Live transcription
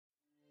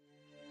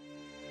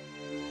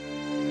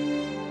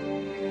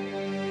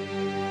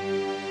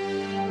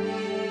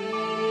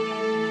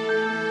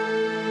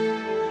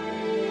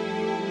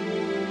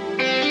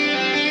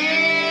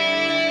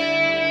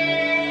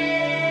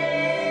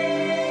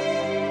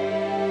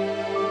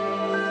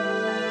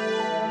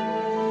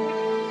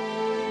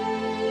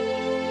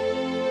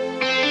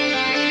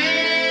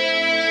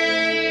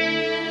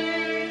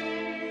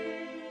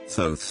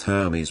Thoth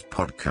Hermes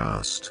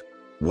Podcast.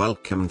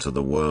 Welcome to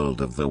the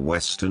world of the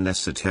Western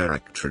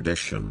esoteric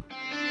tradition.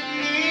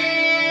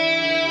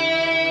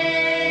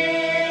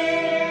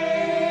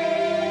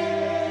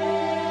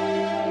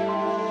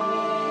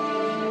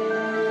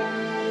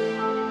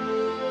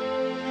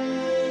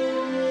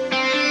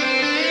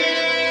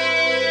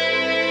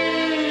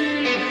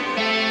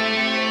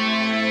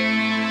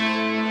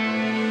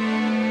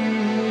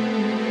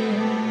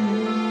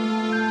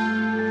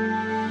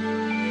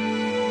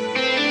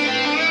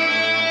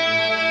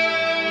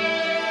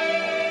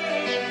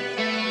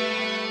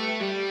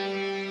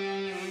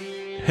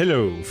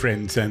 Hello,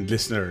 friends and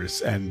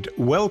listeners, and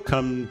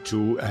welcome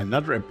to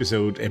another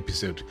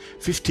episode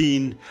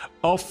 15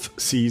 of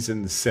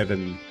Season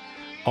 7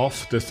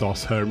 of the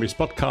Thoth Hermes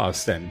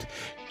Podcast. And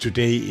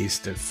today is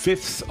the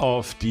 5th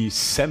of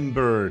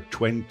December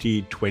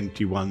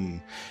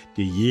 2021.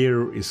 The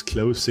year is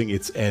closing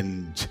its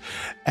end.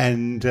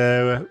 And,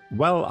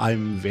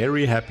 I'm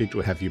very happy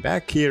to have you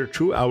back here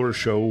to our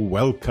show.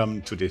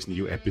 Welcome to this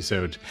new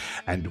episode.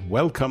 And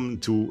welcome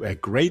to a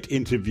great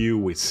interview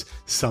with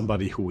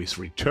somebody who is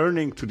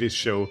returning to this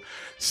show.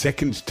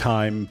 Second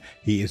time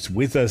he is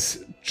with us,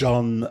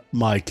 John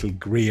Michael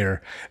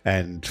Greer.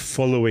 And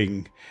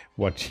following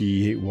what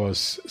he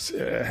was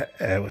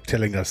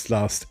telling us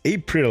last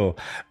April,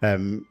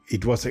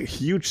 it was a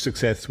huge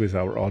success with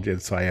our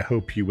audience. So I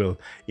hope you will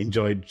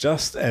enjoy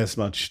just as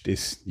much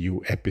this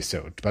new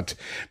episode. But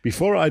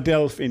before I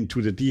delve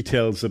into the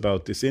details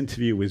about this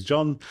interview with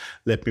John,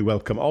 let me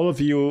welcome all of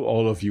you.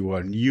 All of you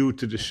are new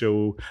to the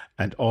show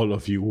and all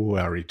of you who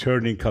are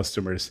returning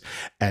customers.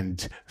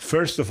 And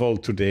first of all,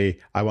 today,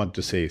 I want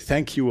to say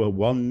thank you.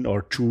 One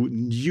or two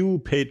new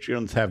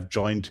Patreons have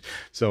joined.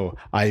 So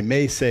I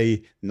may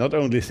say not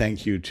only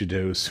thank you to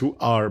those who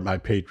are my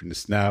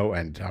patrons now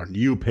and are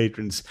new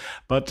patrons,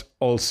 but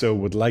also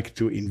would like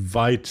to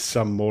invite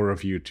some more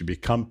of you to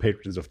become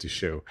patrons of the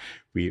show.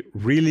 We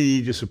really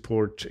need your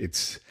support.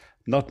 It's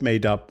not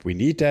made up. We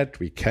need that.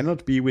 We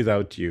cannot be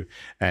without you.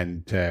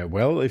 And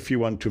if you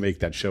want to make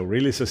that show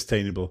really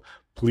sustainable,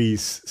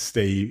 please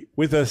stay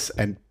with us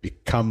and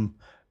become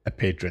a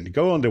patron.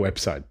 Go on the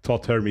website,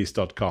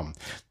 thothhermes.com,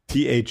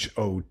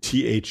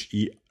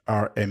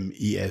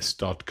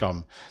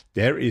 THOTHERMES.com.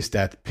 There is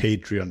that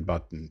Patreon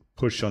button.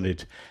 Push on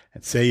it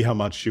and say how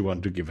much you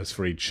want to give us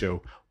for each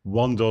show.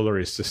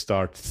 $1 is the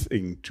start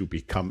thing to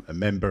become a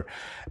member.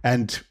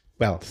 And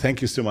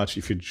thank you so much.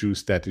 If you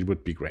choose that, it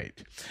would be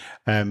great.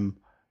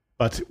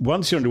 But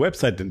once you're on the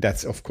website, then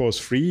that's, of course,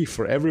 free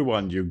for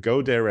everyone. You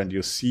go there and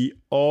you see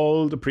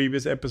all the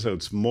previous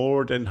episodes.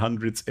 More than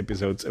hundreds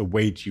episodes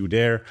await you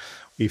there.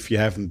 If you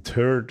haven't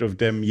heard of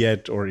them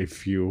yet, or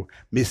if you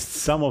missed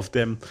some of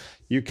them,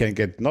 you can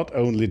get not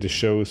only the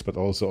shows, but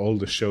also all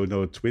the show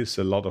notes with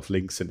a lot of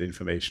links and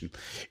information.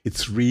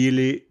 It's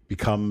really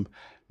become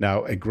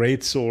now a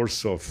great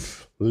source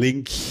of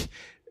link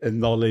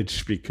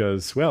knowledge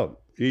because,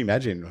 you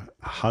imagine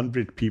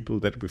 100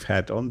 people that we've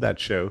had on that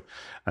show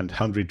and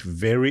 100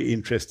 very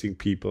interesting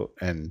people.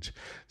 And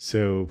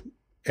so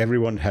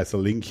everyone has a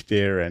link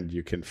there and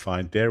you can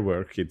find their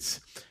work. It's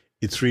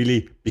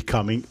really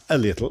becoming a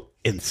little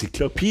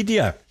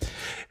encyclopedia.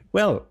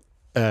 I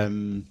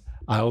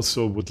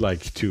also would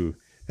like to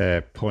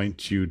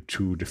point you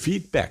to the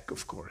feedback,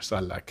 of course,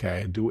 like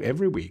I do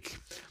every week.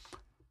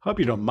 Hope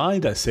you don't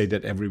mind I say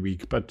that every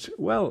week, but,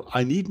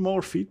 I need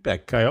more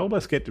feedback. I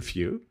always get a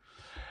few.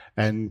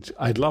 And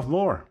I'd love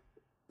more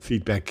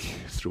feedback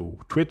through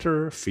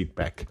Twitter,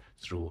 feedback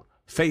through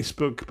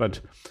Facebook, but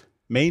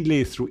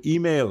mainly through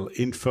email,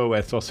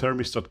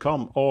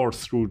 info@thothhermes.com, or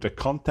through the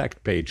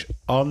contact page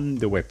on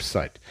the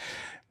website,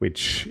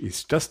 which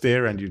is just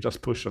there, and you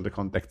just push on the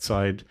contact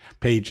side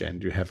page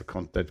and you have a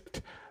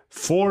contact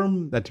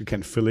form that you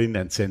can fill in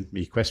and send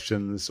me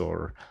questions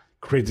or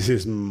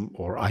criticism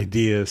or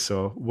ideas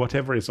or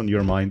whatever is on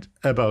your mind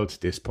about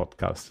this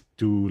podcast.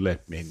 Do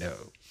let me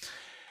know.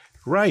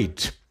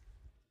 Right.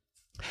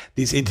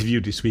 This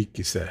interview this week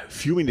is a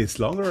few minutes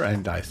longer,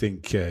 and I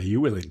think you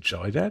will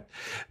enjoy that.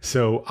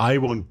 So I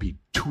won't be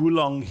too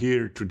long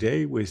here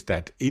today with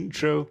that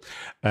intro.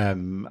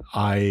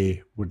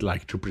 I would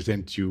like to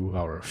present you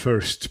our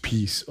first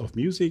piece of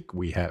music.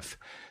 We have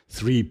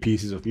 3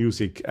 pieces of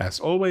music as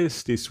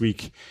always. This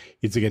week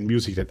it's again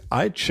music that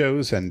I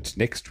chose, and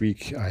next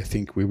week I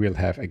think we will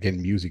have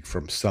again music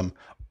from some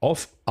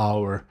of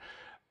our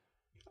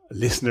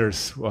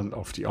listeners, one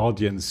of the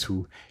audience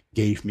who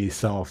gave me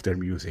some of their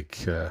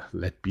music.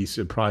 Let's be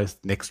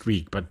surprised next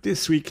week. But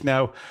this week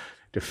now,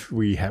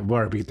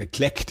 we're a bit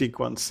eclectic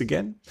once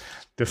again.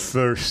 The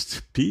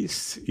first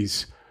piece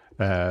is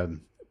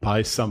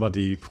by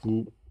somebody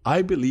who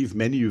I believe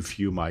many of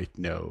you might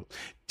know,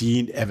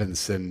 Dean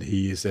Evanson.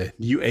 He is a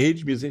new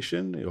age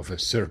musician of a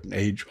certain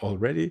age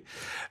already.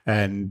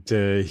 And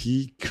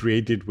he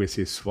created with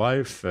his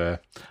wife,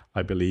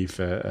 I believe,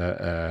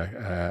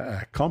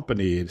 a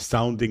company,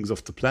 Soundings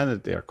of the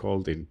Planet, they are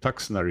called, in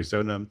Tucson,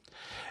 Arizona.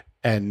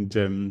 And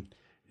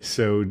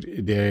so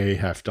they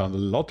have done a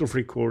lot of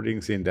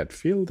recordings in that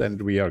field,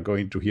 and we are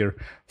going to hear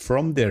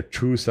from their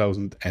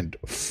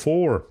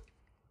 2004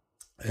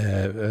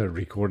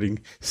 recording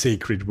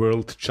sacred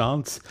world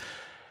chants.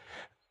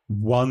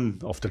 One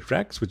of the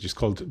tracks, which is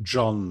called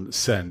John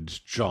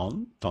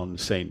St.John,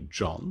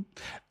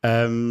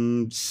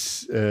 and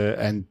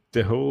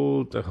the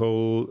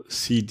whole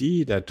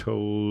CD, that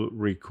whole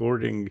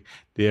recording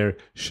there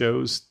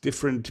shows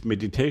different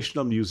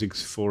meditational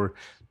musics for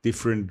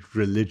different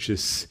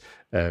religious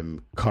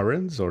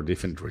currents or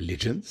different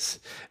religions,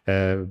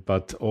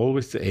 but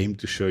always the aim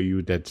to show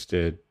you that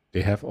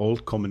they have all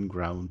common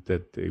ground,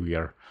 that we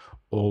are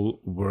all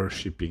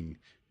worshipping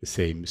the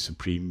same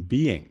supreme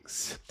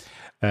beings.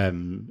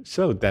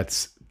 So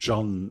that's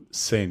John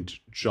St.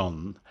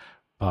 John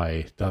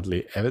by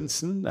Dudley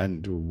Evanson,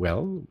 and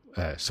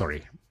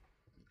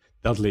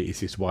Dudley is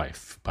his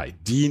wife, by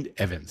Dean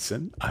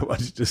Evanson, I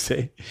wanted to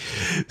say.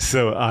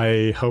 So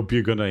I hope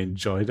you're going to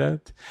enjoy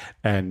that.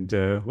 And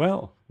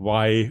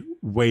why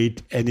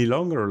wait any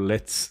longer?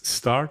 Let's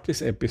start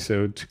this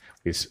episode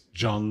with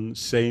John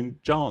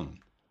St. John.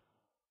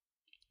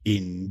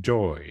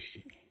 Enjoy.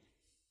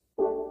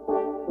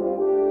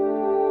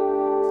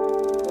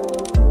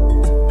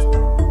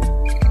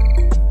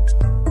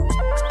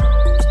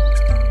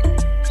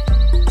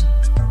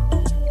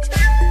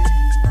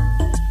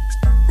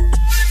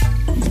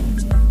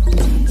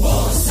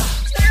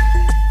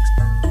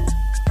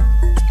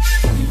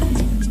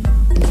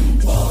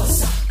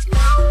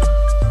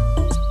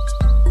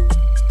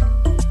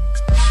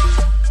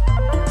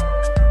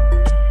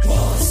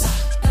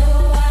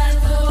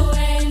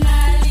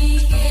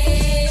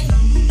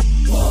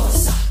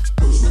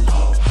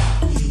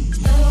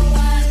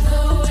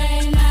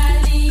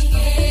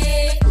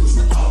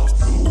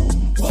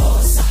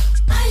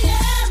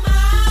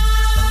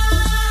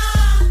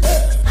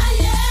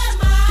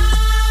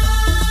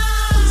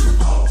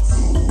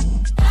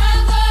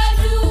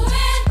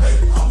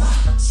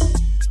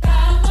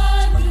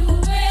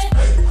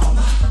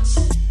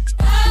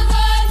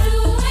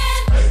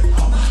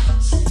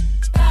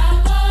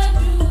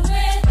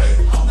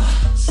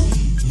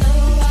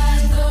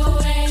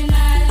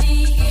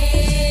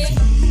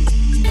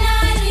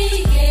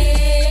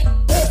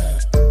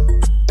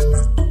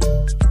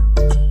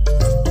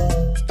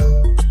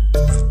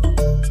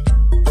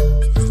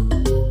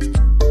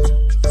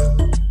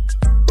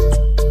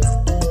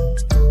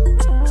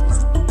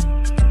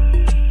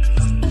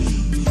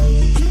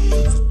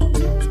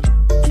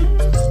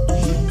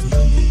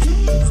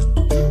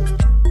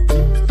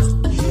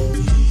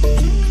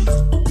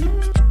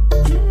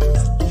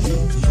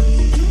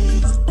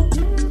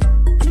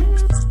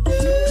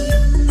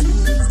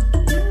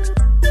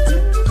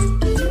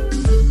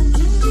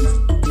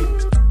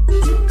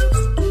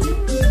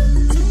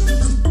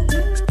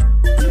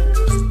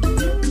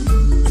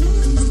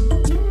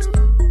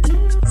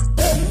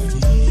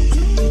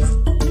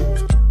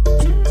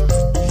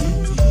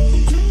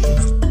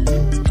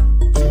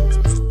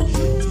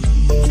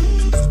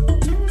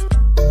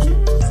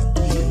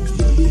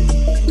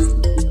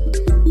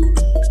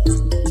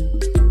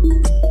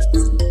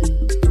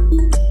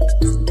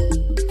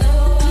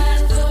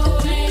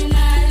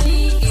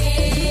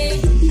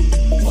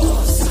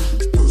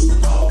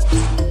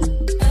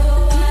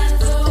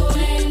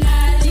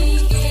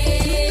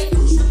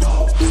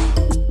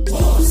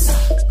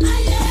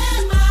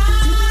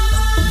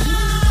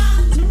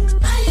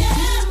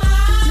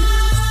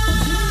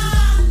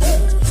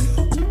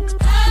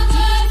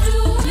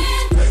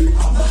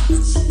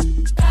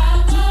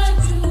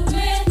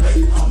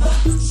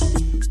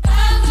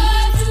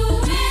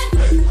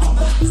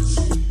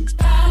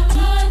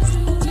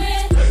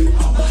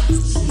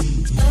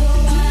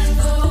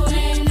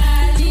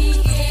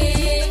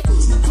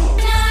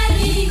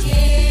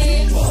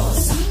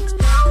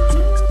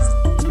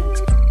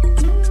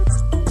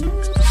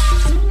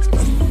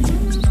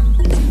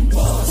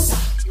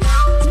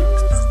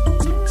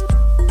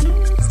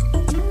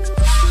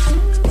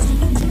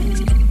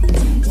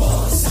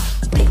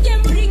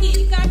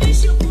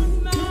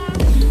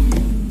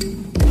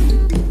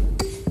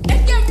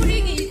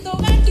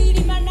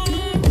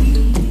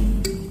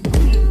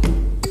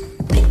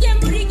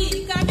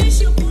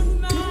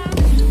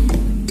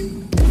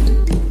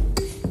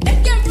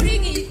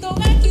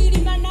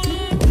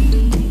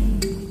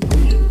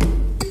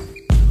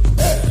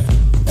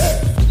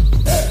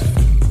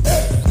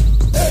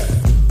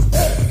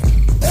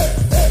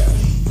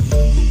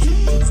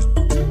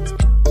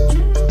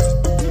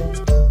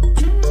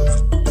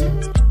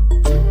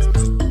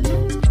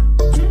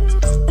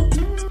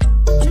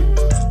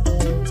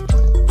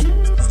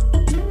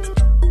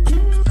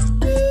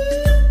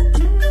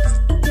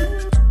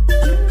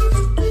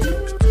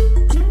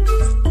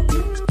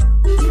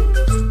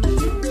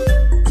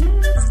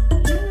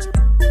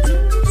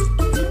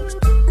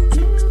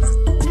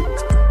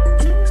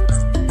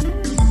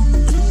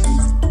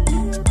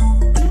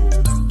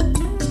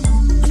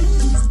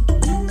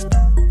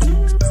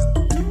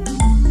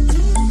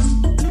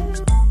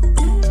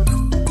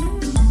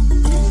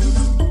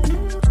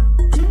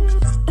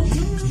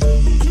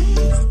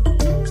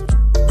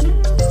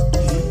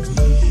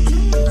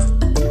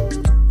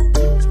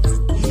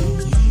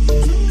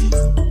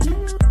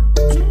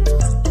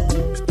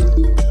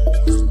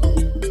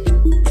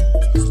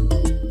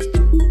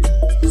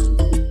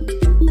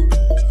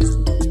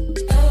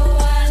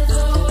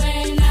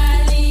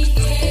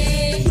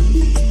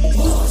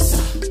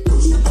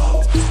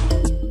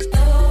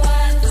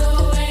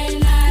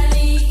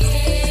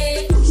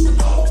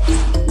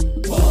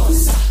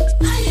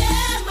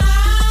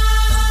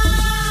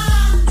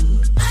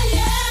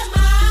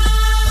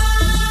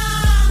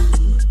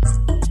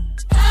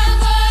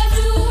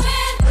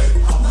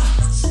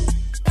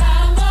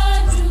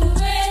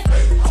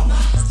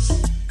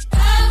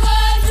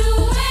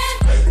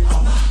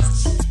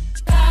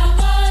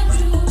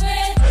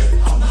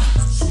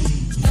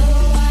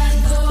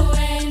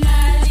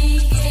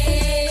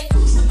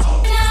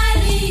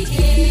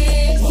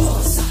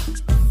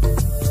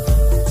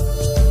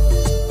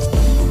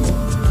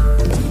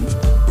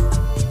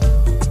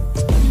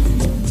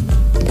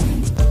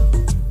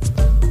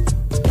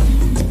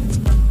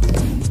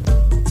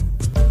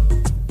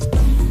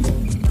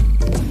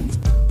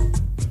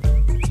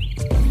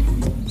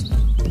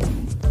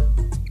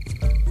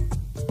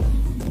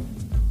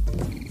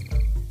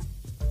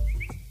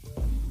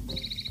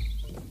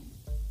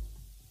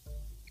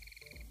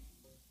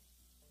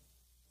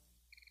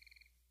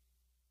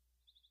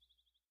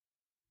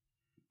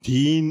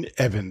 Dean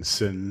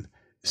Evanson,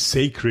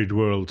 Sacred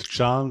World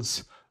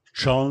Chants,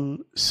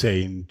 John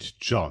St.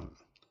 John.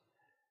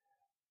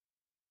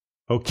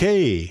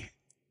 Okay,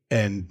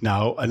 and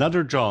now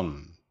another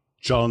John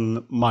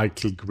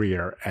Michael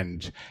Greer.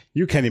 And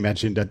you can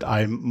imagine that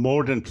I'm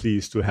more than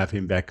pleased to have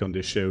him back on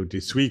the show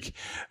this week.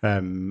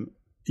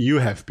 You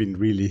have been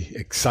really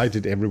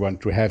excited, everyone,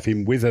 to have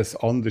him with us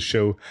on the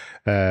show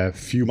a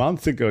few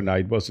months ago now.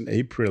 It was in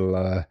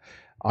April.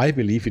 I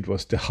believe it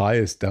was the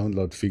highest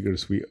download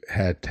figures we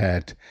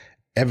had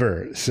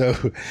ever.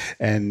 So,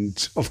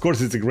 and of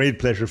course, it's a great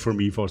pleasure for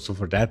me also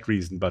for that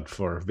reason, but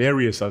for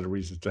various other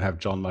reasons to have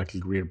John Michael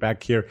Greer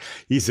back here.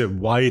 He's a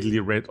widely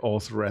read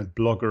author and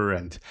blogger,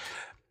 and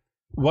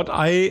what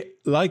I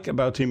like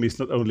about him is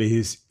not only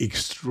his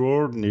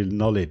extraordinary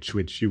knowledge,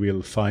 which you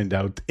will find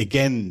out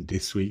again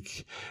this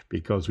week,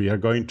 because we are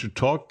going to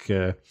talk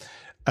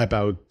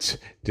about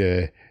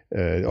the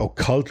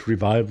occult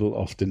revival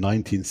of the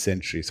 19th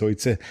century. So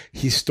it's a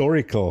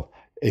historical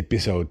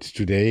episode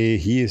today.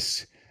 He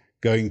is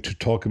going to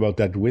talk about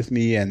that with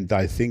me, and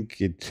I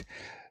think it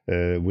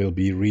will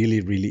be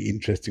really, really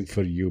interesting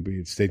for you.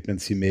 The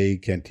statements he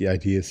make and the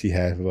ideas he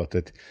has about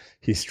that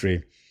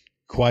history.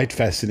 Quite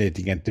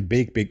fascinating, and the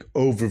big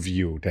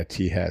overview that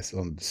he has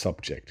on the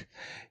subject.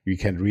 You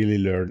can really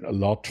learn a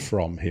lot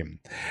from him.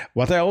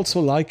 What I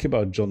also like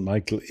about John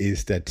Michael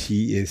is that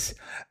he is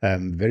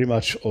very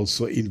much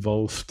also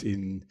involved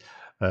in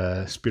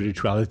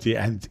spirituality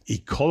and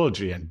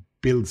ecology and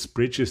builds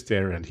bridges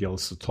there. And he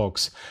also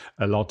talks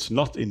a lot,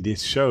 not in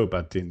this show,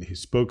 but in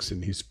his books,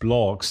 in his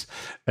blogs,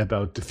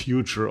 about the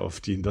future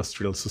of the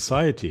industrial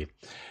society.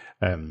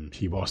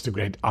 He was the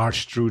great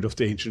archdruid of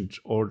the ancient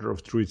order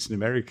of druids in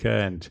America,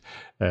 and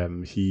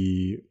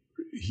he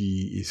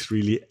is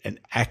really an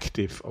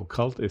active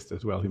occultist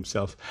as well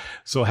himself.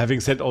 So having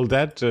said all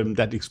that,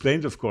 that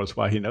explains, of course,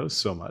 why he knows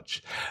so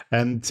much.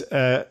 And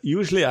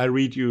usually I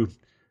read you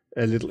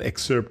a little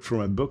excerpt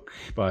from a book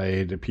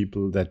by the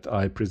people that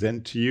I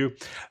present to you.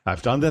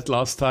 I've done that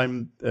last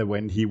time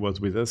when he was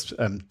with us.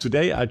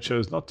 Today I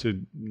chose not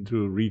to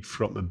read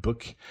from a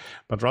book,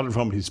 but rather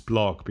from his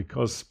blog,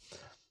 because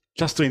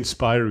just to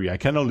inspire you, I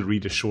can only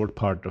read a short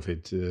part of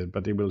it,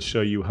 but it will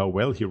show you how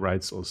well he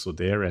writes also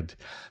there, and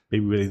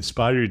maybe will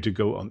inspire you to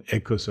go on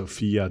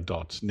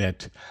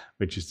ecosophia.net,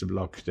 which is the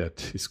blog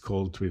that is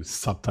called with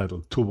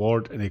subtitle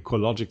Toward an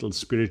Ecological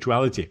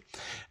Spirituality.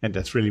 And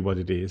that's really what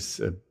it is.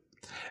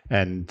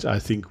 And I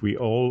think we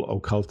all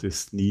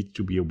occultists need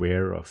to be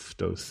aware of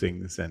those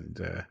things,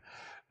 and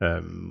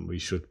we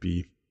should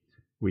be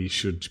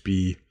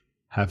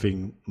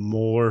paying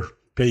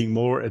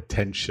more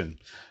attention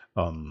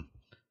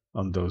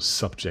on those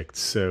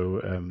subjects.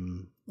 So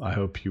I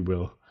hope you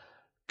will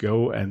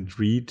go and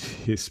read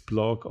his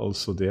blog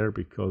also there,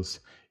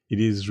 because it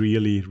is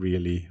really,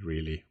 really,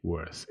 really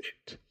worth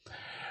it.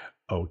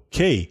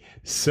 Okay,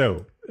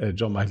 so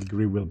John Michael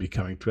Greer will be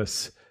coming to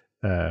us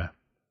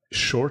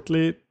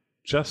shortly.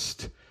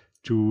 Just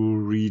to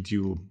read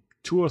you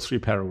 2 or 3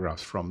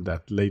 paragraphs from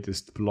that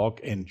latest blog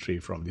entry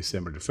from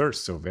December the 1st,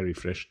 so very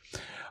fresh,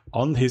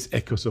 on his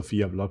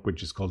Ecosophia blog,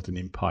 which is called An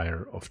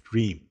Empire of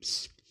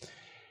Dreams.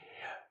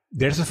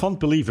 There's a fond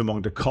belief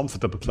among the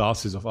comfortable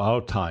classes of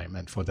our time,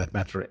 and for that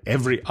matter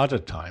every other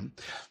time,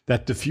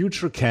 that the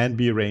future can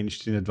be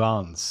arranged in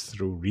advance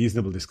through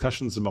reasonable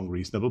discussions among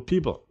reasonable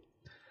people.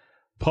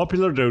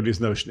 Popular though this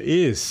notion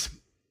is,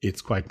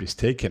 it's quite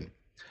mistaken.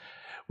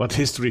 What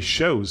history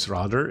shows,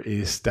 rather,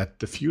 is that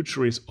the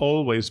future is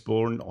always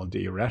born on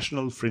the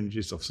irrational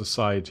fringes of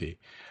society,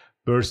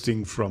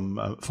 bursting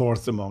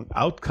forth among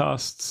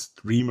outcasts,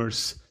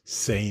 dreamers,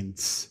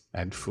 saints,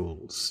 and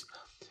fools.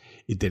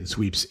 It then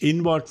sweeps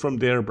inward from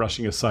there,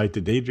 brushing aside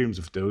the daydreams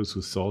of those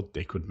who thought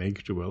they could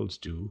make the world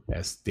do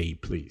as they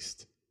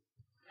pleased.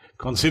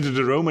 Consider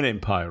the Roman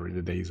Empire in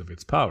the days of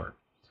its power.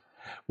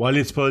 While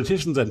its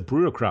politicians and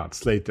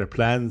bureaucrats laid their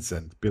plans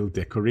and built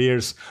their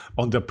careers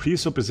on the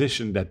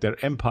presupposition that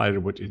their empire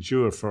would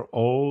endure for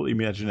all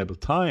imaginable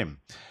time,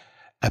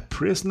 a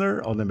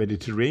prisoner on a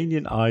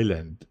Mediterranean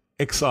island,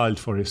 exiled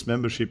for his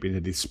membership in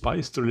a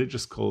despised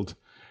religious cult,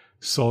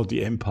 saw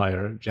the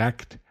empire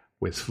jacked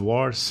with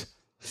wars,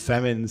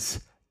 famines,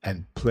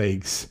 and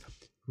plagues,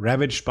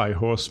 ravaged by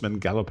horsemen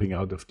galloping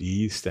out of the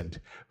east, and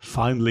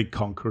finally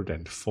conquered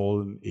and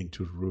fallen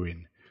into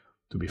ruin,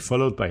 to be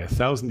followed by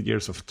 1,000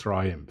 years of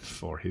triumph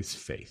for his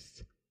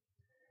faith.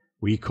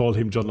 We call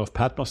him John of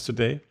Patmos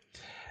today,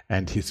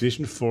 and his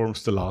vision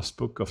forms the last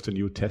book of the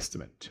New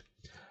Testament.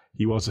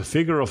 He was a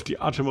figure of the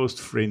uttermost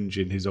fringe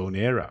in his own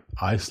era,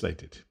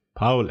 isolated,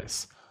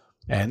 powerless,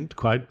 and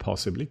quite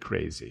possibly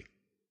crazy.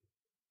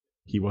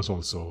 He was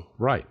also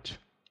right.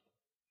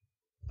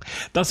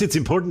 Thus, it's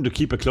important to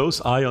keep a close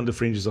eye on the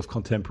fringes of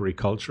contemporary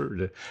culture,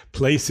 the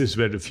places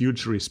where the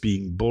future is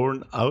being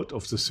born out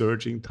of the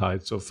surging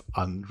tides of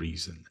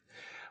unreason.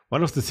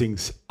 One of the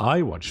things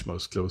I watch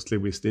most closely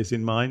with this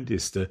in mind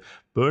is the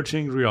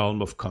burgeoning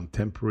realm of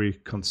contemporary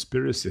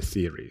conspiracy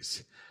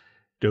theories.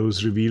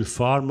 Those reveal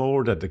far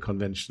more than the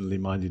conventionally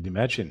minded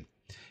imagine,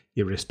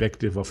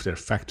 irrespective of their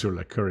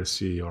factual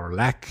accuracy or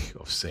lack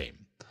of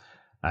same.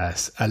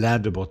 As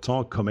Alain de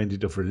Botton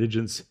commented of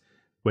religions,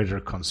 whether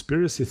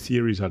conspiracy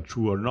theories are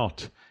true or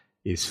not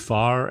is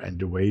far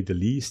and away the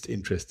least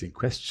interesting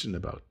question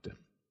about them.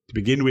 To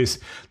begin with,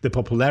 the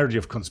popularity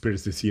of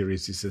conspiracy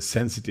theories is a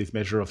sensitive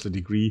measure of the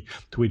degree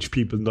to which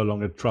people no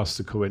longer trust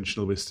the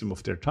conventional wisdom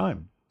of their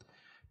time.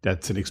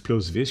 That's an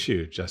explosive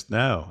issue just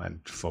now,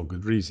 and for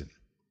good reason.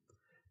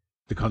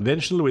 The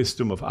conventional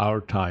wisdom of our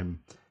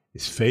time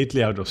is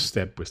fatally out of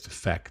step with the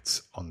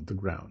facts on the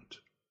ground.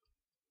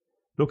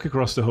 Look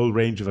across the whole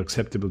range of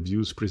acceptable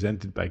views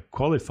presented by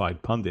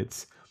qualified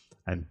pundits,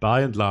 and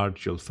by and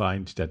large you'll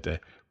find that a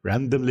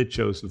randomly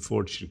chosen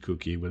fortune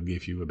cookie will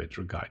give you a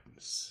better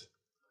guidance.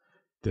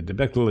 The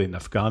debacle in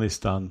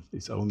Afghanistan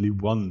is only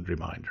one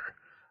reminder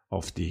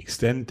of the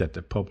extent that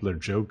the popular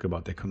joke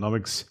about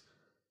economics,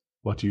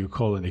 what do you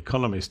call an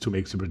economist who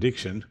makes a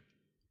prediction,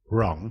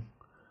 wrong,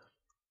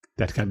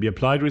 that can be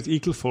applied with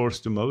equal force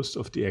to most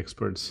of the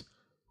experts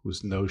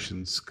whose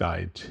notions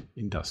guide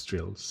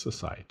industrial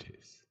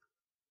societies.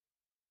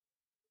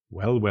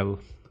 Well,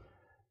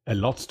 a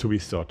lot to be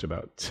thought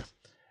about.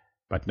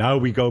 But now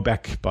we go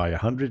back by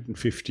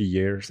 150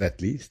 years at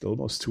least,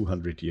 almost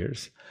 200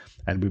 years,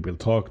 and we will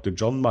talk to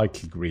John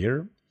Michael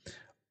Greer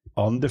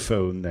on the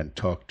phone and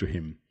talk to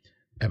him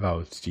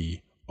about the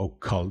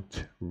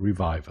Occult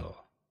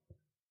Revival.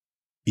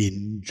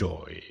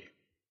 Enjoy.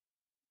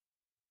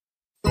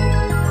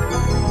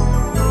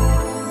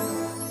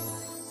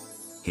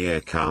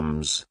 Here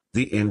comes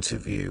the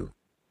interview.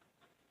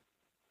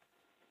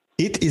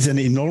 It is an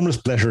enormous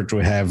pleasure to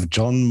have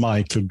John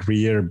Michael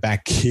Greer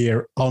back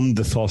here on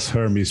the Thoth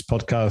Hermes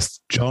Podcast.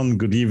 John,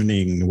 good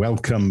evening.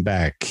 Welcome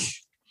back.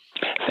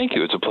 Thank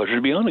you. It's a pleasure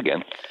to be on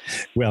again.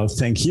 Well,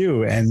 thank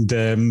you. And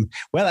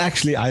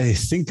actually, I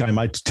think I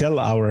might tell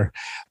our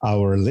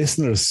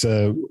listeners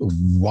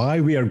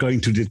why we are going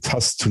to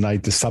discuss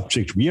tonight, the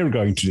subject we are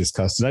going to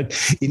discuss tonight.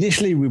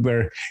 Initially, we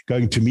were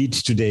going to meet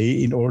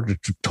today in order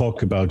to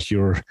talk about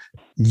your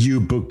new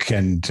book,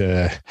 and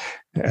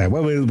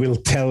we'll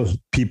tell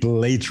people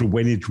later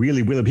when it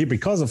really will appear,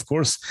 because of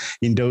course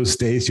in those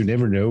days you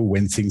never know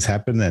when things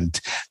happen, and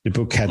the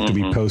book had to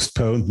be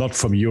postponed, not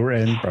from your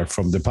end but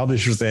from the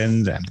publisher's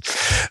end,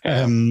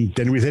 and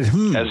then we said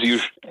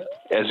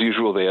as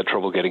usual they had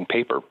trouble getting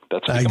paper.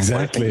 That's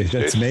exactly,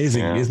 that's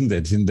amazing, isn't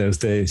it, in those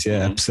days?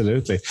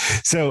 Absolutely.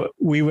 So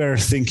we were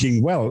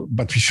thinking, well,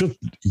 but we should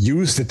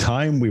use the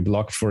time we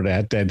blocked for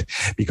that, and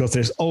because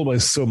there's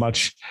always so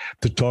much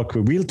to talk.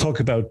 We'll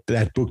talk about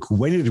that book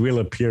when it will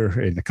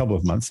appear in a couple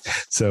of months.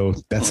 So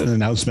that's an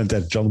announcement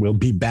that John will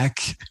be back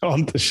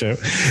on the show.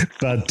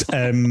 But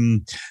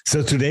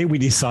so today we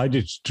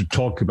decided to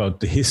talk about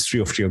the history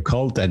of the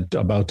occult and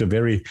about a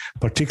very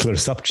particular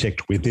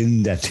subject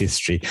within that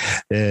history,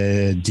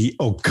 the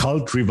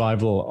occult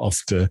revival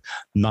of the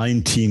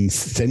 19th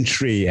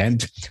century.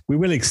 And we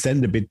will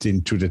extend a bit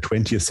into the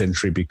 20th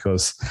century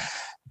because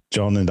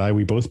John and I,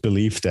 we both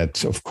believe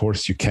that, of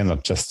course, you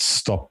cannot just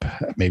stop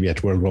maybe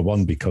at World War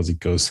I, because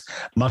it goes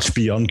much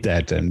beyond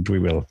that, and we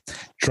will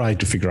try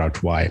to figure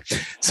out why.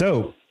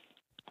 So,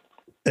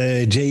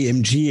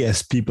 JMG,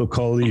 as people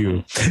call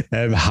you,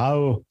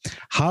 how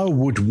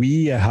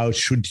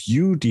should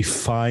you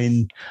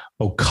define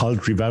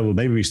occult revival?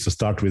 Maybe we should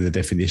start with a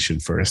definition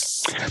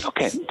first.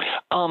 Okay.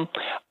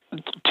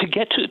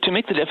 To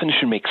make the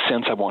definition make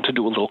sense, I want to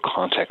do a little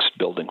context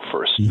building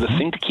first. The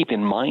thing to keep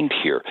in mind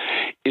here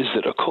is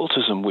that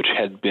occultism, which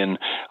had been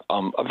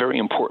a very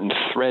important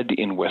thread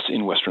in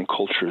Western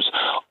cultures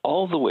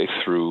all the way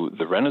through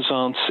the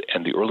Renaissance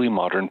and the early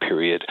modern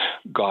period,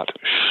 got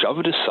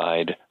shoved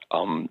aside,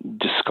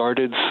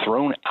 discarded,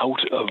 thrown out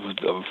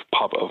of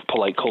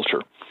polite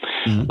culture,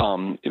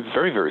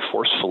 very, very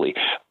forcefully.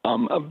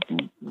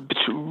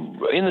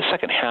 In the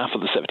second half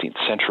of the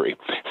 17th century,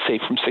 say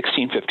from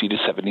 1650 to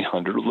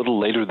 1700, a little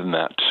later than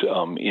that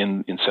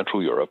in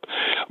Central Europe,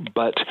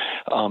 but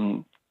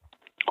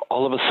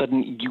all of a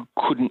sudden you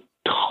couldn't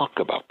talk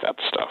about that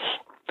stuff.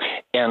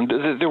 And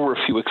there were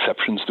a few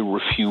exceptions. There were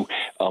a few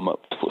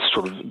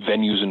sort of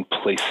venues and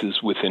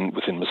places within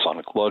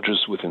Masonic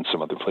lodges, within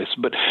some other places.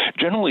 But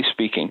generally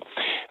speaking,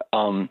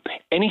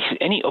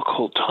 any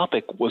occult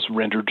topic was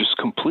rendered just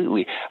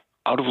completely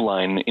out of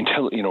line.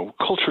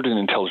 Cultured and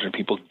intelligent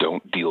people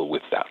don't deal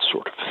with that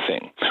sort of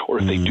thing, or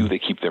if they do, they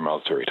keep their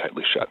mouths very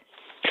tightly shut.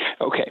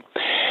 Okay.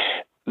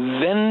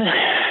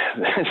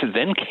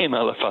 Then came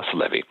Eliphas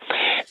Levi,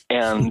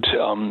 and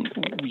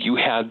you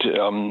had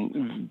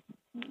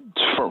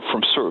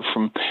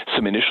from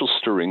some initial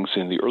stirrings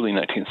in the early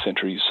 19th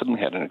century, you suddenly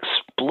had an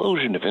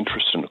explosion of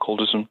interest in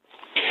occultism,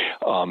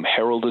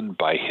 heralded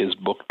by his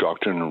book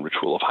Doctrine and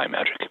Ritual of High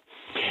Magic.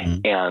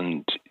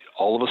 And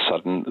all of a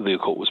sudden, the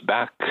occult was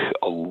back.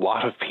 A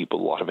lot of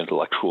people, a lot of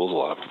intellectuals, a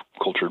lot of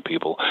cultured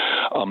people,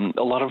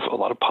 a lot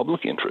of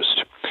public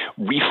interest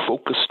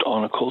refocused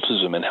on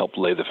occultism and helped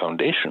lay the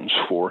foundations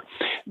for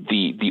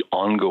the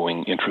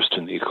ongoing interest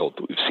in the occult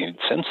that we've seen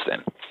since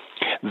then.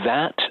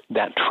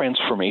 That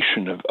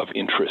transformation of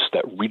interest,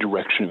 that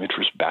redirection of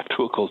interest back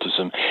to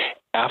occultism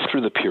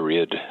after the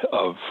period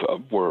of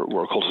where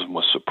occultism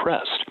was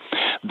suppressed,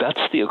 That's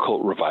the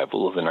occult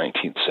revival of the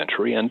 19th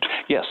century. And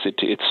yes,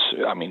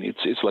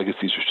 its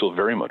legacies are still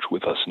very much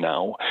with us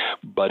now,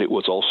 but it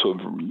was also,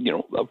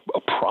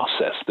 a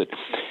process that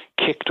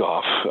kicked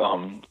off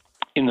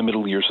in the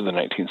middle years of the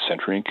 19th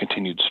century and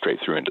continued straight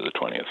through into the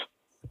 20th.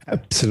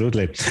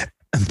 Absolutely.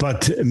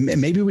 But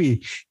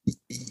maybe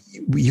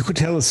you could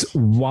tell us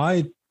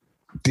why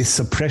this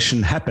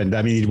suppression happened.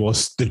 I mean, it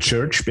was the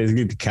church,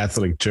 basically the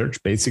Catholic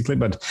Church, basically.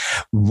 But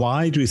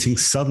why do you think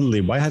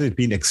why had it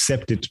been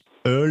accepted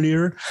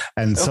earlier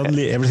and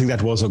suddenly everything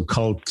that was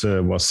occult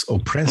was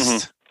oppressed?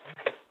 Mm-hmm.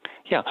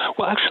 Yeah,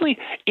 well, actually,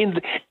 in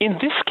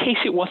this case,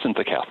 it wasn't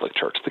the Catholic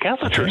Church. The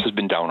Catholic Church has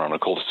been down on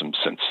occultism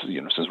since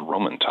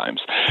Roman times.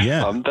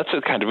 Yeah, that's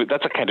a kind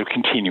of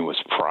continuous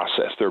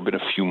process. There have been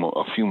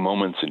a few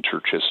moments in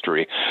church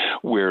history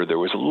where there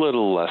was a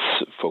little less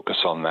focus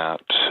on that,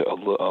 a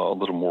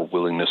little more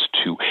willingness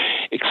to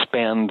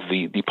expand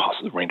the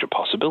range of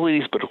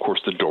possibilities. But of course,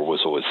 the door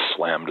was always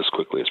slammed as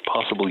quickly as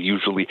possible.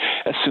 Usually,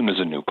 as soon as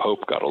a new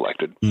pope got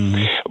elected.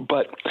 Mm-hmm.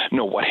 But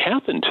no, what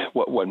happened?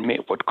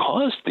 What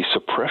caused the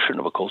suppression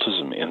of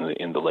occultism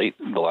in the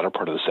latter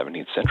part of the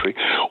 17th century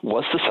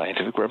was the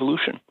scientific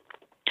revolution.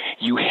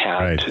 You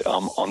had,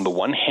 on the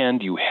one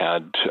hand, you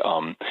had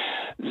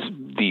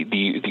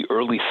the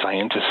early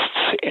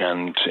scientists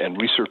and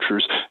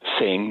researchers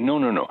saying,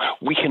 no,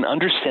 we can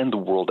understand the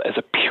world as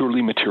a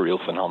purely material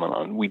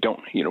phenomenon. We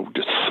don't,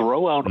 just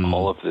throw out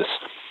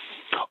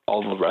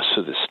all the rest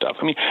of this stuff.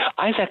 I mean,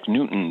 Isaac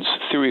Newton's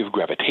theory of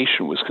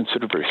gravitation was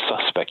considered very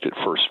suspect at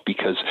first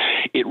because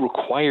it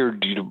required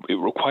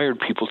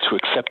people to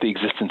accept the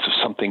existence of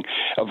something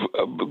of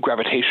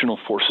gravitational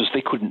forces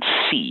they couldn't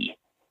see.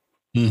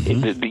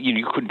 Mm-hmm.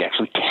 You couldn't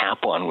actually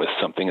tap on with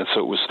something, and so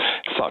it was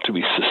thought to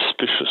be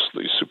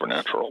suspiciously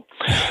supernatural.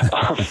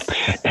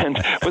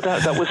 But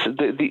that was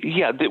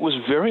it was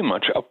very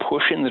much a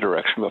push in the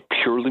direction of a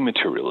purely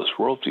materialist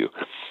worldview.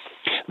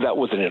 That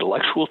was an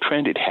intellectual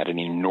trend. It had an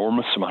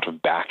enormous amount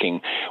of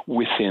backing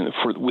with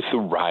the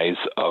rise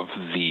of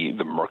the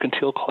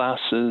mercantile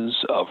classes,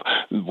 of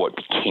what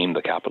became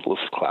the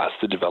capitalist class,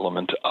 the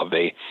development of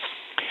a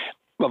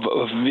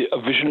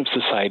vision of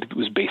society that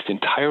was based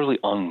entirely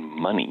on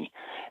money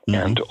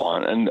and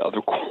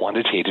other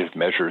quantitative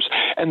measures,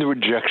 and the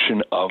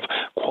rejection of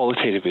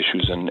qualitative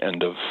issues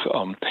and of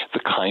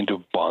the kind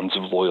of bonds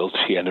of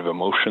loyalty and of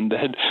emotion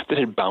that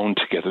had bound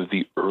together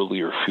the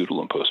earlier feudal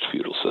and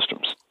post-feudal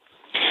systems.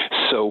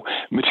 So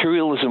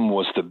materialism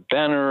was the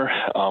banner,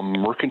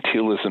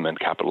 mercantilism and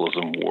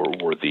capitalism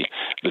were the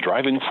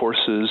driving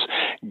forces.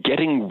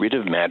 Getting rid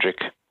of magic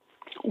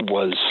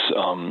was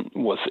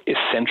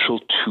essential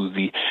to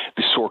the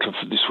sort of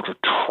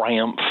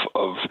triumph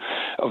of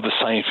the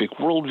scientific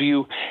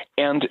worldview,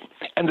 and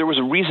there was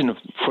a reason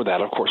for that,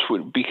 of course,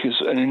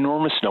 because an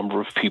enormous number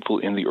of people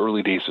in the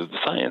early days of the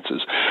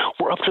sciences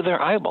were up to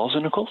their eyeballs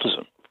in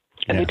occultism.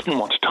 And they didn't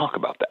want to talk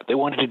about that. They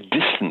wanted to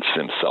distance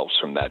themselves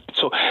from that.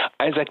 So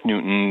Isaac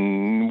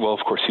Newton, well,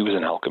 of course, he was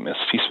an alchemist.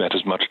 He spent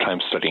as much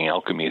time studying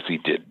alchemy as he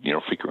did,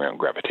 figuring out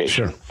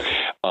gravitation. Sure.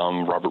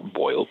 Robert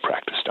Boyle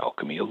practiced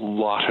alchemy. A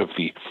lot of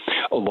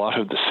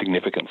the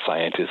significant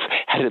scientists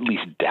had at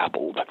least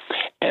dabbled,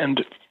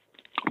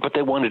 but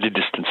they wanted to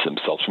distance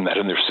themselves from that,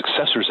 and their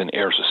successors and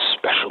heirs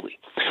especially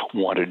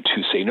wanted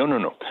to say, no,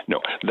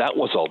 that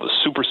was all the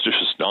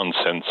superstitious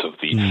nonsense of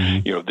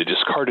the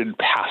discarded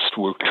past.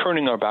 We're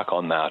turning our back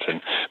on that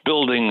and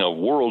building a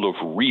world of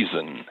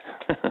reason.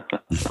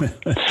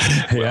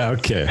 Yeah,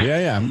 okay.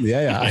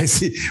 Yeah. I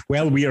see.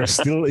 Well, we are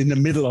still in the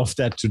middle of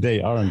that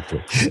today, aren't we?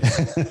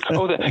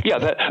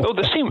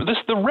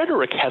 The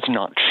rhetoric has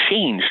not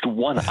changed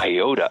one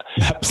iota.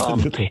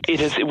 Absolutely.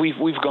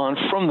 We've gone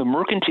from the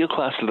mercantile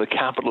class to the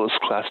capitalist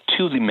class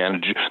to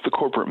the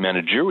corporate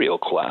managerial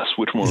class,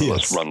 which more or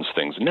less runs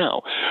things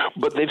now.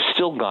 But they've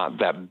still got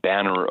that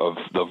banner of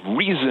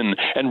reason,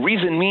 and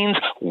reason means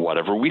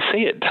whatever we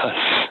say it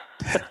does.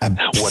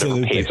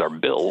 Whatever pays our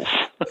bills.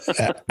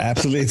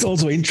 Absolutely. It's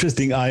also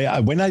interesting. I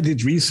when I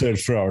did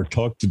research for our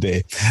talk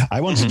today,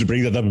 I wanted to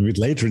bring that up a bit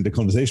later in the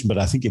conversation, but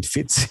I think it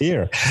fits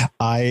here.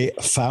 I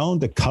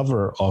found a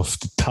cover of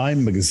the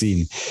Time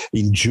magazine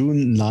in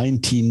June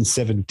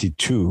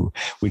 1972,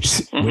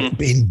 which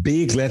in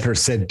big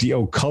letters said the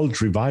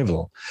Occult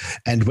Revival.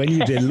 And when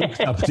you then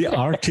looked up the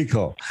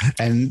article,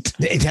 and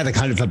it had a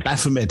kind of a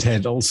Baphomet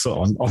head also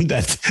on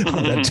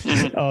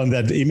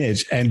that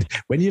image. And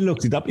when you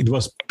looked it up, it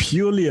was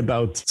purely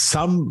about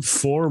some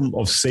form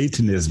of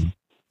Satanism,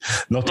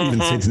 not even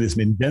Satanism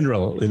in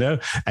general,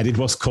 and it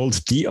was called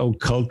The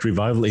Occult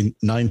Revival in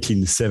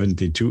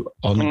 1972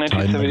 on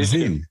Time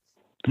magazine.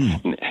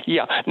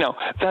 Yeah, now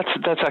that's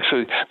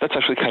actually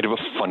kind of a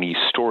funny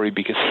story,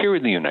 because here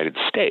in the United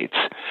States,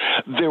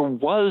 there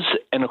was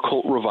an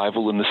occult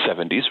revival in the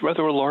 70s,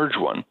 rather a large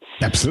one.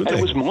 Absolutely, and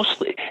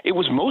it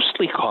was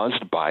mostly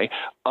caused by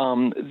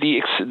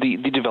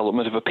the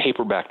development of a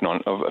paperback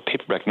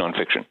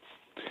nonfiction.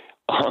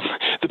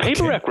 The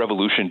paperback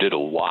revolution did a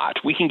lot.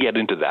 We can get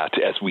into that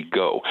as we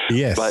go.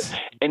 Yes. But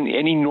an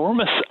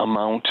enormous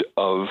amount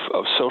of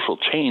social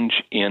change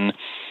in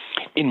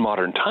in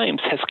modern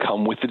times has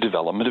come with the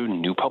development of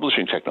new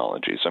publishing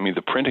technologies. I mean,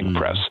 the printing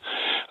press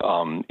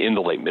in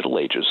the late Middle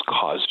Ages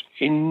caused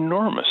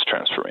enormous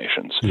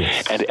transformations.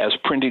 Yes. And as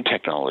printing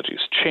technologies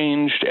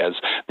changed, as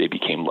they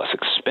became less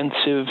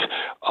expensive,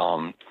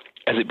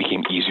 as it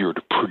became easier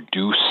to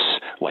produce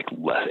like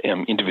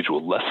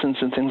individual lessons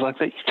and things like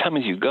that, each time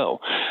as you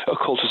go,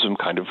 occultism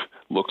kind of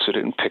looks at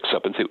it and picks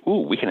up and say,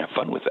 ooh, we can have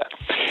fun with that.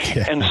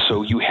 Yeah. And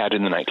so you had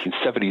in the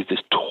 1970s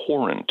this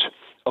torrent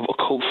of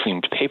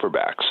occult-themed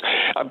paperbacks.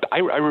 I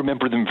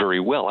remember them very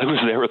well. I was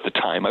there at the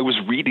time. I was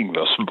reading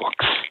those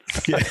books.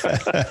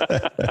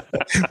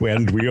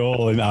 Weren't we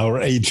all in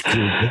our age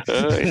group?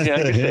 Yeah,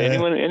 I say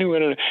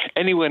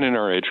anyone in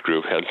our age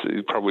group has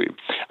probably.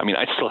 I mean,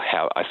 I still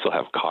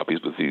have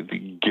copies with the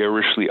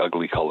garishly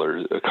ugly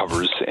covers,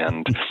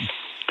 and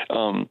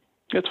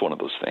it's one of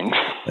those things.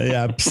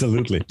 Yeah,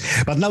 absolutely.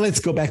 But now let's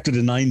go back to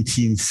the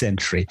 19th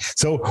century.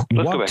 So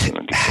what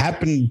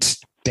happened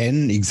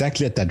then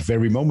exactly at that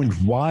very moment?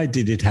 Why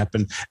did it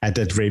happen at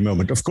that very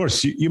moment? Of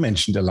course, you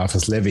mentioned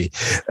Eliphas Levi,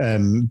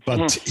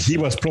 but he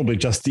was probably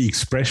just the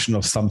expression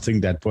of something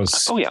that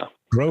was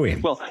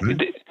growing. Well,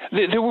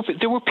 there were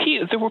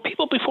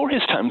people before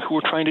his time who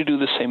were trying to do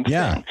the same thing.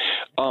 Yeah.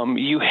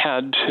 You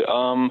had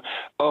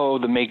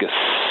the Magus,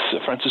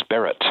 Francis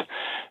Barrett,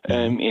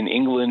 in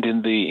England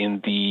in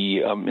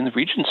the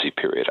Regency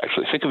period.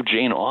 Actually, think of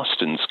Jane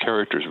Austen's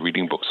characters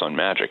reading books on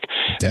magic.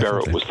 Definitely.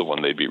 Barrett was the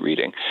one they'd be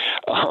reading,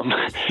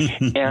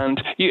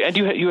 and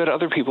you had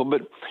other people,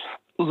 but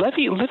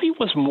Levi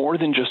was more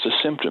than just a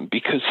symptom,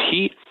 because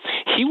he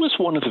was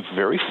one of the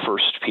very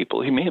first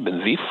people, he may have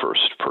been the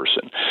first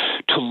person,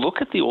 to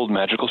look at the old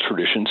magical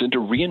traditions and to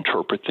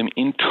reinterpret them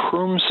in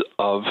terms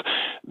of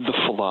the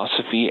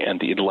philosophy and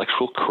the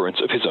intellectual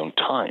currents of his own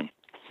time.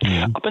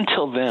 Mm-hmm. Up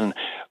until then,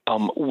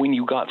 when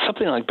you got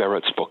something like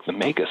Barrett's book, The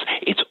Magus,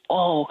 it's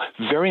all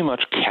very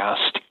much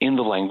cast in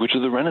the language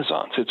of the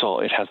Renaissance.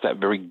 It has that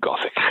very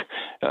Gothic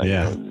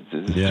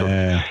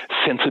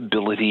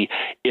sensibility,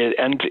 it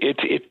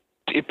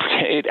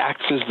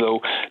acts as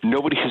though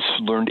nobody has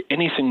learned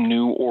anything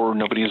new or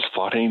nobody has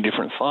thought any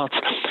different thoughts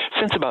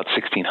since about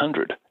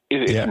 1600.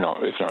 If not.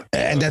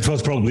 And that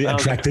was probably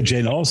attracted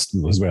Jane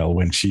Austen as well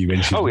when she.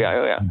 Oh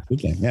yeah.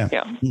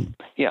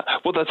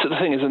 Well, that's the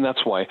thing is, and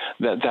that's why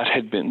that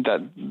had been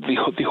that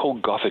the whole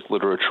Gothic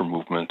literature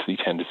movement, the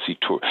tendency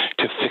to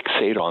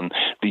fixate on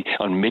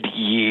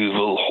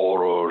medieval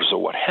horrors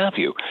or what have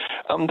you,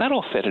 that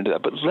all fed into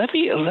that. But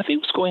Levi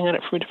was going at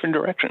it from a different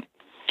direction.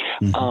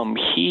 Mm-hmm.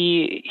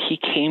 He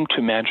came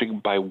to magic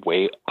by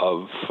way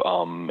of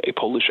a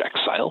Polish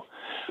exile,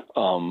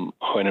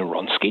 Henry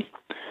Wronski,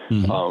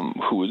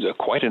 who was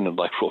quite an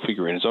intellectual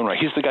figure in his own right.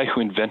 He's the guy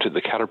who invented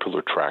the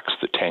caterpillar tracks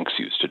that tanks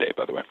use today,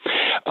 by the way.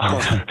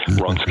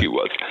 Wronski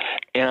was.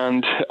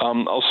 And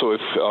also,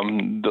 if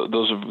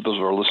those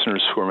of our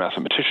listeners who are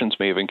mathematicians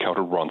may have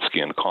encountered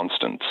Wronskian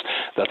constants,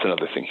 that's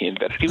another thing he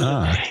invented. He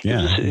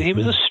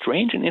was a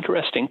strange and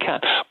interesting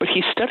cat, but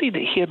he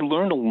had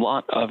learned a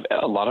lot of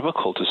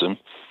occultism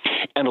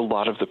and a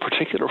lot of the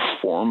particular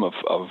form of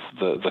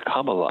the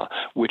Kabbalah,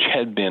 which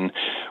had been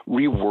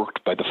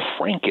reworked by the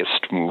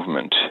Frankist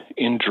movement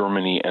in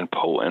Germany and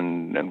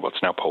Poland, and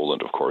what's now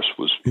Poland, of course,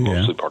 was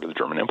mostly part of the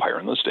German Empire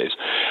in those days,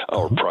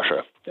 or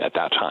Prussia at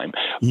that time.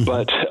 Mm-hmm.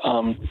 But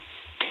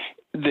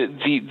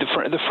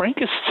the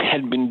Frankists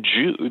had been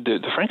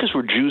the Frankists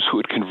were Jews who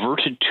had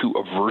converted to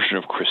a version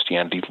of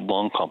Christianity,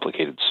 long,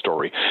 complicated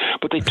story,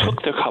 but they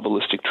took their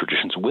Kabbalistic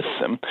traditions with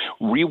them,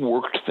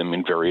 reworked them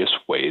in various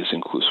ways,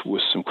 inclusive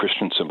with some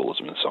Christian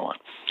symbolism and so on.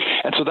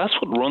 And so that's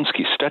what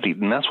Wronski studied,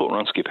 and that's what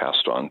Wronski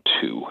passed on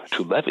to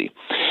Levi.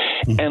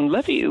 And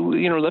Levi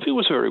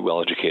was a very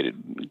well-educated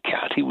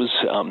cat. He was,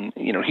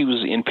 he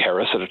was in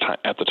Paris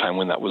at the time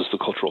when that was the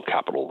cultural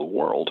capital of the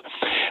world.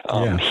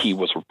 He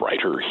was a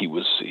writer. He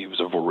was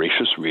a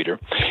voracious reader,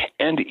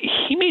 and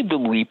he made the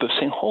leap of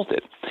saying, "Hold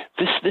it!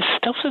 This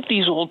stuff that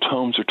these old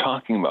tomes are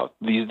talking about,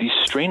 these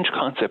strange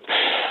concepts,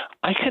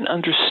 I can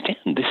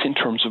understand this in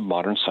terms of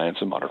modern science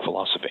and modern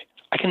philosophy.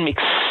 I can make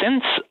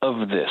sense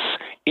of this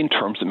in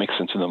terms that make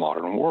sense in the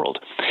modern world."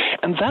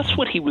 And that's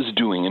what he was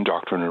doing in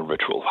Doctrine and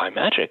Ritual of High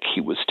Magic.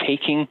 He was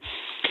taking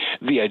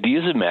the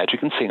ideas of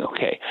magic and saying,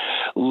 okay,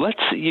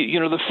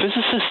 the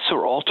physicists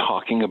are all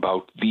talking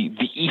about the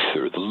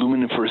ether, the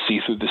luminiferous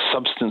ether, the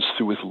substance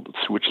through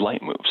which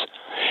light moves.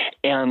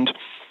 And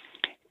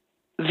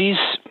these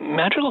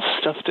magical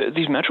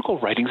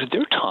writings,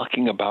 they're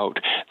talking about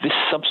this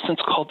substance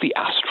called the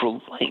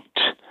astral light.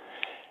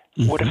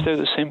 Mm-hmm. What if they're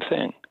the same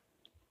thing?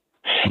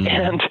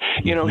 And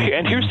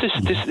and here's this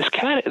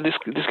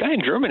guy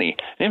in Germany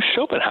named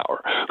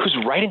Schopenhauer who's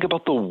writing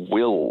about the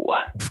will,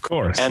 of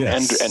course, and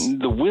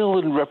the will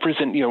and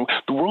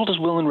the world is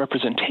will and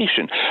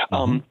representation.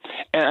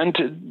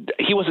 And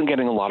he wasn't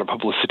getting a lot of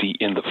publicity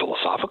in the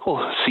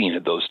philosophical scene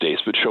at those days,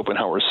 but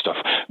Schopenhauer's stuff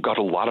got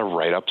a lot of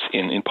write-ups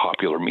in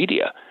popular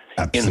media.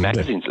 Absolutely. In the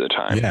magazines at the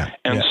time.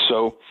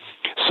 So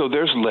So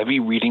there's Levi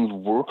reading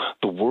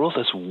the world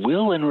as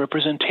will and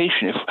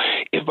representation.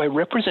 If by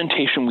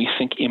representation we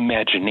think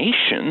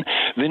imagination,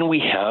 then we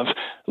have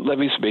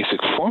Levi's basic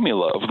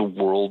formula of the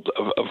world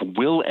of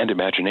will and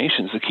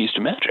imagination is the keys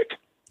to magic.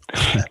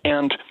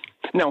 And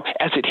now,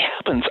 as it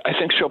happens, I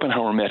think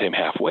Schopenhauer met him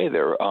halfway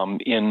there.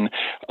 In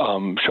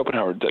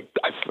Schopenhauer,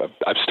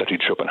 I've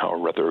studied Schopenhauer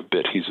rather a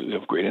bit. He's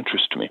of great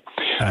interest to me.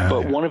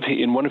 But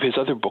in one of his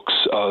other books,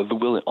 on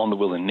the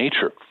Will in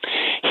Nature,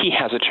 he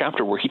has a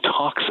chapter where he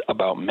talks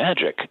about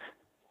magic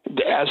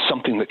as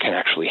something that can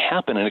actually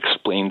happen, and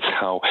explains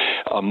how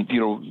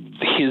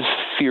his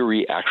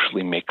theory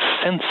actually makes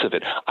sense of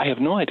it. I have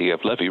no idea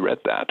if Levi read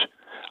that.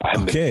 I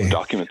haven't been able to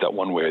document that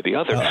one way or the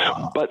other,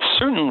 but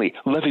certainly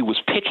Levi was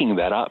picking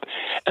that up,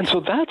 and so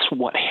that's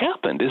what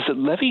happened. Is that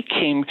Levi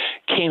came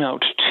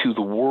out to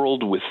the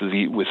world with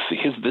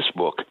this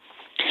book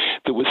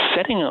that was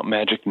setting up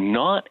magic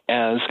not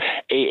as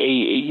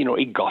a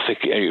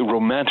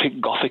romantic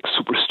Gothic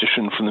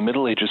superstition from the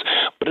Middle Ages,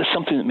 but as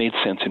something that made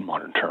sense in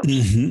modern terms.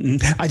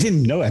 I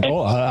didn't know at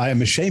all. I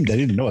am ashamed. I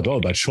didn't know at all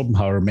about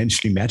Schopenhauer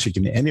mentioning magic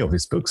in any of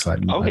his books.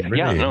 I'm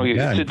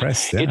really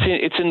impressed. Yeah.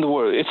 It's in the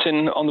world. It's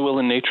on the Will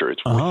in Nature.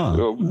 It's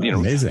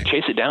amazing.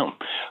 Chase it down.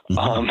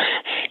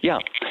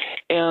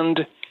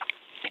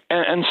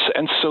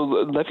 And so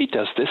Levi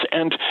does this,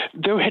 and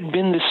there had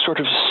been this sort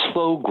of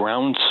slow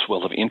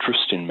groundswell of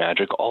interest in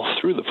magic all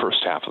through the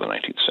first half of the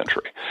 19th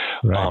century.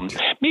 Right.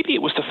 Maybe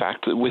it was the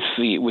fact that with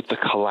the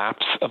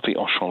collapse of the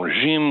Ancien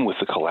Regime, with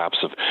the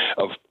collapse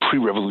of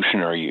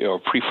pre-revolutionary or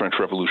pre-French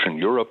Revolution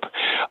Europe,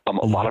 a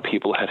lot of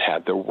people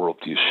had their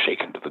worldviews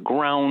shaken to the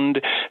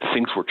ground.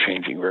 Things were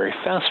changing very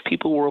fast.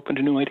 People were open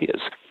to new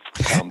ideas.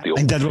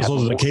 And that was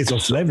also the case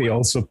of Levi,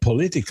 also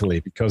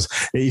politically, because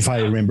if I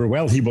remember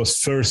well, he was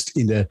first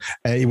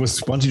he was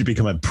wanting to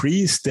become a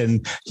priest,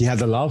 and he had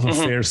a love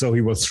affair, so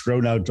he was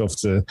thrown out of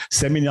the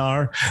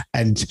seminar,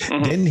 and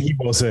then he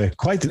was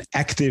quite an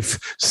active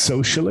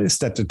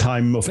socialist at the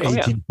time of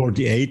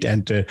 1848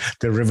 and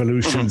the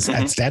revolutions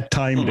at that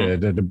time,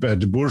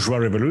 the bourgeois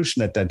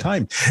revolution at that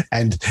time,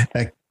 and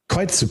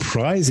quite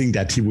surprising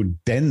that he would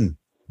then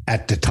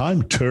at the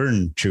time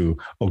turn to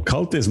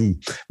occultism.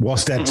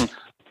 Was that?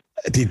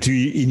 Did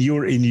he, in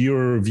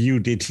your view,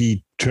 did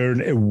he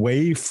turn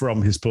away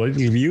from his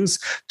political views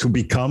to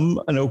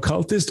become an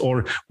occultist,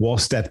 or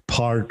was that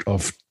part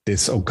of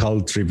this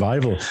occult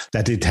revival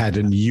that it had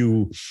a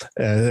new,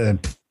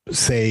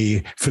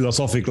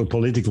 philosophical,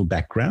 political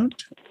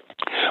background?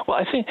 Well,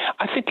 I think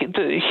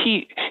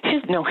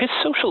his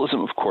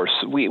socialism, of course,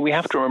 we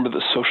have to remember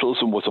that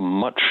socialism was a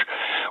much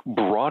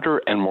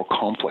broader and more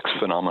complex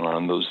phenomenon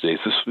in those days.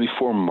 This was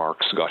before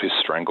Marx got his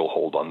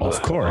stranglehold on the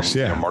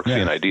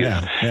Marxian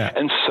ideas.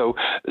 And so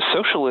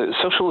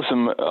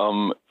socialism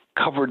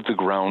covered the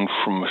ground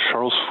from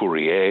Charles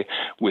Fourier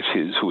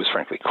who was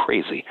frankly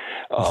crazy,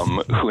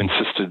 who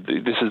insisted,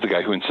 this is the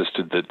guy who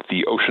insisted that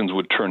the oceans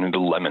would turn into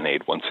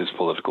lemonade once his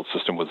political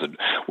system was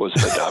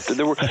adopted.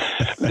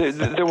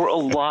 There were a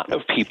lot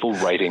of people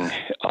writing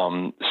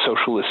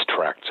socialist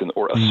tracts,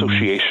 or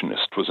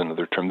associationist was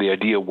another term. The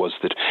idea was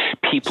that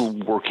people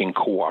working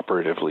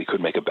cooperatively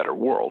could make a better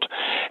world.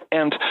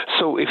 And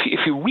so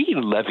if you read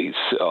Levi's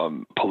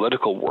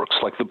political works,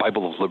 like the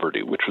Bible of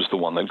Liberty, which was the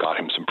one that got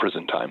him some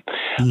prison time,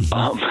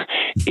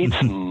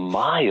 it's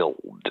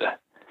mild.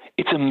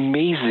 It's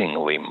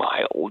amazingly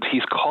mild.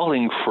 He's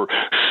calling for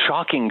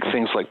shocking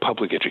things like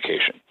public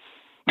education.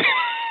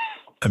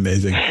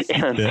 Amazing.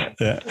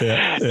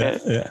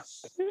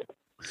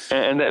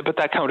 But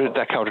that counted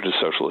as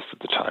socialist at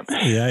the time.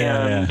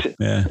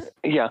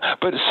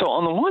 But so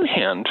on the one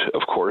hand,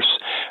 of course,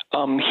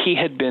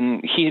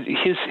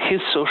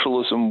 his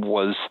socialism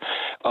was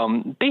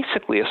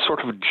basically a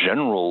sort of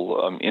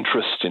general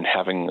interest in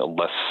having a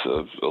less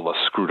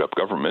screwed up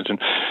government.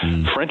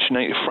 And French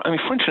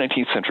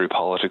 19th century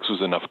politics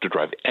was enough to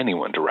drive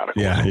anyone to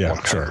radicalism one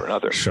kind or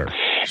another. Sure.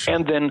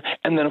 And then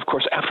of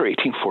course after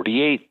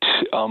 1848,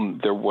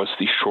 there was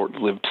the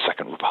short-lived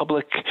Second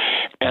Republic,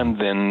 and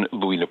then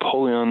Louis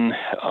Napoleon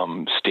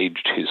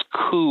staged his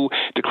coup,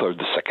 declared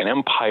the Second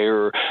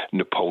Empire,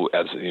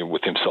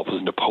 with himself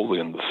as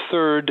Napoleon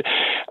III,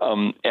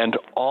 and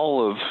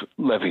all of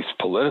Levi's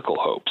political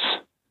hopes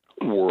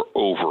were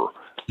over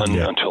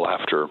until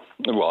after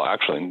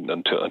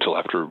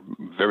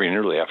very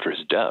nearly after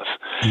his death,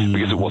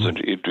 because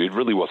it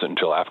really wasn't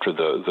until after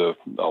the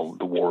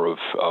war of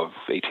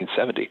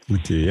 1870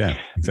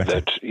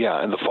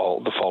 and the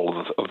fall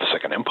of the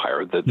Second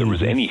Empire that there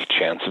was any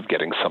chance of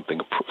getting something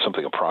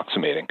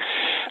approximating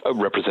a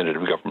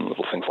representative government,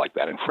 little things like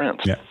that in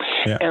France.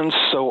 And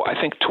so I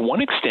think to one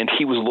extent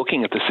he was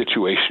looking at the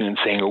situation and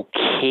saying,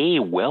 okay,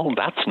 well,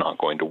 that's not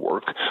going to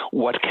work.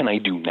 What can I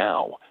do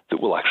now that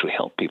will actually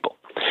help people?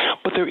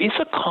 But there is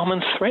a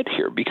common thread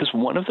here, because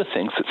one of the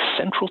things that's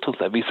central to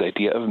Levi's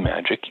idea of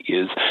magic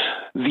is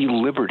the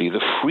liberty, the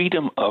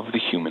freedom of the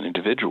human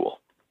individual.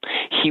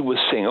 He was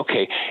saying,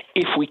 okay,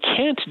 if we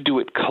can't do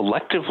it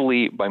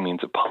collectively by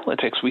means of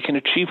politics, we can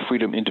achieve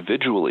freedom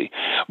individually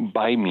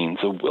by means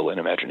of will and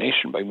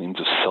imagination, by means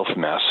of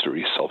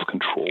self-mastery,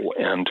 self-control,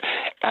 and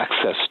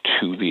access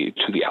to the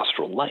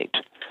astral light.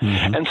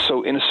 Mm-hmm. And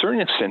so, in a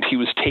certain extent, he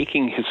was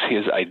taking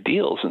his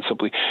ideals and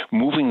simply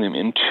moving them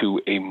into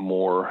a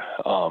more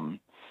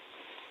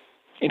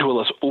into a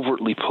less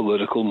overtly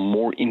political,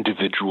 more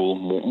individual,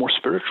 more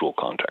spiritual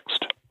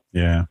context.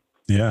 Yeah.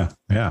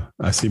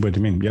 I see what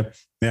you mean. Yep.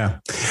 Yeah.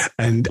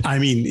 And I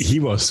mean, he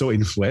was so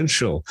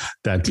influential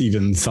that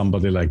even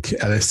somebody like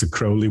Aleister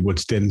Crowley would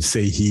then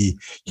say he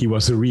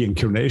was a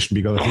reincarnation,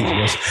 because I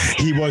think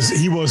he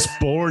was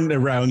born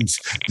around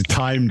the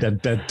time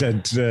that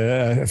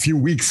a few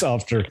weeks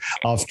after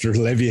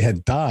Levi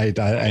had died,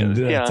 and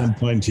at some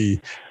point he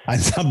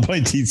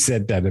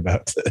said that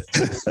about. He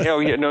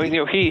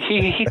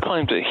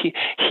claimed that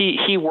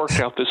he worked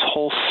out this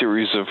whole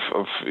series of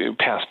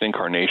past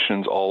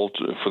incarnations, all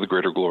for the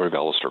greater glory of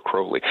Aleister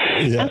Crowley.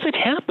 Yeah. As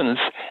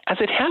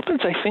it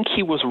happens, I think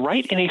he was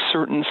right in a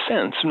certain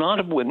sense, not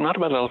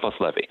about Eliphas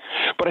Levi,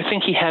 but I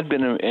think he had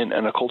been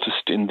an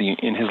occultist in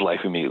his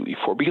life immediately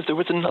before, because there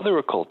was another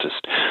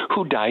occultist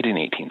who died in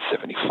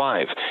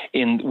 1875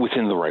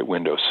 within the right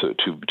window, so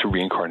to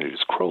reincarnate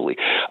as Crowley,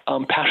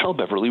 Paschal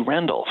Beverly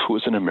Randolph, who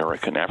was an African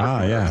American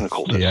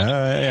occultist,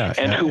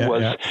 and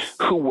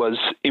who was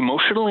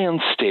emotionally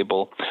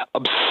unstable,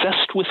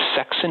 obsessed with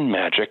sex and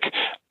magic,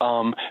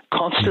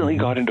 constantly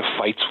got into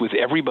fights with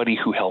everybody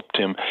who helped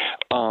him.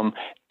 He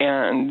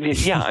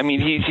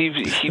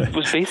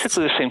was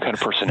basically the same kind of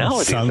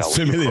personality. Sounds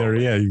familiar.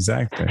 Yeah,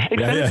 exactly.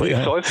 Exactly.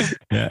 Yeah.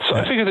 So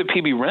I figured that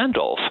P.B.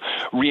 Randolph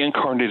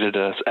reincarnated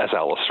as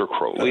Aleister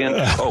Crowley,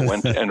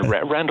 and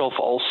Randolph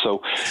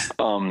also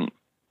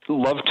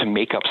loved to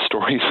make up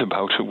stories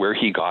about where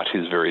he got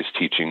his various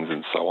teachings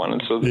and so on.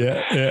 And so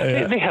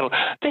they had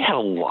a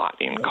lot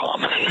in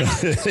common.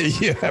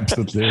 You're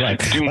absolutely right.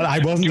 But I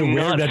wasn't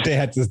aware that they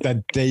had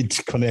that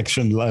date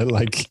connection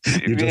like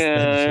you just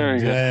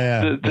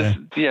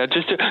mentioned.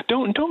 Just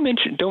don't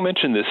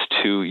mention this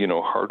to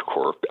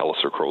hardcore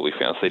Aleister Crowley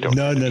fans. They don't.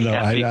 No. I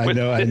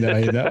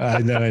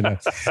know.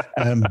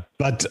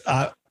 But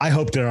I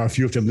hope there are a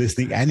few of them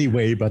listening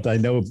anyway, but I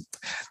know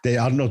they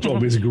are not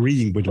always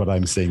agreeing with what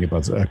I'm saying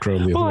about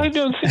Crowley. Well, I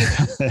don't think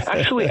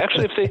actually if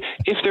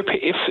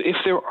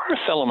there are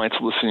Thelemites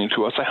listening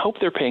to us, I hope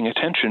they're paying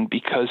attention,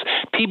 because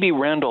P.B.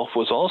 Randolph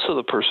was also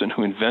the person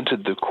who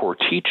invented the core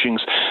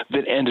teachings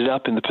that ended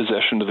up in the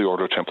possession of the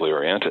Ordo Templi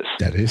Orientis.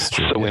 That is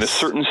true. So, in a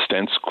certain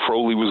sense,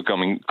 Crowley was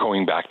going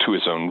back to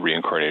his own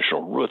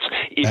reincarnational roots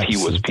if he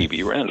was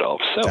P.B. Randolph.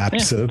 So,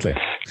 absolutely.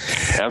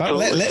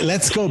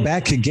 Let's go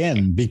back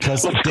again,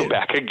 because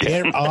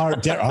there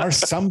are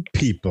some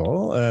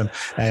people,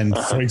 and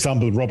for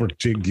example, Robert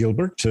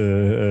Gilbert,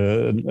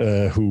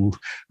 who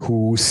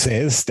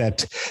says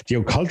that the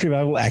Occult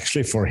Revival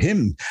actually for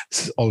him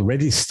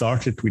already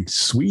started with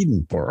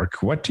Swedenborg.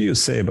 What do you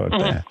say about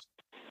that?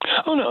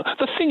 Oh no,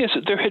 the thing is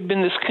that there had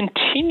been this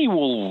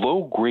continual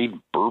low-grade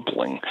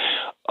burbling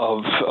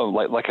of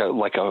like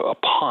a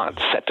pot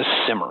set to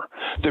simmer.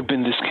 There'd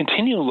been this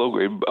continual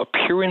low-grade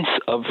appearance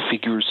of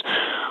figures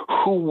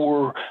who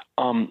were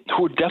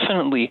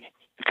definitely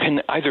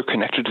either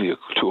connected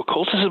to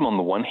occultism on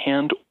the one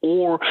hand,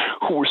 or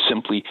who were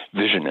simply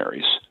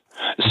visionaries.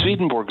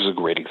 Swedenborg is a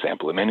great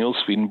example. Emanuel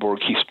Swedenborg,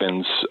 he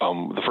spends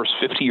the first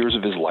 50 years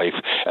of his life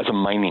as a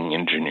mining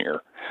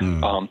engineer.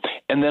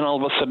 And then all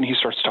of a sudden he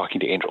starts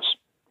talking to angels.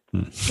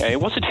 It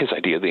wasn't his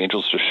idea. The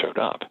angels just showed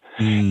up.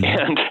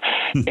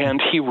 And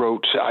he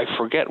wrote, I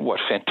forget what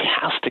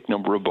fantastic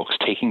number of books,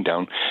 taking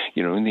down,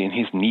 in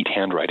his neat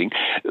handwriting,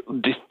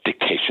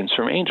 dictations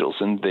from angels.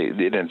 And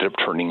it ended up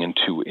turning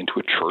into a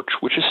church,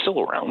 which is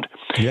still around.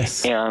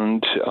 Yes.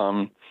 And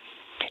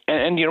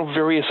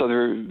various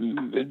other,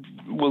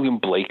 William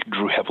Blake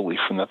drew heavily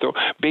from that. Though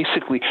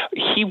basically,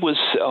 he was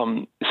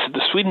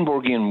the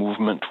Swedenborgian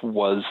movement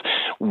was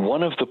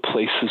one of the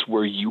places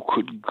where you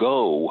could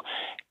go,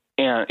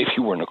 and if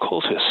you were an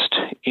occultist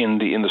in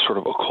the sort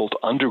of occult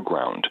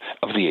underground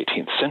of the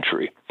 18th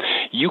century,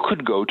 you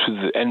could go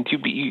to and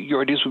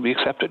your ideas would be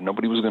accepted.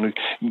 Nobody was going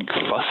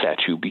to fuss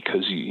at you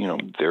because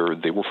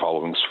they were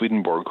following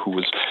Swedenborg, who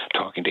was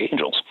talking to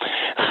angels.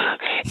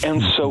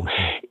 And so,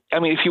 I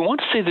mean, if you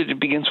want to say that it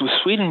begins with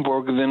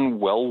Swedenborg, then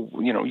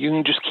you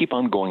can just keep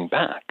on going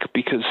back,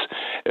 because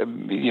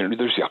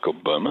there's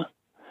Jakob Böhme.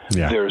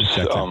 Yeah, there's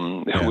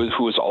exactly.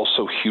 Who was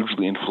also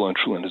hugely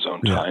influential in his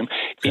own time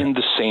in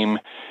the same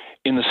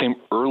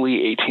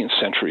early 18th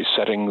century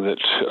setting that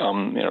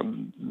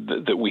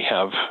that we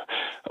have.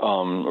 The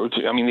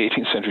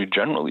 18th century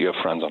generally, you have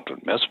Franz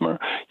Anton Mesmer.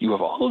 You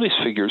have all of these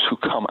figures who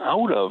come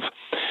out of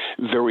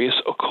various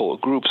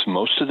occult groups.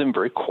 Most of them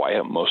very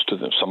quiet.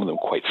 Some of them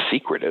quite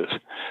secretive.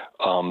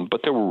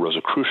 But there were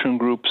Rosicrucian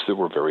groups. There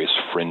were various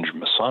fringe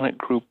Masonic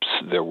groups.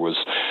 There was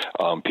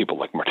people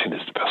like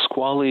Martinez de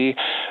Pasquale.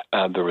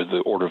 There was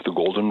the Order of the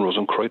Golden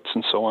Rosenkreuz,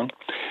 and so on.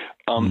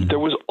 There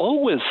were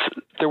always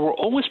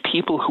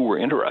people who were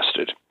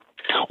interested.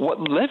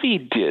 What Levi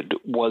did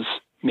was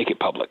make it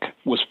public,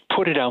 was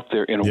put it out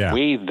there in a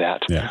way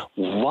that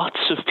lots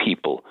of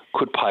people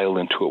could pile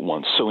into at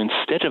once. So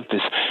instead of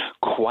this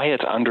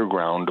quiet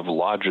underground of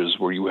lodges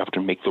where you have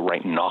to make the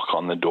right knock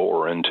on the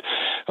door and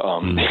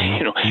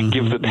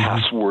give the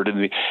password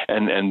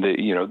and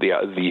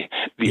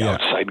the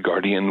outside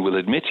guardian will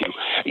admit you.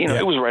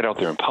 It was right out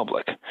there in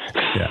public.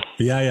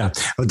 Well,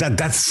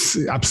 that's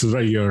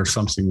absolutely, you're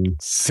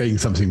saying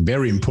something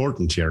very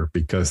important here,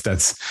 because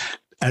that's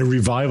a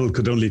revival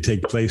could only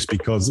take place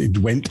because it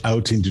went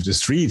out into the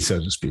street, so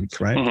to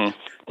speak, right?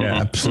 Mm-hmm. Yeah,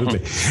 absolutely.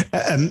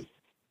 Mm-hmm.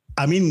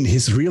 I mean,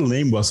 his real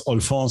name was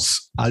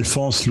Alphonse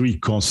Louis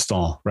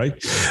Constant,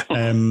 right?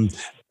 And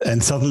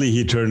suddenly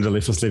he turned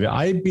Eliphas Levi.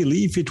 I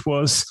believe it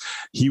was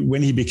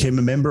when he became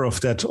a member of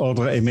that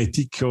Ordre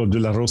Hémétique de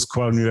la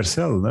Rose-Croix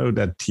Universelle, no,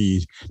 that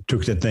he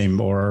took that name,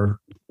 or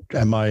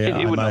am I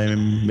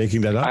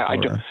making that up?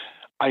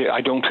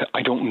 I don't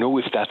know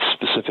if that's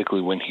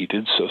specifically when he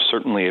did so.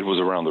 Certainly, it was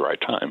around the right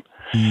time.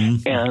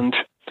 Mm-hmm.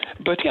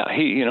 But yeah,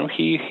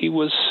 he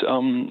was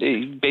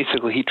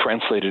basically he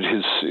translated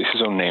his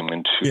own name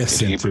into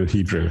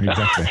Hebrew.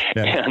 Exactly.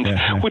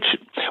 Which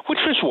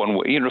is one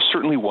way,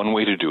 certainly one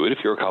way to do it if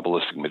you're a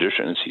Kabbalistic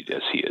magician, as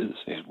he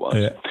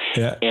was.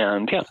 But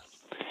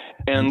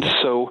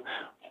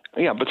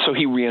so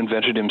he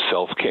reinvented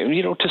himself.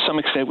 To some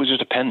extent, it was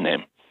just a pen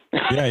name.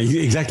 Yeah,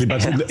 exactly.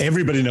 But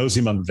everybody knows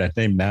him under that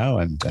name now,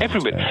 and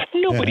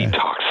nobody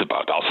talks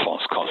about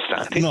Alphonse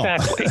Constant.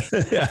 Exactly.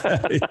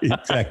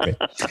 Exactly.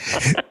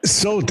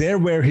 So there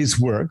were his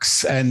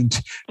works,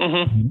 and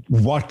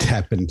what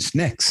happened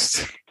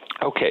next?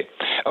 Okay.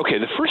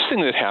 The first thing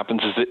that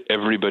happens is that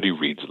everybody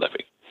reads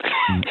Levi.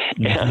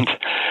 And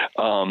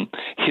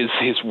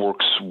his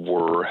works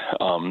were,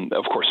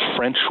 of course,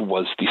 French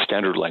was the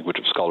standard language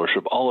of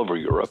scholarship all over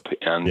Europe,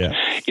 and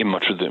in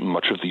much of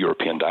the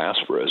European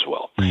diaspora as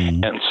well.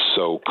 And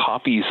so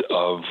copies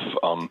of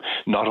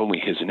not only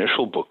his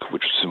initial book,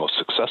 which was the most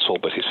successful,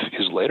 but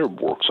his later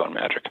works on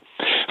magic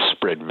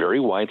spread very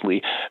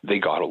widely. They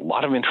got a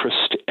lot of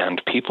interest,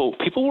 and people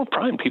were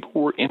primed. People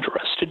were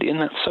interested in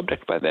that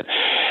subject by then.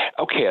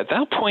 Okay, at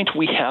that point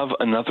we have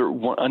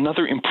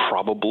another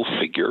improbable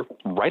figure.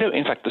 Right out,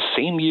 in fact, the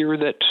same year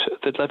that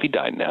Levi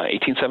died, now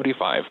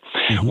 1875,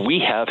 we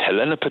have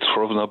Helena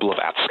Petrovna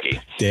Blavatsky.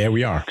 There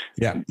we are.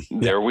 Yeah.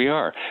 There we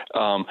are.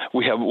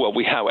 We have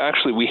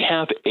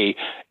a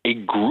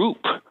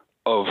group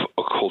of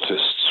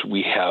occultists.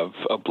 We have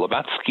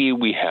Blavatsky,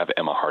 we have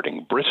Emma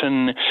Harding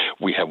Britton,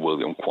 we have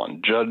William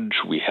Quan Judge,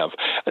 we have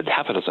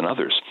half a dozen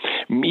others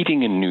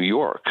meeting in New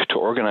York to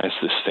organize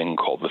this thing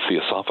called the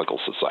Theosophical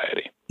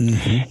Society.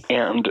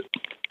 And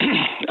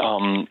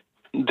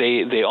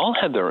they all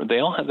had their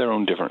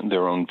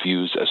own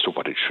views as to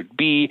what it should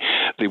be.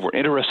 They were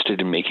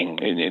interested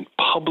in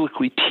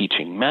publicly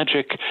teaching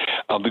magic.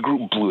 The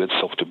group blew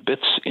itself to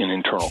bits in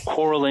internal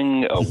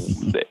quarreling.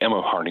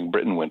 Emma Harding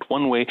Britton went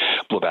one way,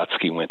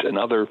 Blavatsky went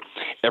another.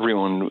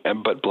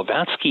 But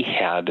Blavatsky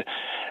had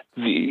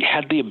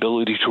the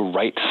ability to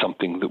write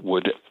something that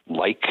would,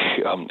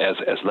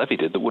 as Levi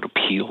did, that would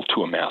appeal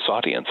to a mass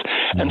audience.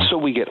 And so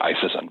we get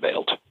Isis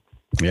Unveiled.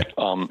 Yeah.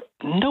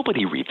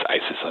 Nobody reads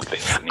Isis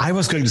Unveiled. I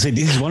was going to say,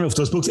 this is one of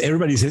those books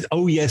everybody says,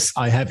 oh yes,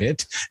 I have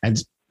it,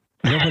 and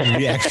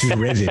nobody actually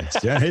read it.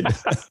 Right?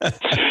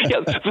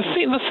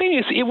 The thing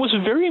is, it was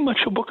very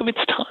much a book of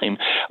its time.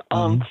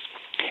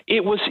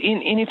 It was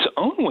in its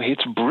own way,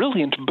 it's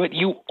brilliant, but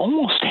you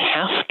almost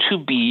have to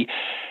be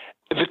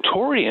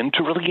Victorian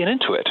to really get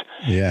into it.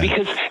 Yeah.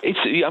 Because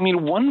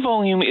one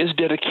volume is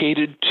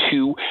dedicated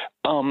to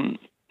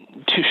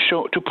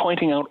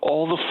pointing out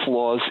all the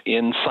flaws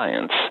in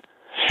science,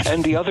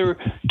 and the other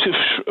to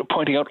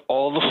pointing out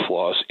all the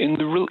flaws in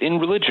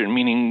religion,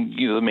 meaning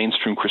the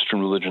mainstream Christian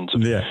religions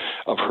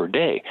of her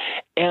day.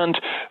 And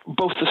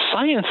both the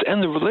science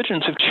and the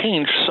religions have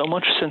changed so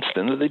much since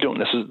then that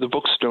the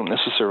books don't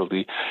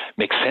necessarily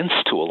make sense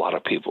to a lot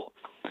of people.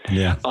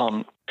 Yeah.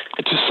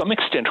 To some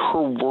extent,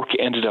 her work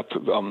ended up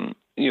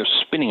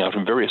spinning out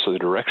in various other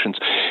directions.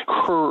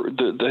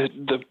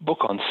 The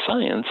book on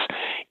science,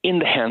 in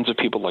the hands of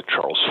people like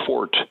Charles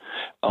Fort,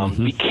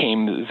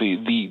 became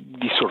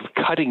the sort of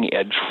cutting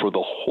edge for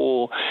the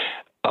whole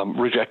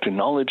rejected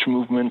knowledge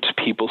movement.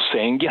 People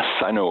saying, yes,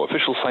 I know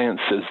official science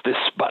says this,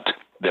 but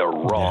they're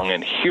wrong,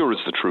 and here is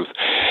the truth.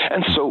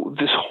 And so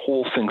this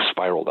whole thing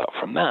spiraled out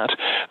from that.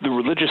 The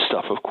religious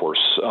stuff, of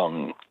course,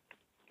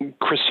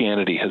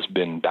 Christianity has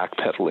been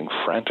backpedaling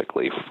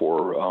frantically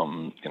for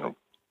a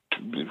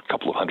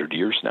couple of 100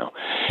 years now,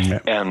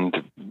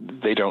 and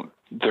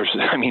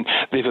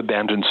they've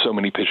abandoned so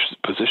many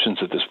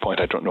positions at this point.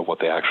 I don't know what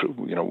they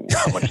actually, how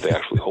much they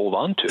actually hold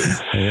on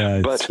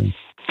to. But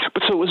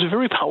so it was a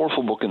very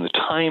powerful book in the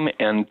time,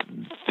 and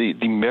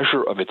the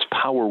measure of its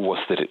power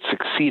was that it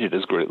succeeded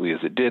as greatly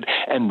as it did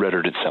and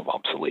rendered itself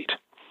obsolete.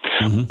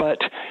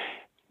 But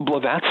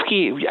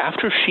Blavatsky,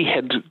 after she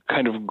had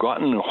kind of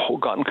gotten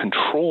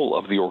control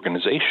of the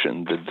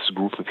organization that this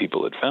group of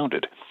people had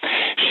founded,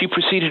 she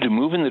proceeded to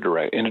move in a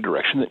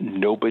direction that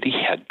nobody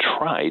had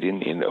tried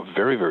in a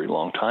very, very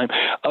long time,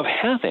 of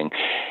having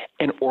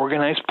an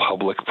organized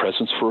public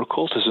presence for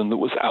occultism that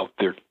was out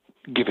there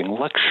giving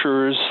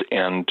lectures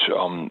and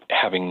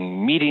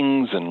having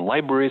meetings and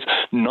libraries,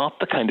 not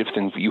the kind of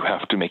things that you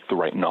have to make the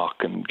right knock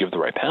and give the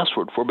right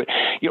password for, but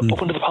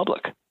open to the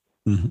public.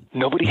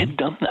 Nobody had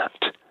done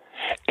that.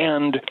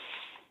 And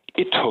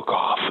it took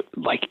off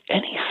like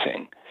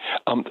anything.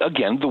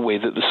 Again, the way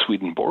that the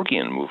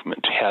Swedenborgian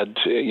movement had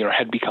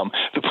become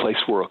the place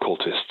where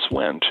occultists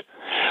went.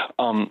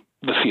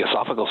 The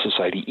Theosophical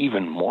Society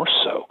even more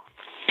so.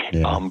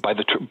 Yeah. By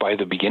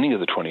the beginning of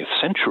the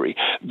 20th century,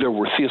 there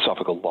were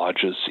theosophical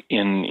lodges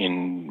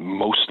in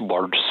most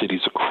large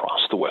cities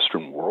across the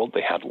Western world.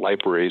 They had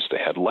libraries, they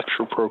had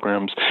lecture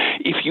programs.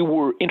 If you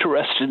were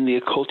interested in the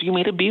occult, you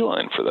made a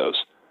beeline for those.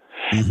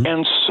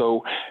 And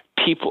so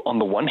people, on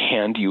the one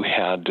hand, you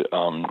had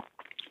a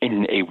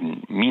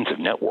means of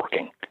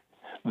networking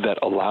that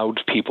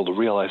allowed people to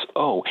realize,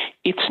 oh,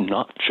 it's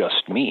not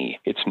just me.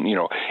 It's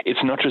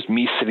not just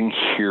me sitting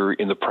here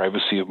in the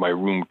privacy of my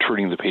room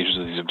turning the pages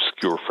of these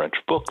obscure French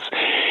books.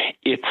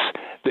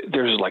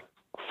 There's like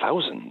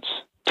thousands,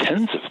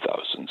 tens of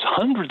thousands,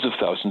 hundreds of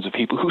thousands of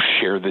people who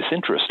share this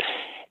interest.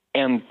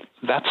 And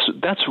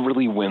that's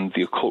really when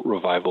the Occult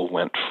Revival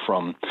went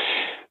from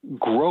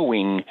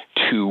growing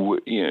to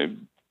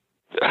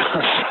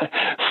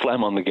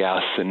slam on the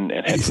gas and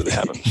head for the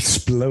heavens.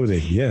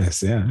 Exploding,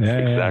 yes,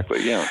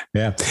 exactly, yeah.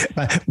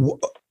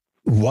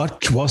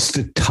 What was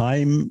the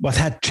time? What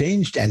had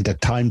changed and the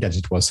time that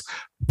it was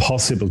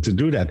possible to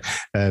do that?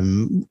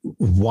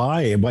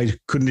 Why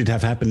couldn't it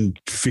have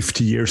happened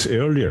 50 years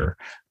earlier?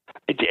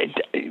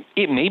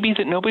 It may be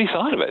that nobody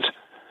thought of it.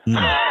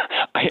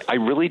 I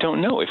really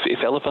don't know if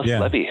Eliphas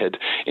Levi had,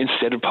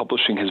 instead of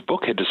publishing his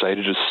book, had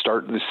decided to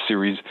start this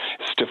series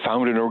to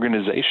found an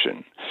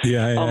organization.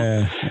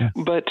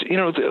 But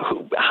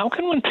how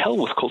can one tell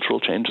with cultural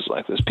changes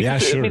like this?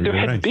 Because there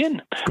had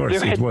been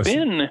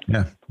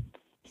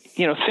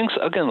things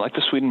again like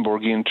the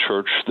Swedenborgian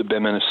Church, the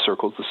Beminist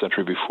circles the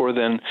century before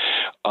then.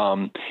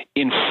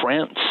 In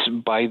France,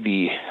 by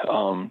the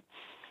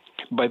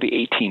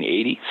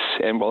 1880s,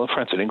 and in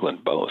France and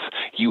England both,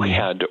 you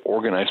had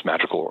organized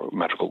magical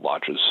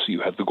lodges.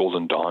 You had the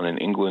Golden Dawn in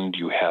England.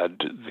 You had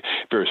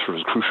various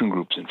Rosicrucian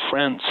groups in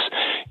France.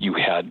 You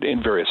had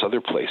in various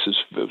other places,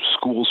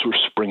 schools were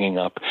springing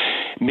up.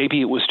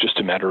 Maybe it was just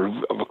a matter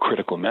of a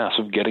critical mass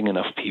of getting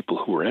enough people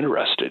who were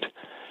interested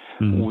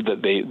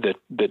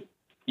that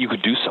you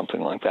could do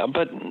something like that.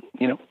 But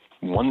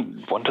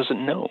one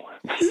doesn't know.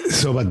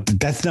 So, but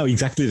that's now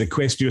exactly the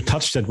question. You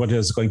touched at what I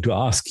was going to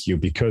ask you,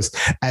 because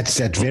at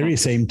that very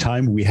same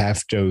time, we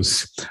have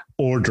those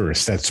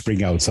orders that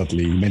spring out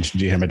suddenly. You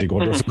mentioned the Hermetic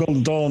Order of the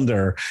Golden Dawn.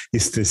 There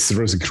is this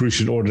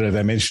Rosicrucian order that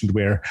I mentioned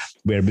where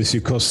Monsieur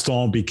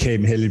Constant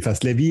became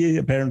Eliphas Levi,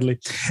 apparently,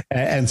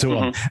 and so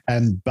on.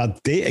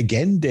 But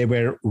they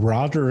were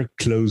rather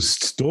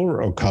closed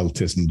door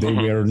occultism. They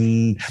were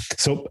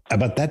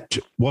but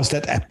was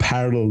that a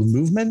parallel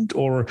movement,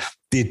 or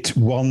did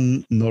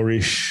one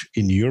nourish,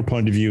 in your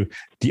point of view,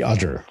 the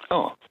other?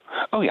 Oh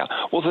yeah.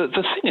 Well, the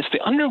thing is,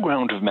 the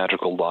underground of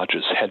magical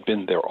lodges had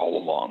been there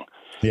all along.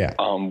 Yeah.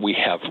 We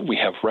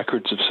have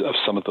records of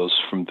some of those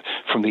from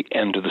the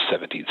end of the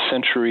 17th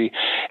century,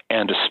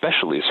 and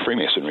especially as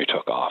Freemasonry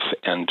took off,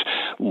 and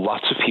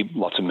lots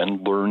of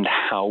men learned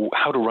how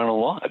to run a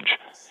lodge,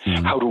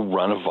 how to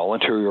run a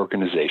voluntary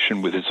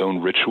organization with its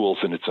own rituals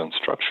and its own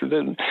structure.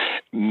 Then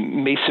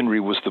Masonry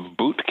was the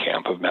boot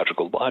camp of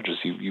magical lodges.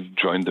 You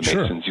joined the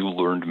Masons, you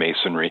learned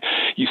Masonry,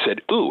 you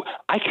said, "Ooh,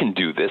 I can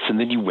do this," and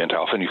then you went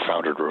off and you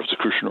founded a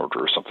Rosicrucian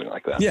order or something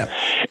like that. Yeah.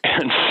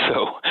 And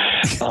so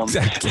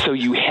so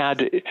you had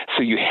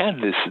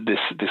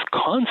this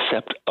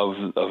concept of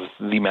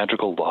the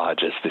magical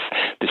lodge as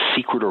this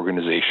secret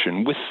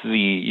organization with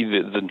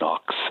the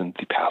knocks and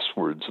the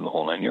passwords and the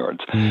whole nine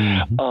yards.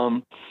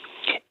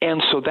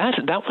 And so that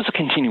was a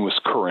continuous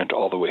current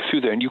all the way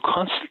through there, and you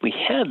constantly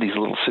had these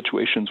little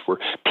situations where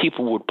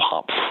people would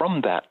pop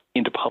from that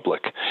into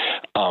public,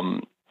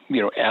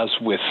 as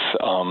with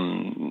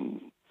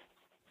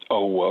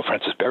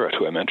Francis Barrett,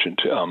 who I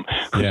mentioned,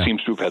 who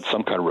seems to have had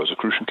some kind of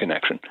Rosicrucian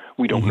connection.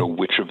 We don't know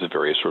which of the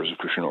various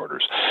Rosicrucian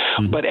orders.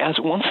 But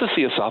once the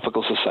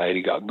Theosophical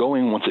Society got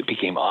going, once it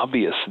became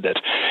obvious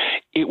that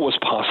it was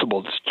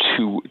possible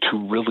to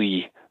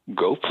really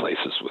go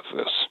places with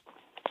this,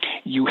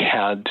 you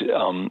had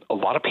a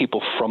lot of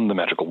people from the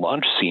magical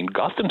lodge scene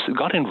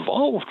got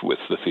involved with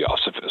the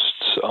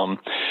Theosophists.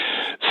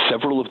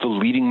 Several of the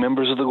leading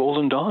members of the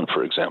Golden Dawn,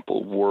 for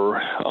example,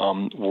 were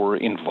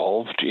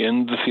involved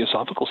in the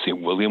Theosophical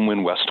scene. William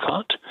Wynne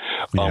Westcott,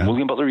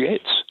 William Butler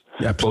Yeats.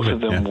 Yeah, both of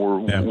them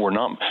were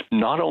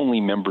not only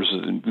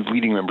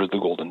leading members of the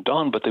Golden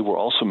Dawn, but they were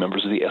also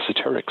members of the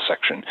esoteric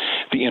section,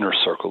 the inner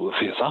circle of the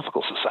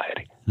Theosophical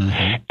Society.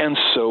 And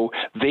so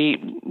they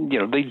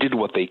did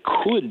what they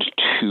could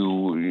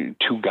to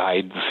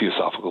guide the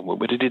Theosophical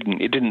movement.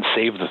 It didn't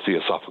save the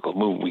Theosophical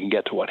movement. We can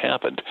get to what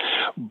happened,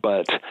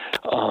 but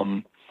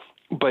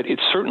it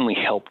certainly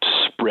helped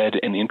spread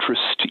an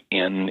interest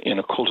in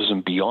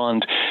occultism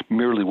beyond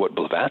merely what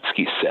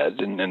Blavatsky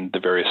said and the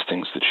various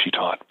things that she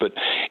taught, but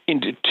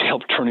to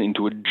help turn it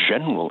into a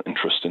general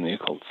interest in the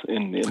occult,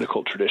 in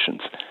occult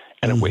traditions,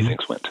 and away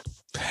things went.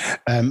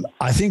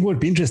 I think it would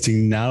be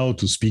interesting now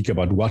to speak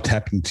about what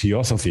happened to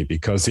Theosophy,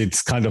 because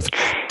it's kind of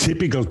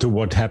typical to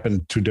what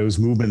happened to those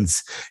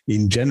movements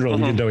in general,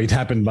 even though it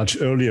happened much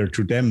earlier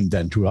to them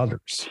than to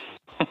others.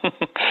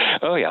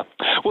 Oh, yeah.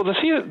 Well,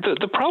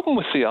 the problem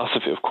with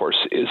Theosophy, of course,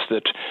 is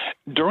that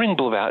during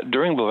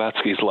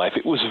Blavatsky's life,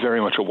 it was very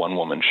much a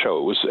one-woman show.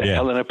 It was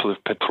Helena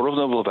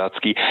Petrovna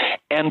Blavatsky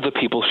and the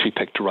people she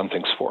picked to run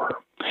things for her.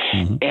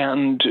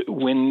 And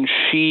when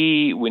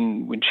she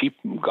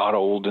got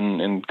old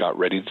and got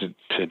ready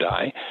to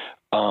die,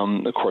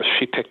 of course,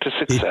 she picked a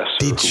successor.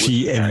 Did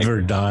she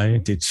ever die?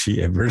 Did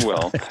she ever?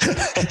 Well,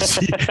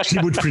 she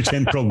would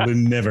pretend probably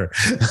never.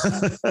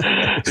 Sorry,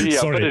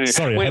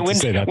 I had to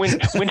say that.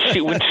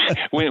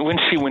 When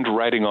she went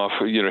riding off,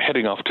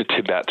 heading off to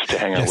Tibet to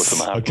hang out with the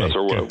Mahatmas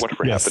or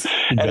whatever happened.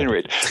 At any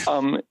rate,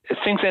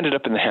 things ended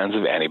up in the hands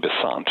of Annie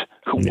Besant,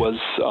 who was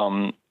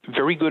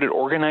very good at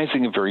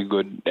organizing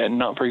and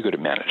not very good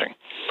at managing.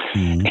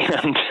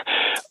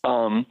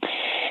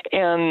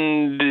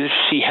 And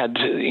she had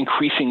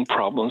increasing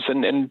problems,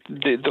 and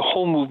the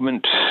whole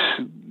movement,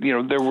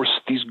 there were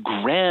these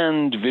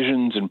grand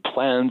visions and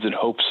plans and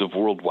hopes of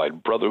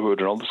worldwide brotherhood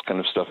and all this kind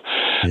of stuff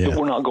that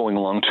were not going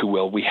along too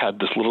well. We had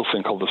this little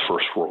thing called the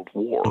First World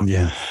War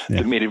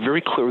that made it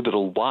very clear that a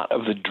lot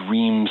of the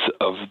dreams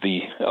of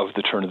the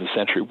turn of the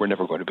century were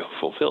never going to be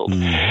fulfilled.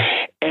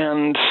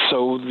 And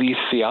so the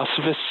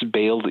Theosophists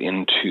bailed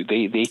into,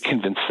 they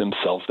convinced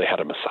themselves they had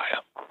a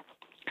Messiah.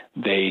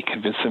 They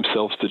convinced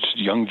themselves that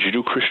young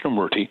Jiddu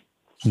Krishnamurti,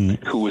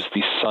 who was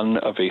the son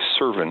of a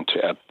servant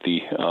at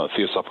the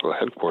Theosophical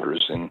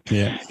headquarters in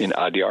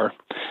Adyar,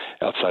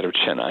 outside of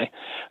Chennai,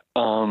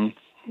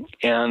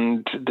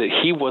 and that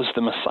he was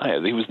the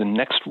Messiah. He was the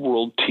next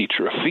world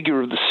teacher, a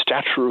figure of the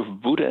stature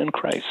of Buddha and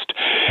Christ.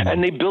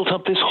 And they built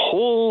up this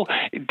whole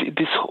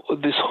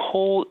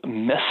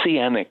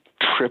messianic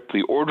trip,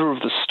 the Order of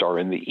the Star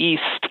in the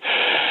East.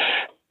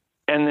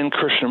 And then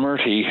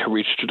Krishnamurti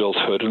reached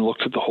adulthood and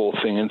looked at the whole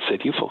thing and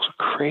said, "You folks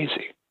are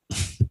crazy."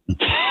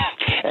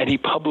 And he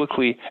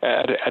publicly,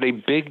 at a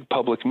big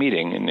public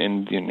meeting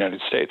in the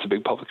United States, a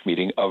big public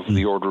meeting of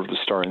the Order of the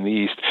Star in the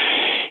East,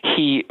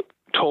 he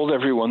told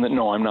everyone that,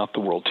 "No, I'm not the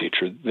world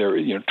teacher.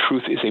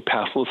 Truth is a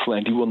pathless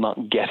land. You will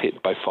not get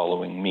it by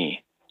following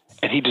me."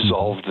 And he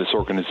dissolved this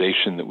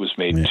organization that was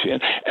made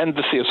and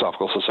the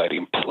Theosophical Society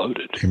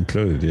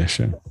imploded. Yeah,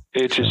 sure.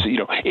 It just,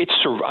 it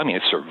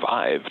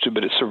survived,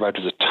 but it survived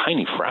as a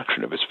tiny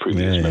fraction of its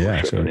previous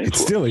membership and influence. It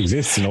still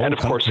exists in all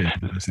countries.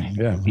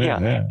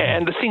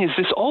 And the thing is,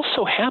 this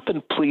also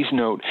happened, please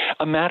note,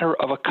 a matter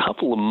of a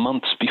couple of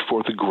months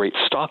before the great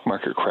stock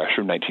market crash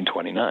of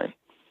 1929.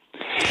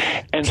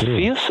 And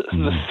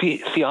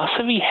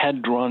Theosophy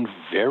had drawn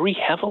very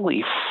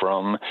heavily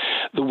from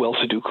the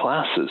well-to-do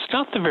classes,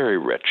 not the very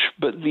rich,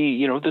 but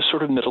the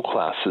sort of middle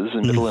classes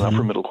and middle and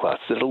upper middle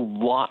classes. There were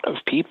a lot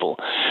of people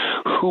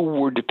who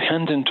were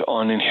dependent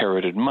on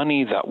inherited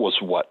money. That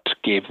was what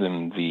gave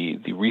them the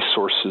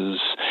resources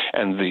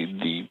and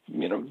the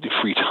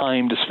free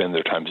time to spend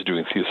their time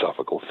doing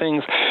theosophical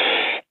things.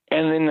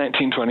 And then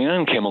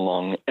 1929 came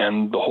along,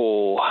 and the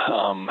whole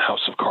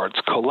house of cards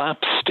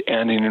collapsed,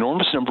 and an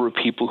enormous number of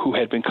people who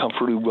had been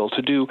comfortably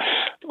well-to-do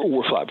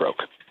were flat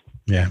broke.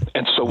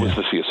 And so was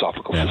the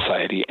Theosophical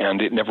Society,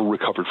 and it never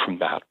recovered from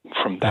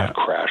that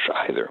crash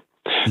either.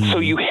 So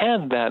you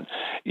had that,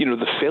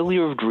 the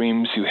failure of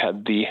dreams. You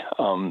had the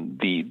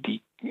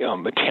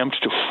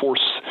attempt to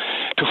force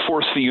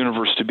the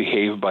universe to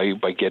behave by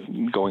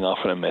going off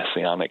on a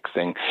messianic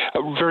thing,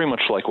 very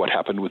much like what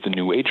happened with the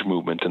New Age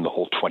movement and the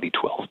whole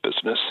 2012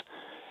 business.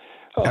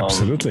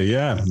 Absolutely,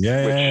 Again,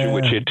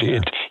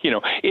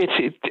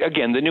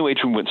 the New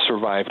Age movement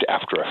survived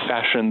after a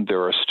fashion.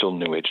 There are still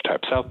New Age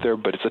types out there,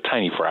 but it's a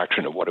tiny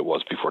fraction of what it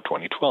was before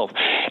 2012.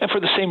 And for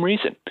the same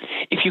reason,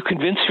 if you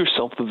convince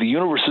yourself that the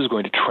universe is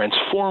going to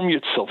transform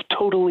itself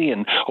totally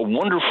and a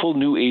wonderful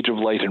new age of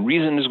light and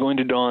reason is going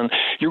to dawn,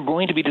 you're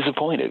going to be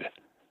disappointed.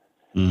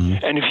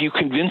 And if you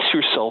convince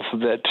yourself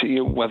that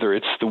whether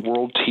it's the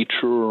world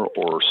teacher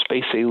or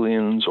space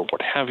aliens or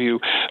what have you,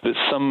 that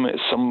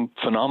some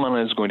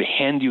phenomena is going to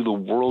hand you the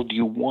world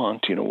you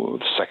want, with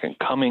the second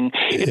coming,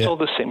 it's all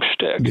the same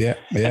shtick. And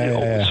it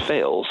always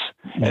fails.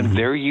 And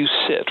there you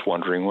sit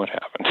wondering what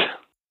happened.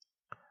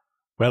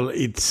 Well,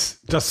 it's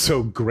just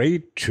so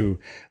great to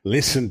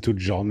listen to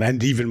John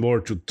and even more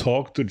to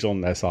talk to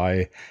John as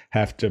I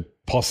have the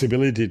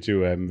possibility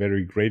to. I'm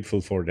very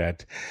grateful for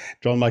that.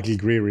 John Michael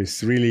Greer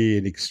is really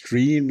an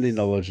extremely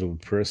knowledgeable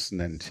person,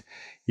 and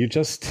you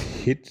just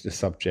hit the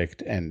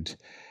subject and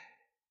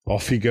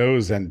off he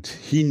goes, and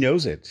he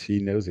knows it.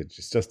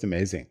 It's just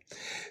amazing.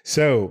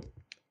 So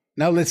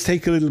now let's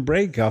take a little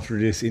break after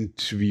this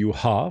interview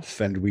half,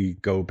 and we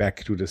go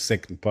back to the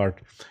second part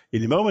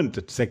in a moment.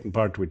 The second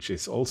part, which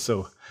is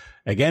also,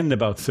 again,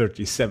 about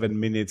 37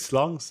 minutes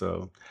long.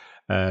 So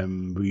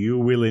you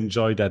will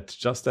enjoy that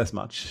just as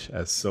much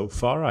as so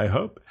far, I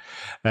hope.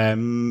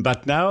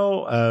 But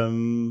now,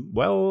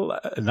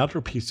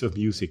 another piece of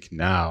music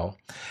now.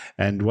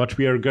 And what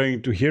we are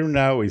going to hear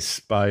now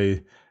is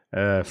by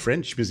a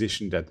French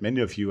musician that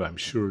many of you, I'm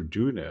sure,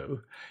 do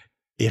know.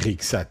 Eric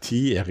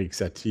Satie. Eric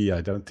Satie,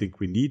 I don't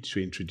think we need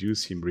to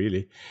introduce him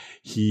really.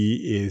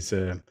 He is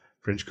a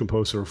French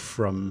composer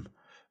from,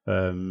 he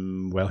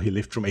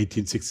lived from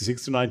 1866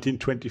 to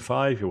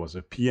 1925. He was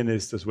a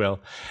pianist as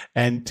well.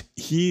 And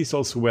he is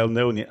also well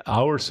known in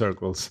our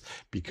circles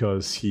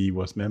because he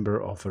was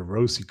member of a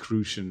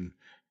Rosicrucian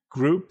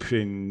group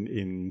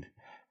in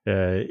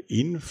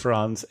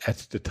France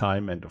at the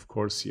time. And of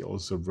course, he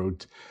also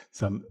wrote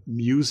some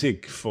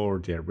music for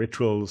their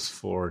rituals,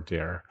 for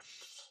their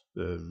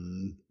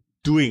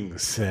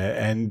doings.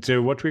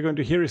 What we're going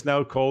to hear is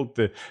now called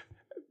the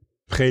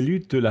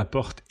Prélude de la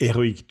Porte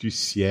Héroique du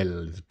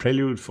Ciel, the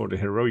Prelude for the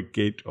Heroic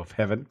Gate of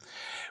Heaven,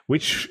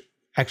 which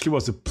actually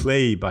was a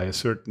play by a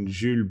certain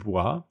Jules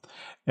Bois.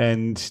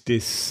 And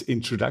this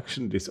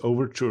introduction, this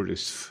overture,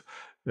 this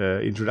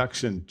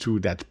introduction to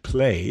that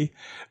play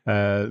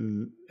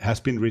has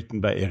been written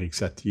by Eric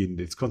Satie, and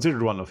it's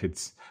considered one of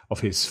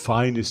his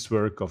finest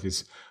work of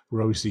his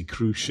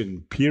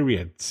Rosicrucian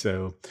period.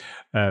 So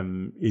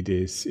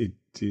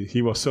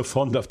he was so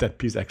fond of that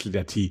piece actually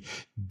that he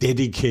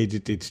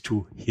dedicated it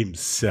to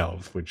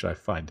himself, which I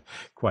find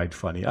quite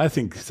funny. I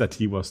think that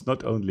he was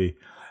not only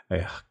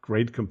a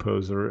great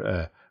composer,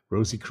 a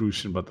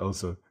Rosicrucian, but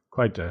also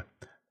quite a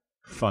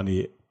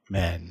funny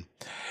man.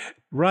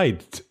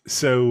 Right,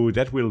 so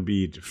that will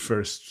be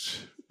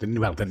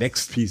the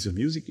next piece of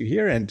music you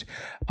hear. And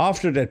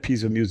after that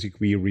piece of music,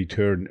 we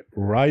return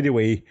right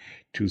away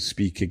to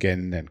speak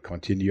again and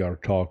continue our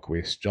talk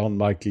with John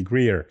Michael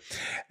Greer.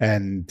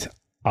 And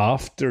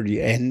after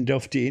the end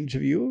of the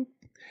interview,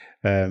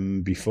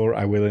 before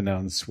I will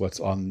announce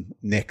what's on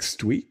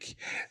next week,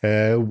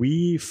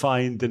 we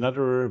find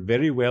another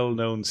very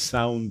well-known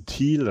sound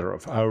healer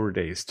of our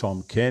days,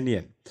 Tom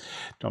Kenyon.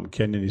 Tom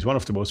Kenyon is one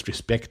of the most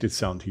respected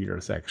sound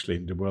healers actually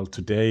in the world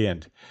today,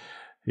 and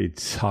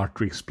it's hard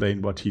to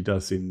explain what he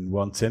does in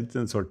one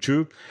sentence or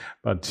two,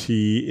 but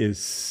he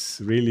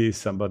is really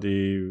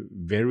somebody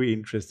very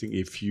interesting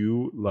if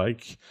you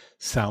like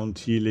sound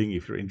healing,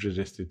 if you're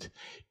interested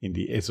in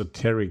the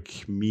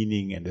esoteric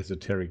meaning and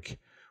esoteric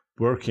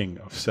working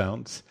of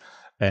sounds.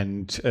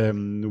 And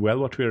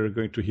what we are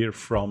going to hear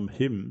from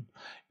him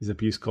is a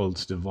piece called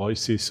The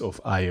Voices of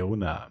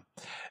Iona.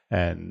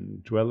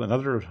 And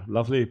another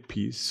lovely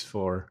piece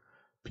for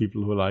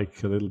people who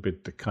like a little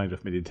bit the kind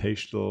of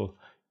meditational,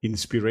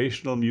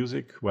 inspirational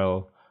music.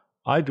 Well,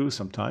 I do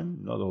sometimes,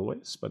 not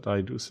always, but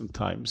I do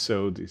sometimes.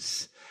 So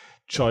this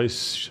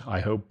choice, I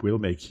hope, will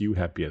make you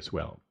happy as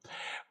well.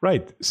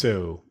 Right,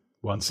 so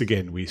once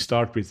again, we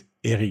start with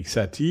Eric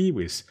Satie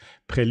with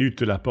Prélude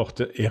de la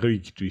Porte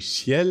Héroique du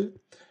Ciel.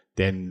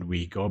 Then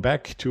we go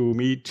back to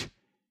meet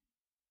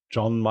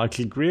John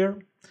Michael Greer.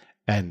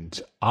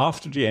 And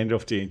after the end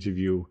of the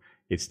interview,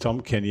 it's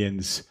Tom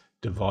Kenyon's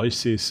The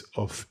Voices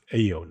of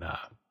Iona.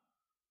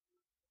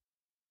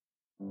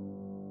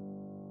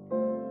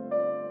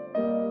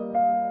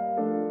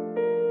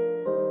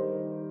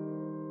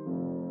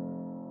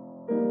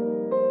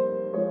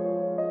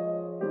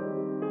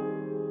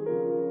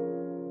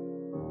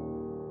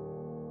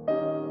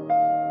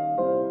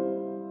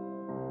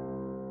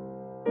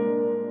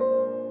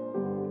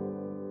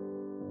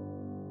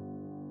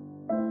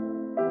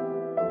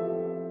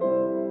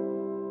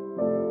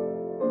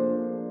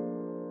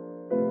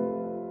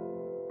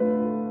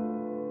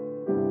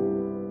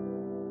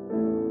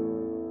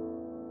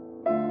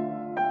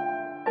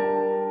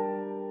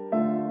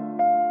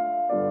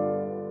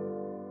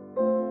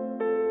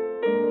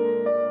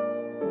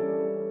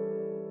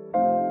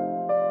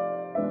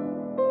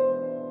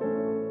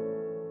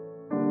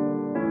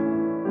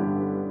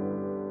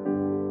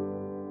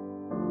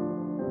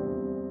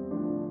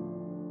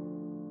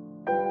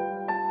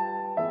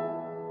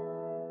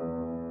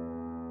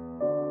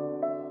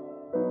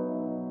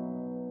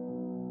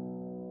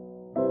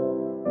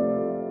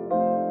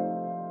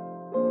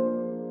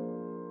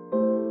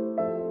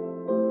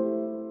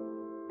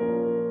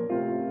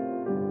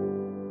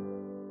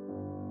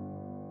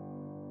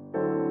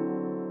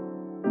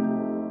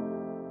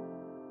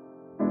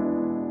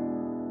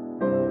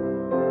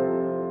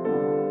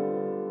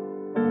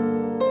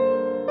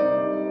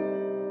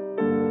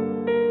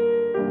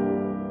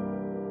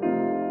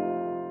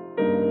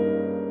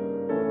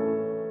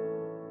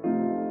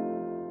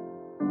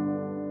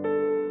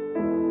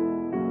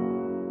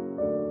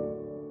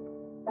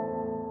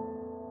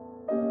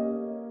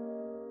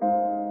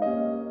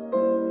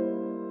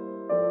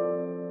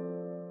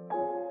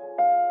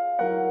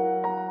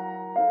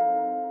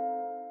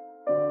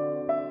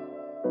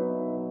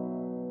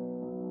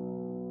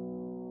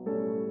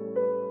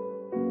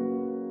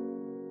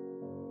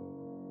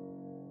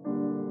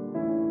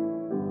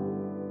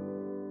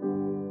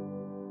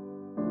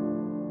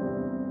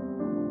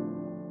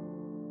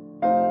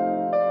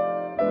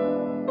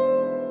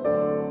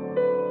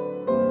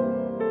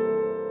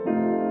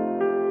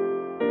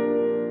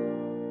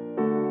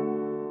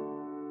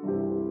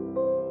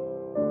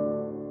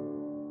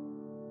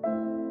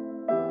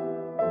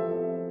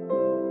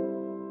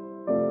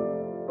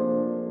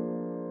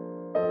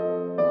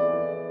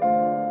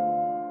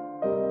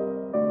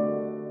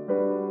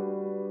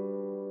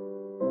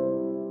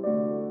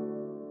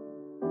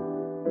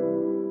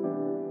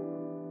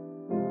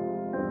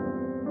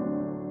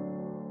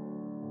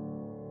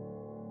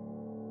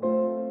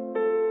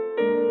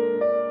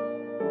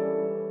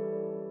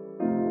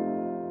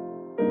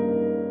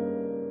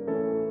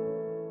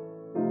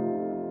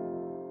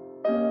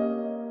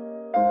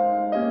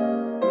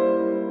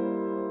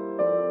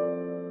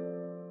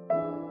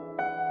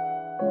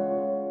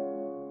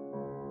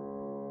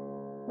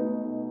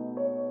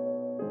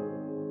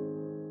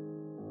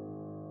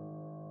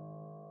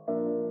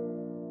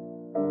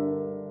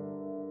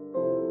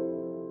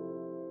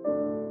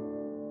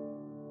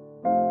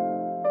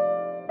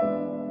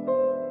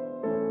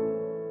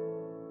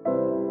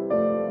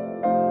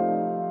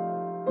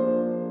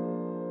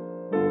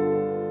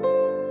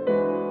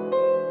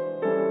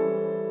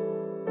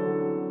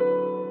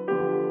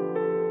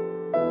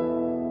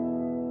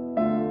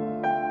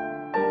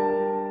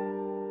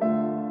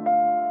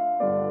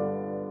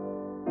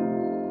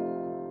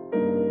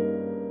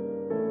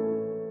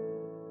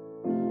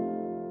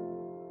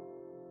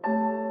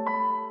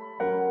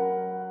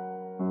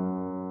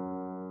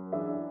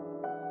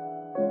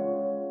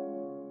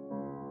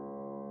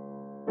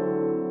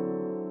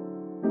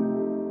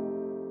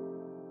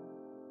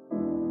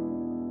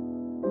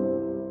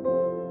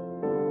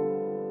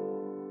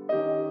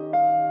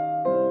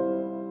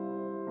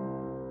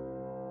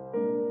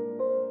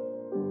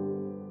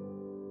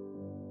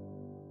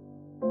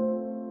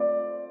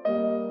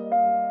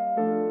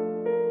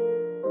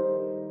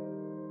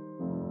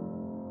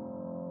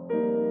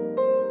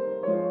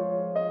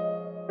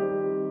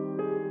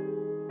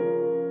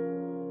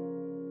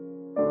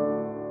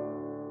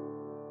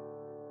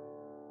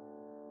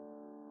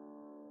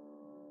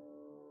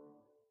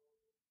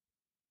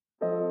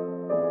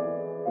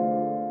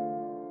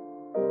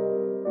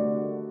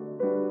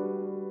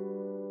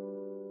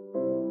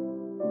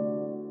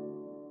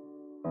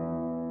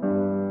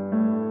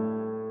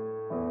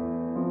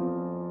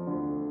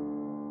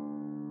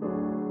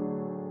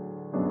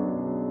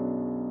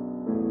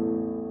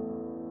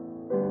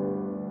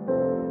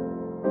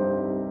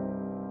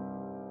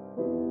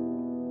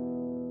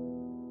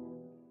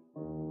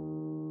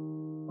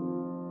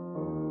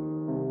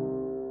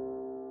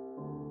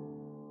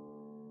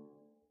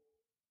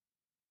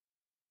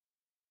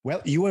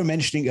 Well, you were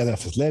mentioning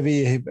Eliphas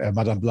Levi,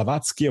 Madame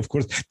Blavatsky, of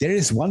course. There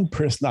is one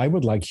person I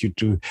would like you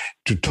to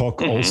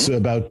talk also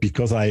about,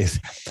 because I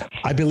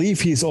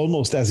believe he's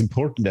almost as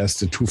important as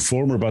the two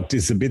former, but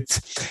is a bit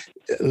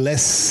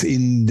less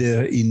in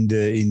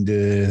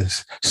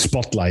the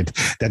spotlight.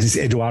 That is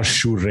Édouard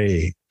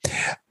Chouret.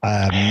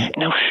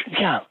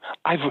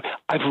 I've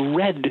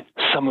read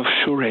some of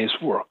Chouret's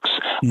works.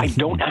 I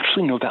don't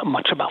actually know that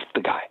much about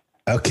the guy.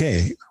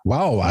 Okay.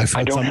 Wow. I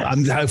found something.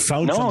 I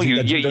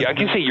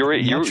can say you're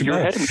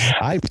ahead of me.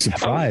 I'm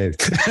surprised.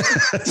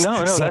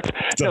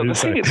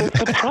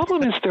 The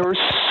problem is there are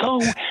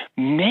so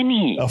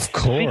many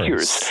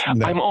figures.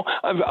 No.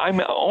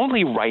 I'm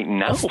only right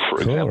now,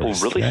 for example,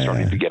 really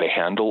starting to get a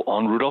handle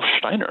on Rudolf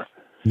Steiner.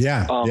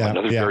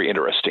 Another very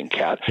interesting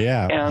cat.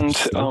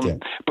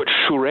 But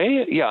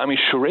Chouret,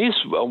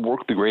 Chouret's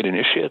work, The Great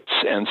Initiates,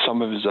 and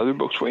some of his other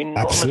books were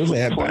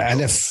enormously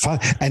influential.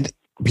 And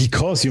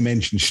because you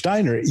mentioned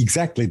Steiner,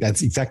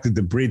 that's exactly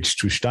the bridge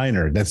to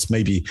Steiner. That's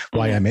maybe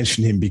why I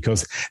mentioned him,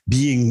 because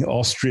being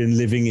Austrian,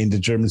 living in the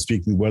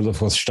German-speaking world, of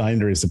course,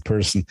 Steiner is a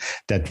person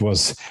that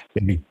was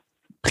very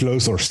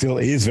close, or still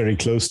is very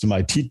close, to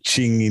my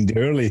teaching in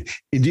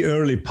the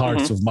early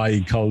parts of my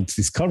occult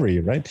discovery,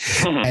 right?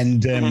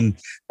 And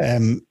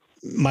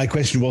my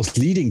question was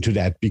leading to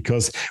that,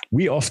 because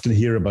we often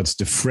hear about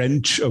the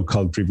French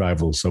occult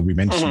revival. So we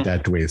mentioned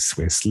that with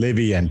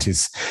Levi and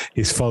his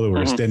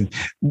followers. Then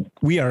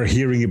we are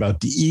hearing about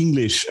the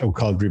English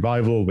occult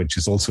revival, which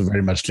is also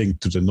very much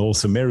linked to the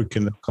North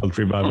American occult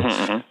revival.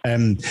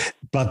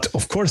 But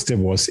of course, there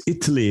was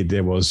Italy,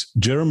 there was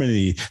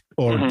Germany,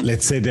 or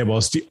let's say there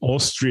was the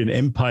Austrian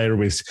Empire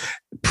with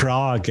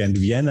Prague and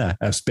Vienna,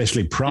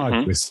 especially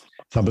Prague with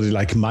somebody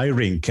like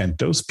Meyrink and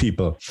those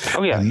people.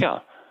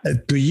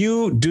 Do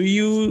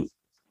you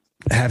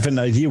have an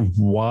idea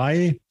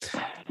why?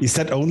 Is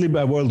that only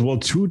by World War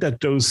II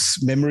that those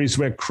memories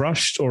were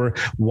crushed, or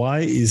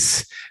why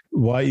is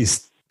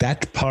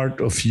that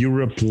part of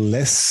Europe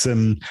less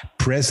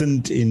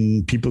present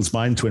in people's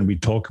minds when we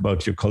talk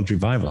about the occult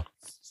revival?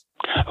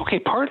 Okay,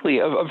 partly,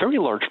 a very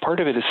large part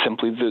of it is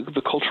simply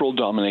the cultural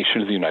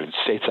domination of the United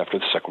States after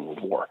the Second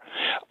World War.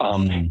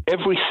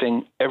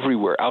 Everything,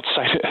 everywhere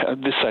outside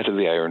this side of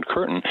the Iron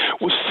Curtain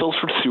was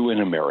filtered through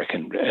an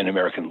American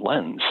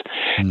lens,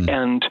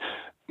 and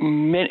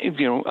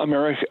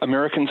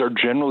Americans are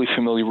generally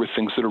familiar with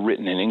things that are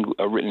written in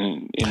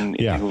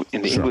the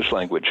English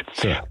language.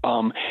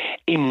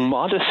 A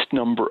modest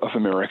number of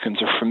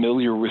Americans are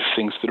familiar with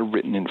things that are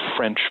written in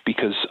French,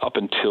 because up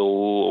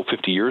until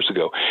 50 years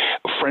ago,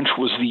 French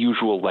was the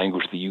usual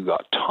language that you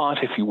got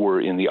taught if you were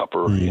in the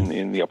upper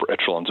in the upper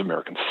echelons of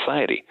American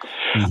society.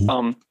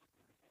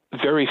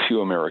 Very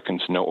few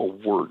Americans know a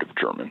word of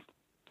German,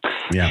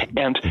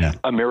 and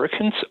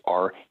Americans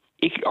are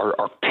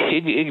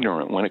pig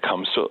ignorant when it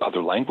comes to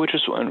other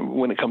languages and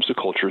when it comes to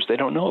cultures they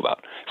don't know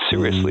about.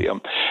 Seriously,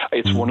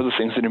 it's one of the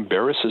things that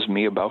embarrasses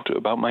me about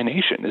my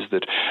nation, is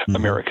that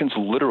Americans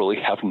literally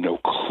have no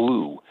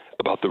clue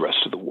about the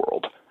rest of the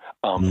world.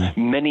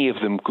 Many of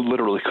them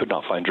literally could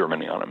not find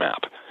Germany on a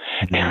map,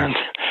 and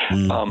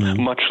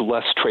much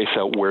less trace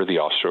out where the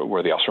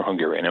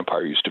Austro-Hungarian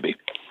Empire used to be.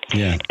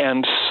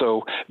 And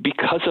so,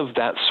 because of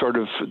that sort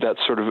of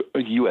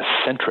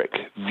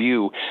U.S.-centric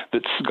view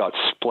that's got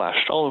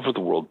splashed all over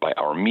the world by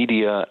our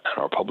media and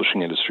our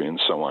publishing industry and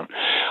so on,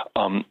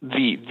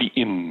 the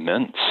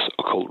immense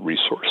occult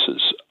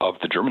resources of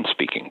the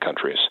German-speaking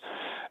countries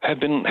have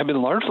been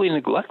largely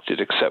neglected,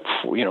 except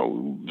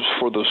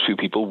for those few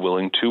people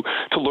willing to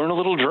learn a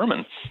little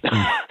German.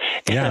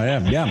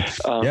 Probably.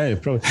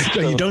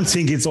 So you don't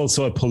think it's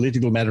also a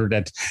political matter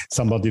that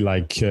somebody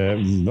like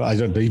I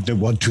don't even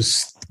want to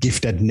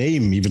give that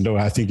name, even though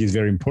I think it's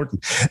very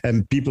important,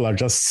 and people are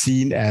just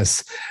seen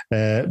as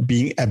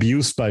being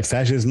abused by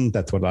fascism?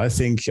 That's what I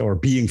think, or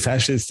being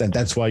fascist, and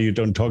that's why you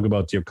don't talk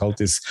about the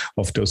occultists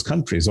of those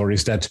countries, or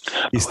is that?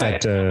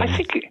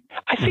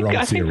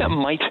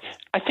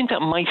 I think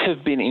that might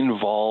have been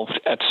involved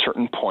at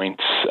certain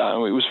points.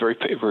 It was very,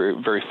 very,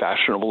 very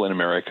fashionable in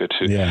America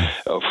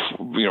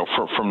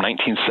from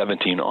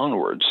 1917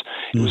 onwards.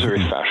 It was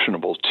very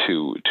fashionable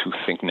to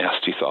think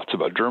nasty thoughts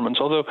about Germans.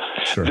 Although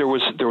there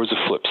was a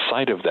flip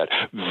side of that.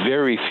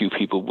 Very few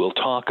people will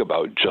talk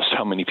about just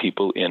how many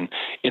people in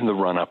the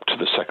run up to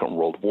the Second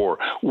World War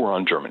were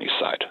on Germany's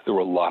side. There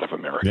were a lot of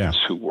Americans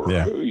who were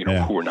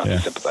who were Nazi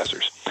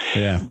sympathizers.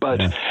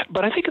 But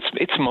I think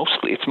it's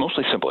mostly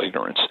simple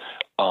ignorance.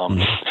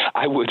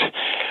 I would,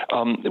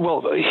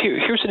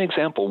 here's an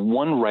example.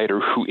 One writer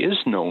who is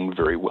known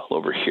very well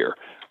over here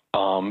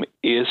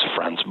is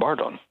Franz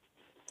Bardon.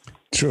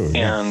 True.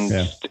 And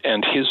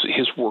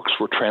his works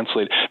were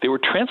translated. They were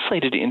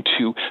translated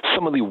into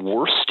some of the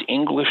worst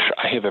English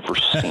I have ever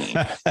seen.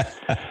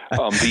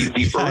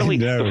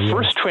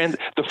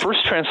 The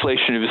first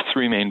translation of his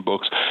three main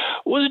books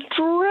was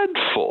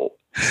dreadful.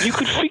 You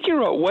could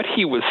figure out what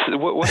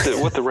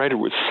the writer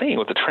was saying,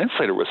 what the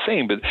translator was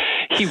saying, but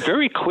he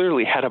very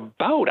clearly had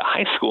about a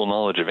high school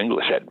knowledge of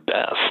English at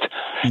best.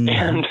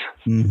 And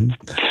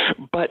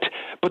but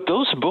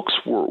those books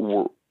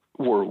were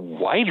were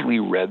widely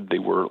read. They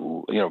were,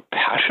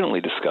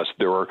 passionately discussed.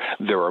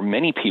 There are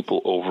many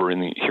people over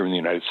here in the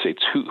United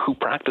States who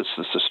practice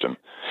the system,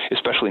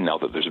 especially now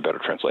that there's a better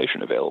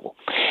translation available.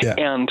 Yeah.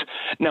 And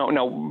now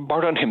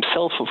Bardon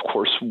himself, of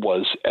course,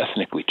 was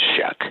ethnically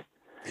Czech.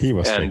 He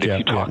was, and if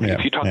you talk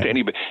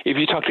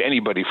to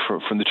anybody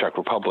from the Czech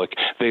Republic,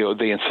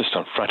 they insist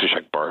on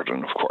František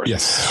Bardon, of course.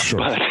 Yes, sure.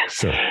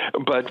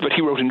 But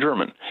he wrote in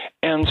German,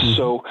 and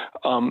so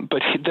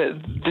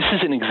this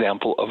is an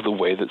example of the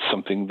way that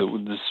something that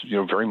was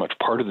very much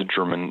part of the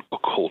German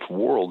occult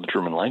world, the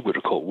German language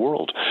occult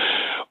world,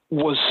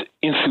 was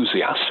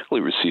enthusiastically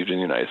received in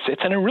the United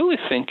States. And I really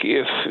think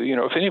if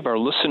any of our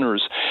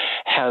listeners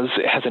has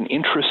an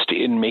interest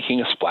in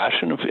making a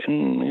splash and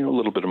a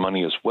little bit of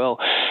money as well,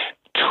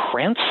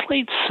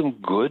 translate some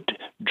good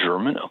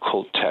German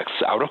occult texts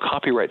out of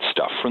copyright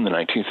stuff from the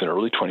 19th and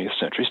early 20th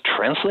centuries,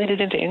 translate it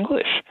into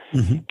English,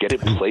 get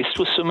it placed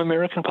with some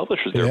American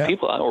publishers. There are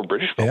people or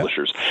British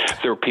publishers.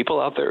 There are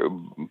people out there,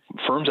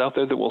 firms out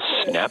there that will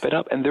snap it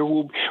up, and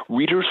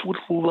readers would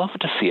love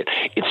to see it.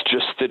 It's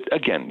just that,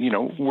 again,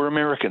 we're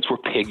Americans. We're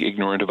pig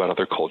ignorant about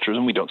other cultures,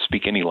 and we don't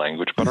speak any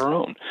language but our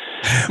own.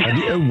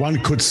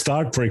 One could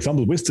start, for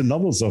example, with the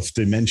novels of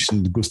the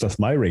mentioned Gustav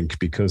Meyrink,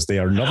 because they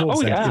are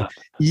novels and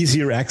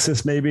easier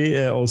access maybe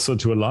also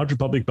to a larger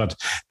public, but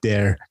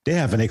they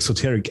have an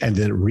exoteric and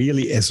a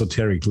really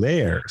esoteric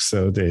layer.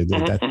 So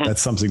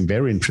that's something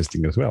very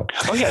interesting as well.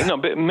 Oh yeah, no,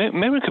 but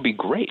Meyrink could be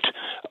great.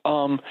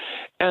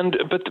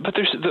 But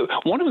there's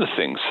one of the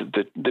things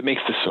that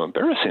makes this so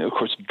embarrassing. Of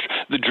course,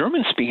 the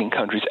German-speaking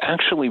countries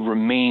actually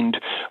remained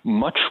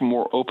much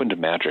more open to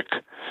magic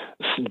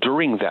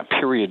during that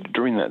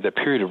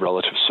period of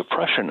relative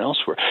suppression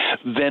elsewhere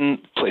than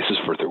places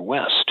further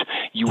west.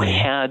 You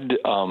had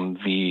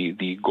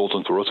the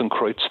Golden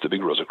Rosenkreuz, the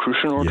big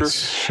Rosicrucian order,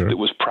 that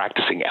was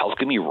practicing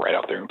alchemy right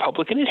out there in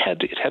public, and it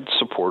had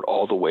support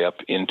all the way up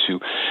into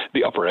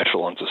the upper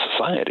echelons of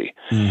society.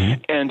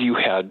 And you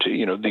had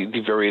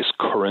the various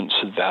currents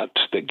that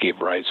gave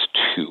rise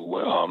to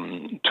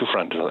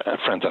Franz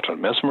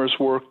Anton Mesmer's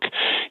work.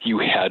 You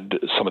had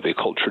some of the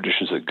occult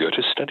traditions that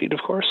Goethe studied, of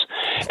course,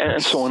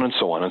 and so on and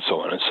so on and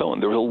so on and so on.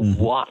 There was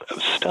a lot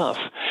of stuff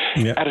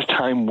at a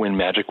time when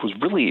magic was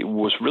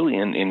really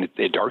in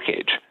a dark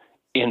age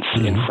in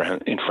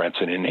France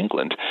and in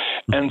England.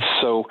 And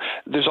so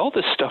there's all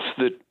this stuff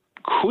that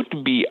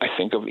could be, I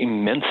think, of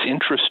immense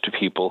interest to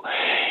people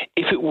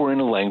if it were in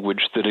a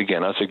language that,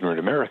 again, us ignorant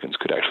Americans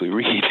could actually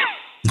read.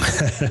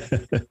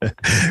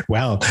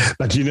 Well,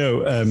 but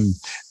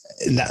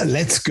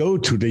let's go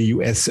to the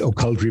U.S.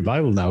 Occult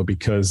Revival now,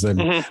 because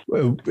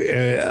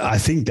I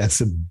think that's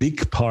a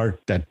big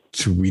part that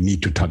we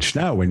need to touch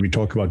now when we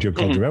talk about the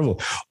Occult Revival.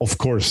 Of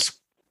course,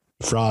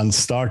 France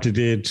started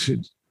it,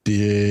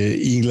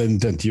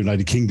 England and the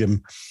United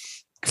Kingdom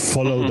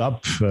followed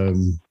up.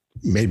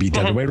 Maybe the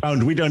other way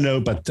around, we don't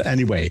know. But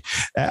anyway,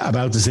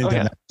 about the same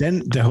time.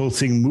 Then the whole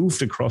thing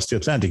moved across the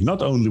Atlantic,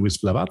 not only with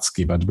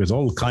Blavatsky, but with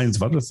all kinds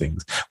of other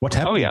things. What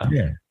happened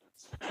there?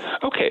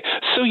 Okay,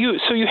 so you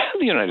had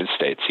the United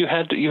States. You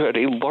had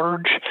a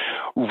large,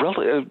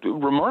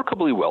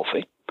 remarkably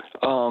wealthy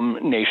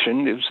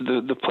nation. It was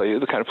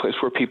the kind of place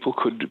where people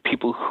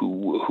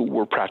who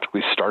were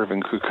practically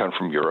starving could come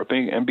from Europe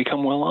and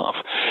become well off.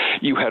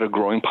 You had a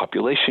growing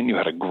population. You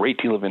had a great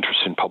deal of interest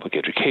in public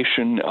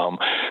education.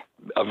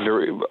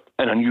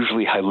 An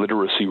unusually high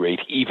literacy rate,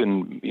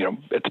 even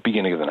at the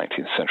beginning of the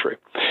 19th century.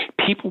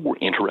 People were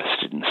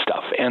interested in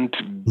stuff, and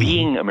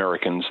being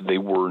Americans, they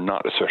were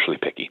not especially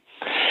picky.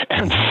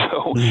 And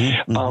so,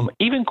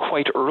 even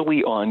quite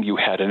early on, you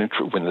had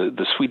when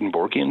the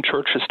Swedenborgian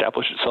Church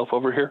established itself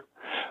over here.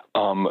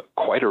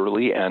 Quite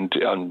early, and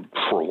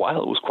for a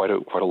while, it was quite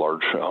a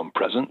large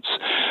presence.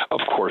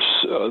 Of course,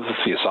 the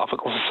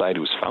Theosophical Society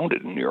was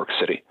founded in New York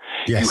City.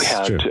 Yes, you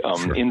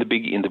had in the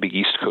big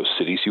East Coast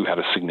cities, you had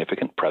a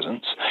significant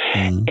presence,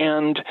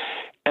 and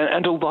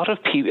a lot of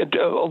people,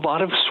 there was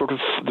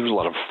a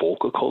lot of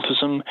folk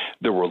occultism.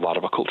 There were a lot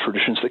of occult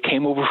traditions that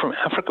came over from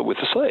Africa with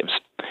the slaves,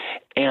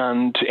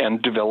 and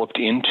developed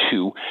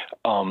into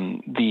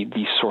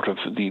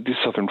the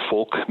Southern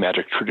folk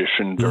magic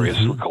tradition, various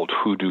called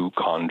hoodoo,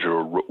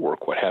 conjure, root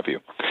work, what have you.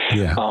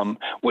 Yeah.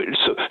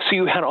 So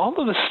you had all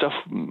of this stuff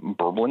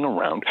burbling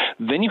around.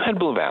 Then you had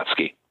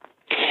Blavatsky,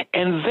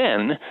 and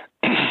then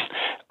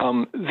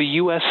the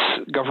U.S.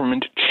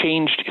 government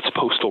changed its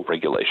postal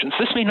regulations.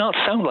 This may not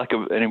sound like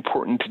an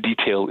important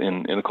detail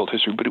in occult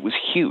history, but it was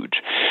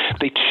huge.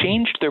 They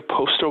changed their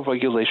postal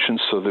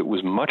regulations so that it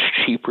was much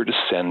cheaper to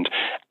send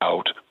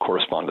out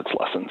correspondence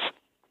lessons.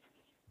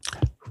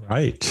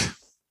 Right.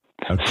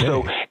 Okay.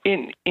 So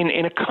in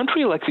a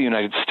country like the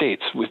United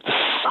States, with the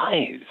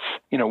size,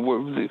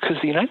 because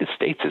the United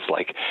States is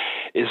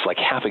like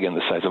half again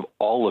the size of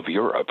all of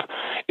Europe,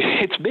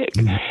 it's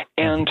big,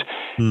 and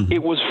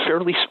it was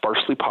fairly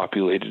sparsely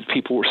populated.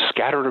 People were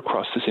scattered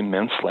across this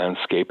immense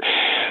landscape.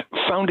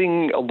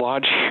 founding a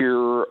lodge here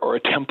or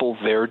a temple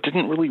there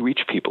didn't really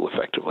reach people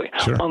effectively.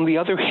 Sure. On the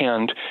other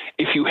hand,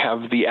 if you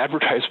have the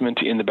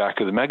advertisement in the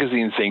back of the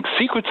magazine saying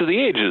 "Secrets of the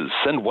Ages,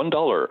 send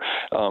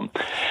 $1,"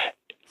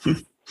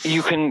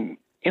 you can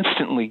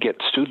instantly get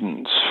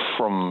students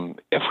from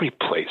every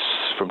place,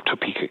 from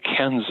Topeka,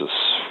 Kansas,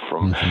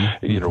 from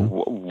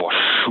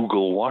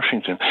Washougal,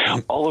 Washington,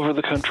 all over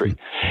the country.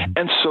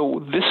 And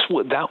so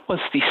that was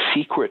the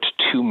secret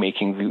to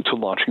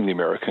launching the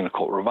American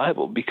Occult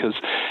Revival, because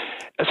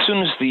as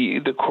soon as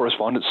the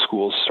correspondence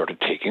schools started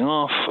taking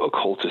off,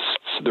 occultists,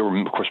 there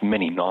were, of course,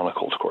 many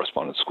non-occult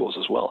correspondence schools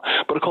as well,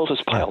 but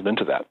occultists piled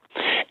into that.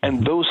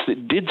 And those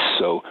that did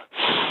so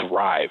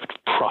thrived,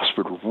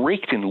 prospered,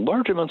 raked in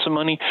large amounts of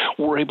money,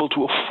 were able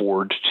to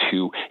afford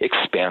to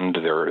expand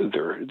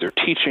their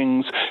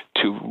teachings,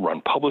 to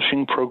run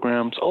publishing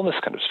programs, all this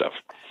kind of stuff.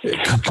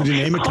 Could you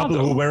name a couple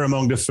who were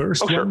among the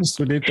first ones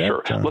who did that?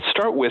 Sure. Let's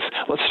start with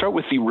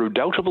the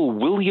redoubtable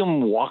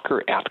William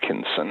Walker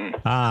Atkinson.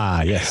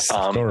 Ah, yes,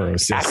 of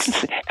course.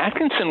 Yes.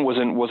 Atkinson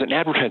was an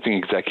advertising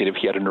executive.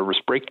 He had a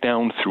nervous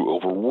breakdown through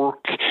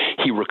overwork.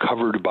 He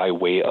recovered by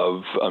way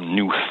of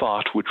New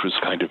Thought, which was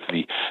kind of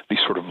the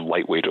sort of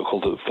lightweight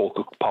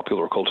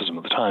popular occultism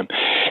of the time.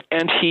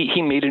 And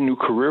he made a new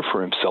career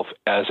for himself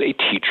as a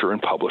teacher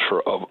and publisher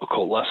of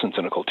occult lessons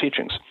and occult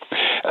teachings.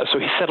 So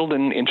he settled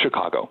in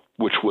Chicago,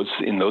 which was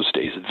in those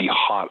days the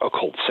hot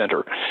occult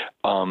center,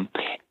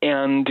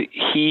 and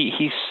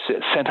he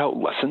sent out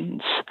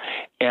lessons.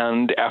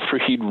 And after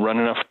he'd run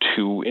enough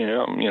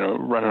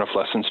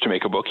lessons to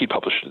make a book, he'd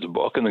publish it as a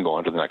book, and then go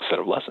on to the next set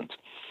of lessons.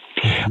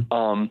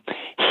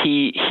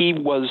 He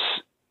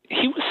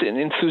was an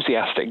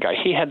enthusiastic guy.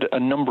 He had a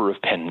number of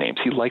pen names.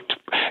 He liked,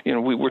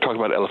 we were talking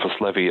about Eliphas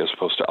Levi as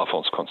opposed to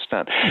Alphonse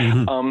Constant.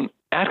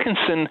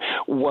 Atkinson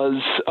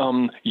was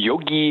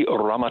Yogi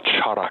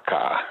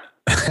Ramacharaka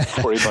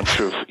for a bunch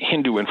of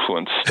Hindu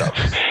influence stuff.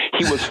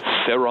 He was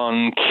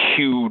Theron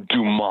Q.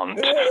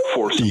 Dumont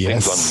for some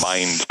things on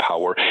mind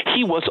power.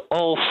 He was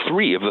all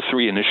three of the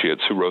three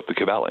initiates who wrote the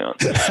Kybalion.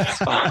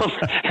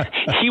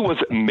 He was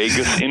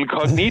Magus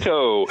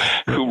Incognito,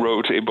 who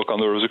wrote a book on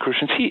the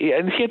Rosicrucians. He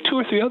had two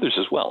or three others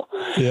as well.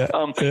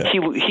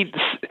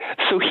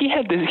 So he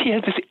had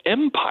this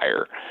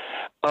empire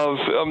of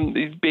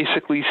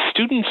basically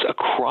students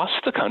across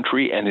the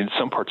country and in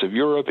some parts of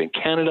Europe and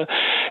Canada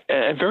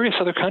and various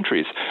other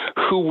countries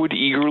who would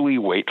eagerly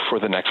wait for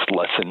the next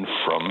lesson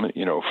from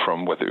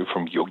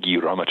Yogi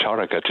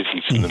Ramacharaka to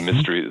teach them the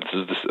mystery of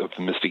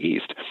the Mystic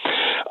East.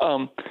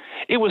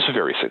 It was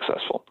very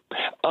successful.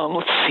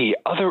 Let's see,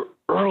 other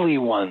early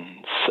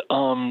ones.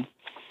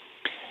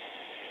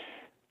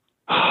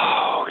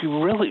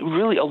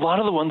 Really, a lot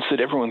of the ones that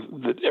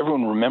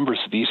everyone remembers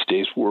these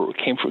days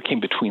came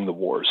between the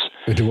wars.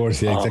 The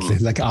wars, yeah, exactly.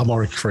 Like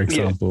Amorc, for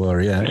example,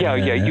 You had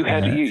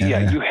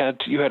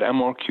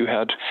Amorc,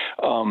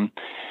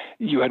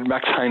 you had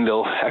Max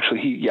Heindel,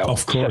 actually,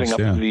 setting up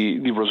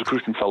the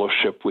Rosicrucian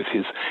Fellowship with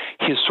his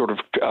sort of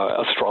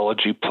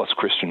astrology plus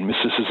Christian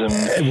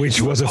mysticism,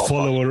 which was a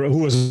follower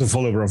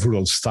of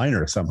Rudolf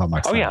Steiner somehow.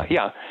 Max Heindel.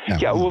 Yeah.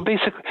 Well,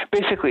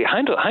 basically,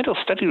 Heindel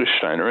studied with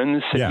Steiner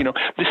and said,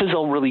 this is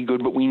all really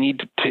good, but we need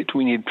to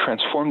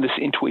transform this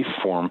into a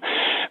form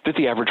that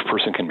the average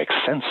person can make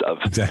sense of.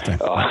 Exactly.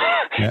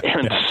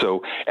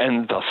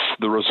 And thus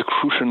the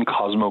Rosicrucian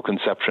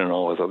cosmoconception and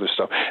all this other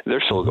stuff,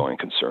 they're still a going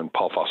concern.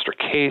 Paul Foster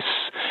Case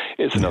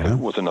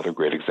was another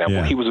great example.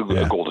 Yeah. He was a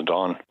Golden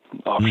Dawn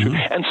offshoot,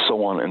 and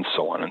so on and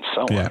so on and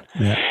so on.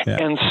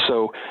 And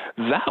so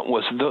that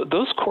was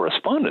those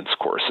correspondence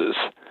courses.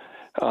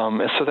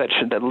 And so that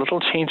little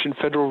change in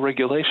federal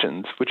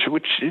regulations, which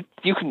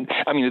you can,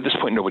 at this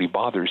point nobody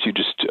bothers. You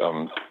just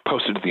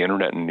post it to the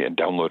internet and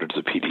download it as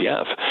a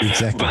PDF.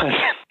 Exactly.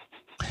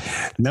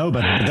 No,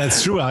 but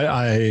that's true.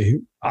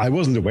 I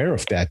wasn't aware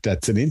of that.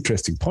 That's an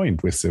interesting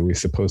point with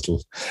the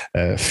postal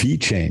fee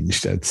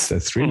change.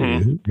 That's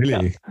really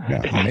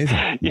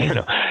amazing.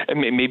 And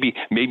maybe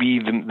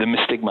the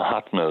mystic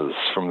Mahatmas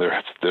from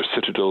their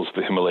citadels,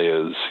 the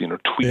Himalayas,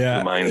 tweak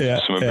the minds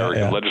of some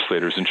American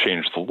legislators and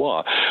change the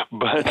law.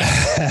 But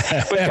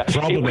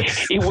probably.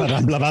 It was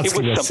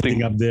Blavatsky was something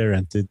sitting up there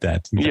and did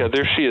that. Yeah,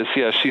 there she is.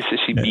 Yeah, she's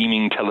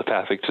beaming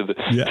telepathic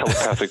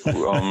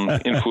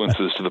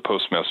influences to the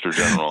Postmaster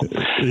General.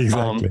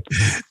 Exactly.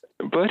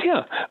 But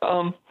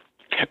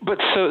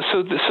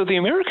the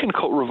American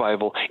Occult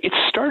Revival, it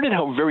started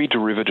out very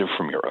derivative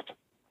from Europe.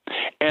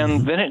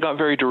 And then it got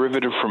very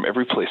derivative from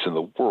every place in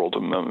the world.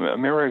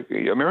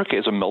 America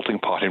is a melting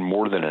pot in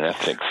more than an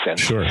ethnic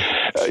sense. Sure.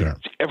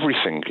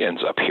 Everything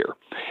ends up here,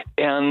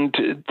 and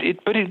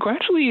it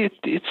gradually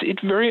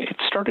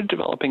started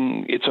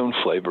developing its own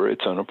flavor,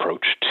 its own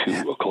approach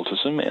to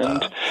occultism,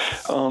 and.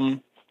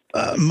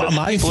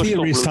 My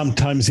theory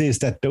sometimes is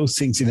that those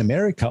things in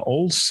America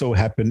also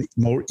happen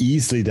more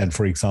easily than,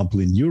 for example,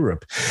 in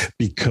Europe,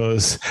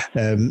 because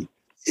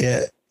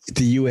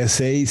the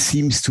USA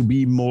seems to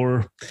be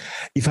more,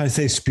 if I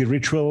say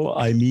spiritual,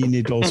 I mean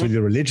it also in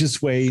a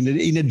religious way,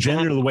 in a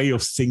general way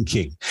of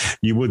thinking.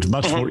 You would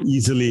much more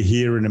easily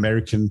hear an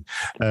American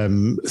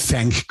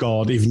thank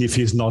God, even if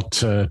he's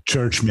not a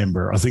church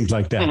member or things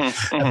like that.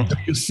 Do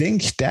you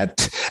think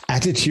that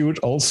attitude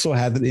also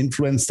had an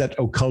influence, that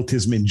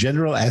occultism in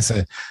general as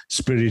a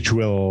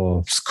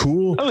spiritual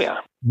school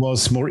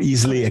was more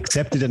easily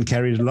accepted and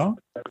carried along?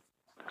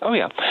 Oh,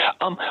 yeah.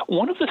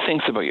 One of the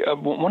things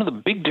about one of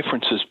the big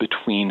differences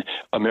between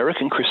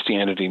American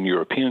Christianity and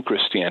European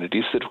Christianity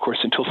is that, of course,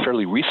 until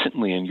fairly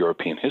recently in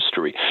European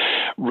history,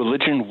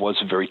 religion was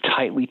very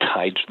tightly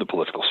tied to the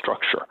political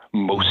structure.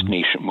 Most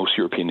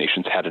European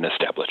nations had an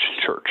established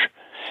church.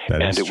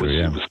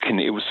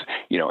 It was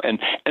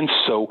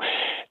so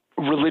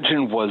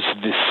religion was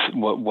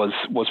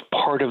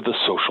part of the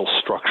social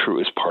structure. It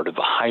was part of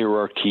the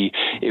hierarchy.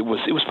 It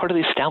was part of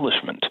the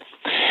establishment.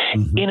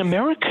 In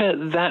America,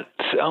 that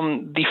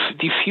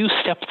the few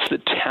steps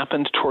that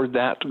happened toward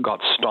that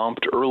got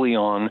stomped early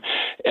on,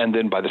 and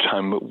then by the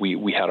time we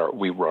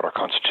wrote our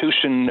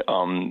Constitution,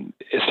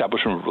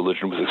 establishment of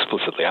religion was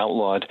explicitly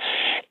outlawed,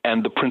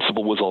 and the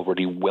principle was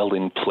already well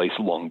in place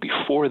long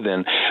before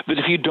then. That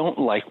if you don't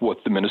like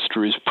what the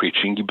minister is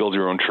preaching, you build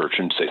your own church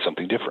and say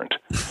something different.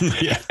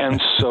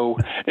 And so,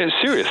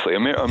 seriously,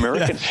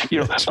 American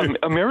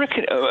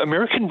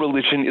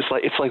religion is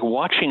like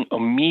watching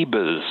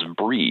amoebas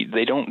breed.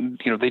 They don't.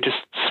 They just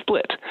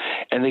split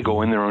and they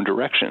go in their own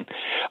direction.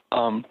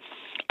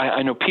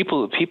 I know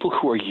people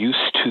who are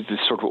used to this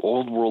sort of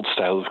old world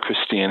style of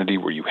Christianity,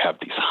 where you have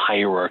these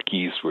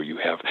hierarchies, where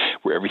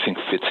everything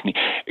fits.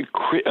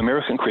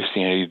 American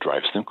Christianity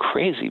drives them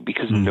crazy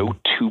because no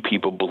two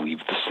people believe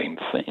the same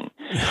thing,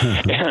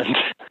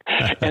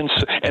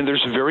 and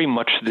there's very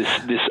much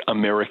this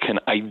American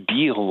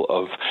ideal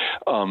of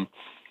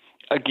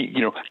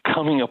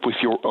coming up with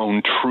your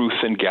own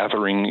truth and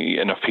gathering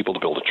enough people to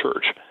build a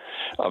church.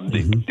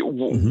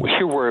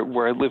 Here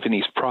where I live in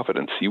East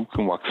Providence, you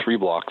can walk 3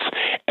 blocks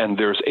and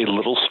there's a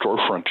little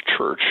storefront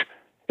church.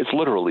 It's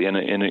literally in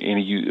a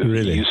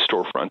used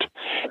storefront,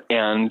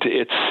 and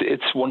it's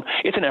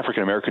an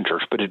African American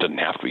church, but it doesn't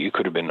have to be. It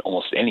could have been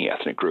almost any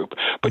ethnic group.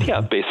 But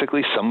yeah,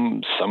 basically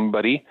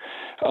somebody,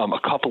 a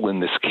couple in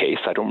this case,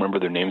 I don't remember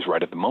their names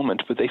right at the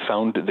moment, but they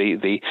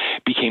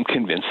became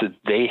convinced that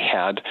they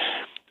had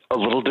a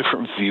little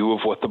different view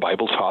of what the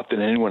Bible taught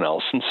than anyone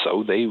else, and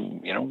so they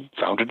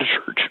founded a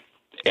church.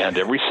 And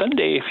every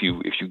Sunday, if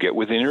you get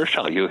within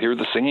earshot, you'll hear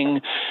the singing,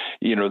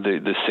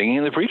 the singing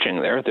and the preaching.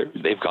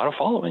 They've got a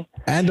following.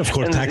 And of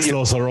course, tax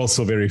laws are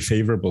also very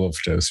favorable of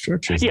those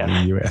churches in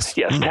the U.S.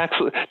 Yes, tax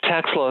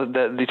law.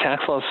 The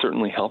tax laws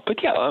certainly help.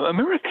 But yeah,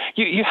 America.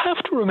 You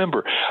have to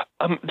remember,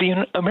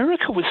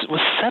 America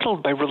was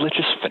settled by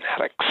religious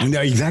fanatics.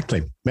 No,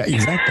 exactly.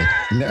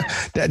 No,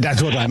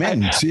 that's what I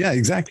meant. Yeah,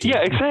 exactly.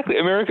 Yeah, exactly.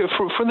 America,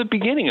 from the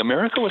beginning,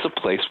 America was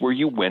a place where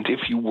you went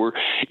if you were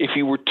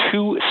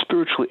too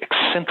spiritually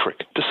eccentric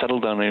to settle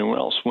down anywhere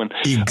else.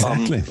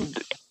 Exactly.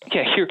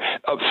 Here,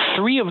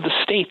 3 of the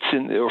states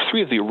or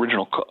 3 of the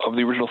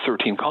original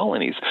 13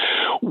 colonies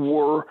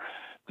were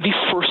the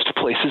first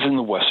places in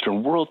the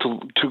Western world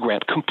to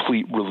grant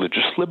complete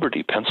religious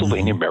liberty: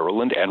 Pennsylvania,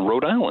 Maryland, and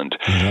Rhode Island.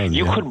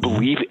 You could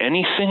believe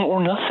anything or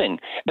nothing,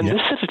 and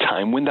this at a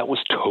time when that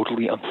was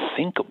totally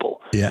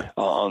unthinkable.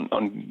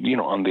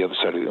 On the other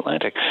side of the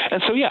Atlantic.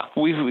 And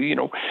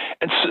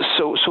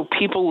so so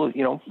people,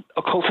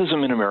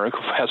 occultism in America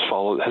has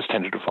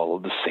tended to follow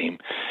the same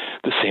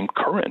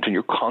current, and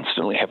you're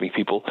constantly having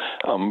people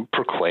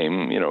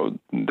proclaim,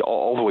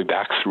 all the way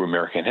back through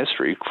American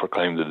history,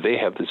 proclaim that they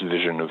have this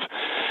vision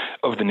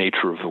of the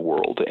nature of the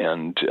world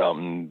and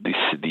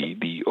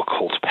the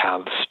occult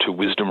paths to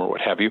wisdom or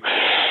what have you.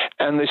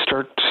 And they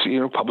start,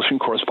 publishing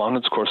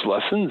correspondence course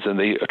lessons, and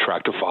they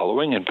attract a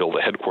following and build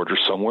a headquarters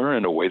somewhere,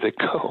 and away they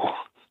go.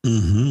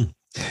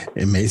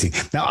 Amazing.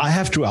 Now, I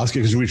have to ask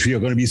you, which you are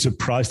going to be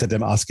surprised that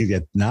I'm asking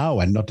it now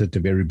and not at the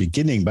very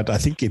beginning, but I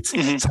think it's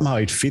somehow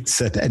it fits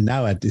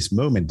now at this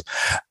moment.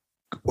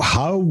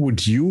 How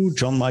would you,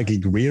 John Michael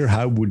Greer,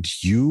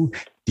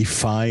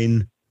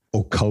 define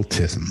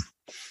occultism?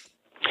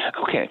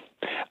 Okay.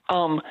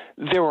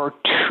 There are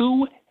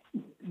 2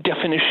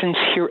 definitions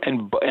here,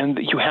 and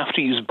you have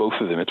to use both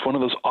of them. It's one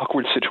of those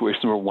awkward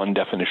situations where one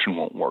definition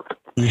won't work.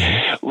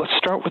 Let's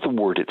start with the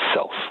word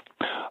itself.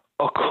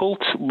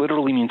 Occult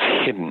literally means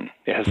hidden.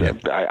 It has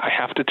I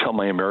have to tell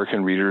my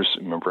American readers,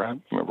 remember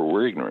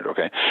we're ignorant,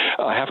 okay?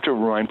 I have to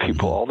remind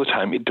people all the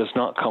time, it does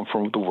not come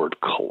from the word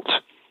cult.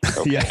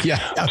 Okay.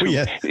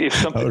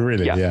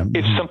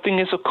 If something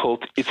is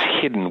occult, it's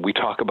hidden. We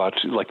talk about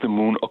like the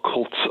moon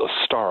occults a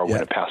star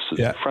when it passes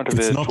in front of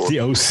it. It's not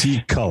the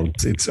OC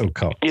cult. It's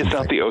occult. It's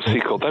not the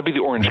OC cult. That'd be the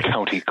Orange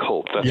County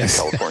cult. That's in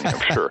California,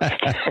 I'm sure.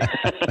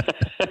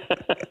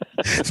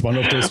 It's one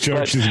of those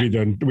churches we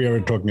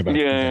were talking about.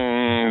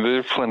 Yeah, mean, there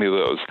are plenty of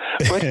those.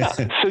 But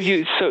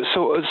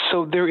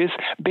so there is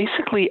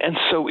basically, and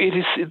so it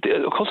is.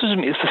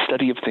 Occultism is the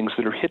study of things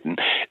that are hidden.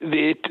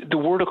 The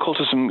word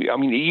occultism, I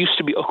mean, it used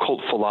to be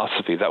occult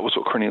philosophy. That was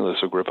what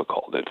Cornelius Agrippa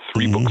called it.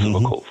 3 books of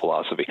occult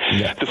philosophy.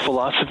 Yeah. The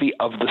philosophy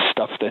of the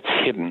stuff that's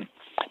hidden.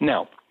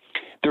 Now,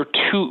 there are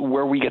two,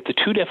 where we get the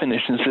two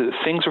definitions, that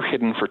things are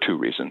hidden for 2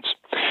 reasons.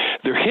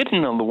 They're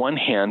hidden on the one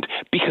hand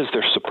because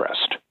they're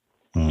suppressed.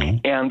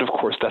 And of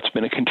course, that's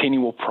been a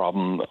continual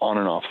problem on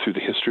and off through the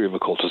history of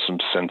occultism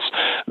since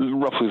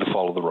roughly the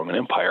fall of the Roman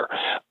Empire.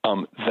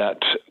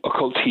 That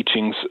occult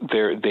teachings,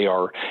 they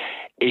are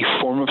a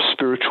form of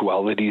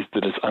spirituality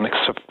that is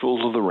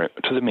unacceptable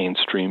to the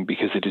mainstream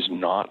because it is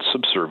not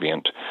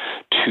subservient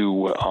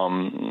to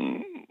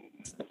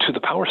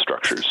the power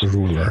structures.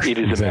 It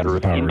is a matter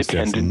of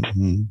independent,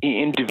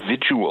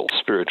 individual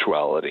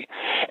spirituality.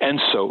 And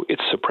so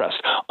it's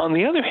suppressed. On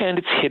the other hand,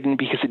 it's hidden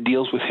because it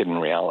deals with hidden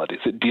realities.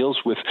 It deals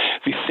with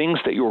the things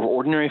that your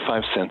ordinary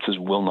 5 senses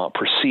will not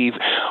perceive,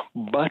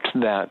 but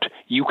that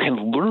you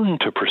can learn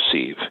to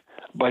perceive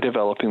by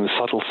developing the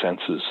subtle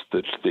senses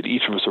that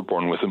each of us are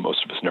born with and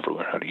most of us never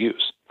learn how to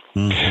use.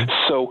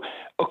 So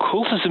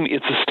occultism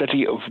is the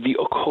study of the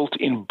occult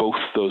in both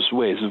those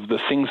ways, of the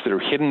things that are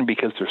hidden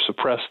because they're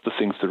suppressed, the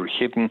things that are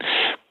hidden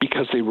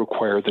because they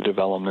require the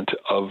development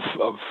of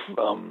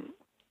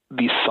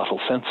these subtle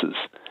senses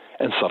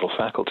and subtle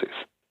faculties.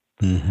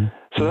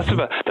 So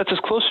that's as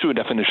close to a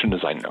definition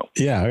as I know.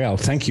 Yeah, well,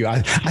 thank you.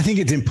 I think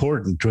it's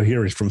important to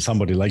hear it from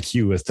somebody like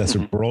you, as that's a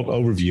broad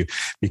overview,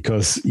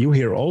 because you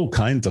hear all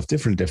kinds of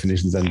different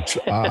definitions, and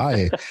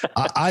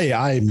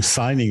I'm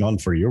signing on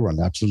for your one.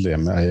 Absolutely,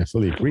 I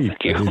fully agree.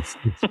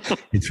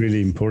 It's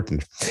really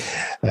important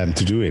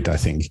to do it, I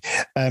think.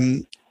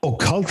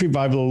 Occult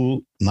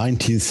Revival,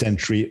 19th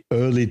century,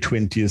 early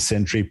 20th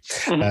century,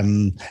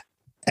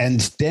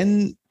 and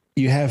then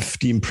you have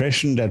the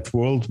impression that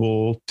World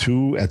War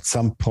II at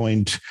some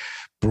point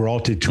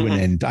brought it to an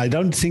end. I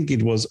don't think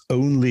it was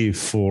only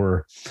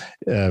for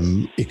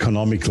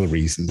economical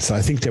reasons.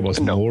 I think there was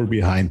more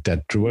behind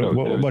that.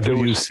 What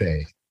do you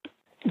say?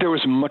 There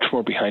was much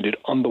more behind it.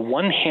 On the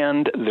one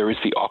hand, there is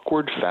the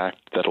awkward fact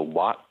that a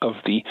lot of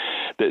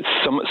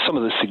some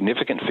of the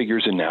significant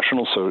figures in the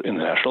National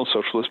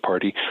Socialist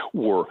Party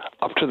were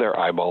up to their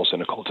eyeballs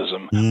in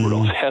occultism.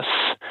 Rudolf Hess,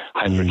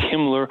 Heinrich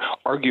Himmler,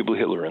 arguably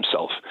Hitler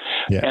himself.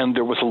 Yeah. And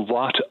there was a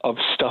lot of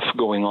stuff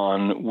going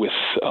on with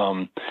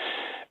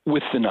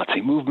the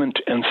Nazi movement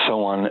and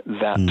so on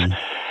that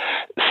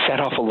set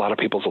off a lot of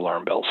people's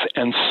alarm bells.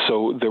 And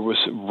so there was,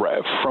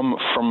 from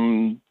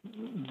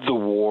the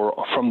war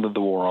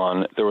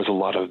on, there was a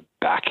lot of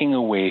backing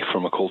away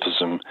from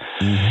occultism,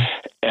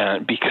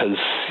 and because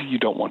you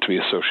don't want to be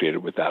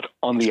associated with that.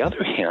 On the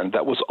other hand,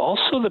 that was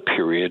also the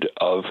period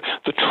of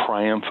the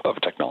triumph of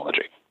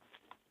technology.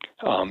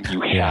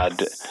 You had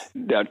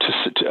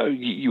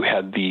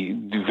the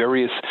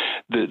various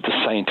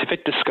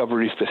scientific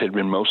discoveries that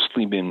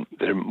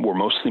were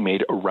mostly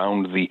made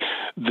around the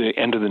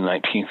end of the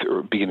 19th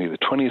or beginning of the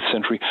 20th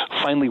century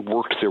finally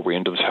worked their way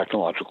into the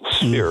technological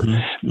sphere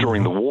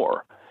during the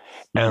war.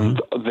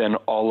 And then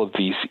all of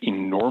these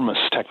enormous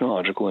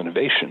technological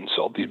innovations,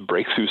 all these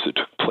breakthroughs that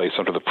took place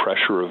under the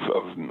pressure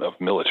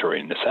of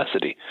military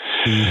necessity,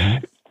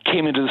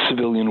 came into the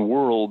civilian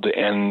world,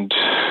 and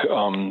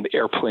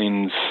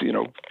airplanes,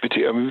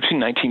 between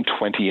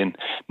 1920 and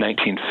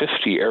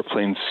 1950,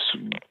 airplanes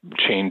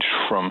changed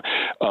from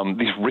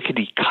these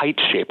rickety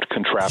kite-shaped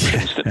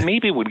contraptions that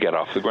maybe would get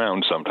off the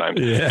ground sometimes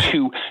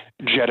to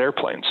jet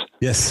airplanes.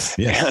 Yes.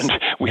 And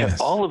we have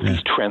all of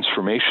these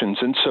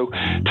transformations. And so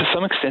to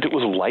some extent, it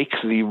was like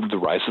the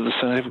rise of the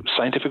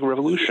scientific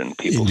revolution.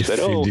 People said,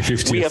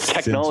 we have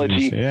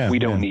technology. We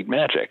don't need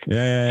magic.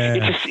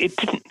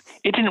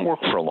 It didn't work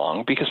for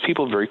long because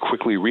people very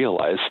quickly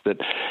realized that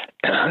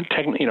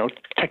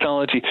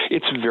technology,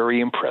 it's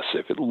very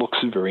impressive. It looks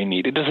very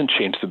neat. It doesn't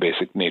change the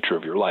basic nature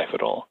of your life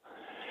at all.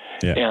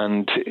 Yeah.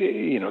 And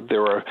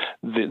there are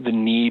the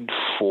need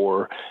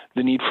for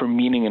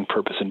meaning and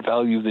purpose and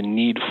value, the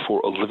need for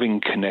a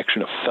living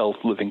connection, a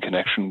felt living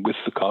connection with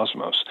the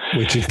cosmos,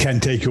 which it can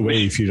take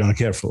away if you're not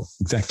careful.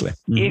 Exactly.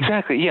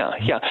 Exactly.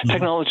 Yeah.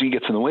 Technology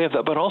gets in the way of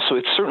that, but also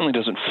it certainly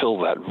doesn't fill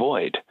that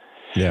void.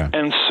 Yeah.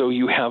 And so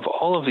you have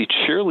all of the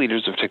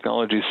cheerleaders of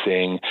technology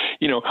saying,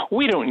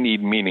 we don't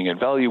need meaning and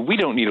value. We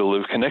don't need a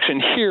live connection.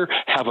 Here,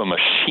 have a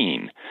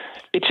machine.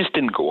 It just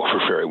didn't go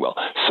over very well.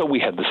 So we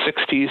had the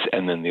 60s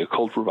and then the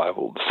Occult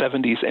Revival of the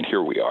 70s, and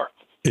here we are.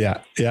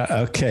 Yeah.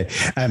 Okay.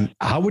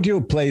 How would you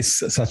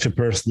place such a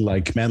person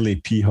like Manly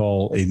P.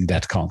 Hall in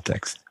that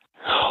context?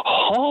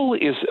 Hall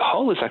is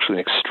actually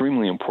an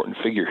extremely important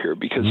figure here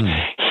because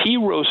he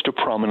rose to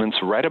prominence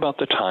right about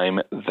the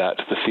time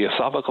that the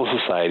Theosophical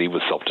Society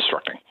was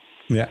self-destructing.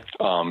 Yeah.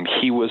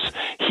 He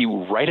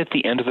right at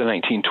the end of the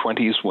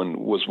 1920s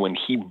when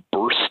he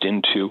burst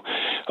into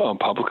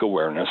public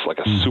awareness like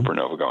a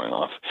supernova going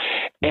off,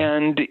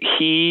 and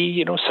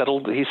he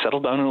settled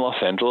down in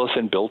Los Angeles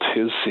and built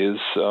his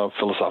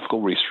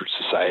Philosophical Research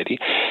Society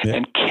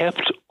and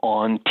kept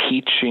on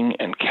teaching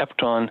and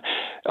kept on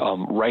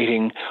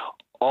writing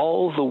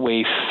all the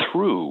way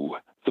through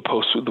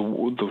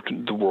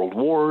the World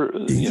War,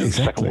 the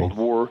Second World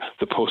War,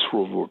 the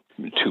post-World War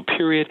II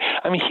period.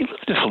 I mean, he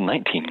lived until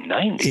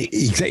 1990.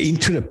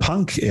 Into the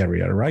punk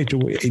area, right?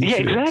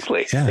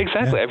 Exactly. Yeah.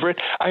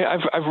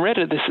 I've read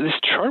this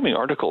charming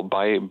article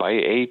by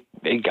a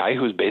guy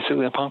who's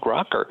basically a punk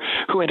rocker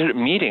who ended up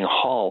meeting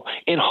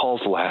in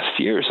Hall's last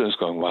years and was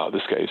going, wow,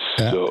 this guy's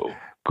so.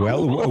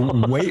 Well,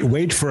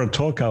 wait for a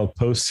talk I'll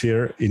post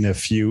here in a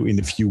few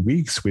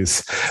weeks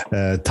with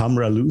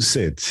Tamra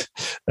Lucid,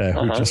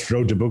 who just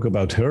wrote a book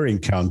about her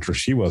encounter.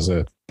 She was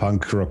a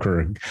punk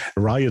rocker,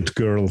 riot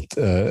girl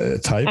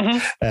type,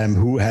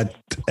 who had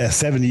a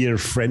 7-year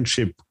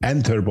friendship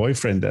and her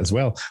boyfriend as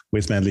well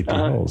with Manly P.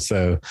 Hall.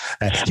 So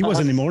he was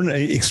an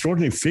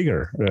extraordinary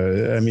figure.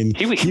 I mean,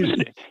 he was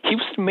an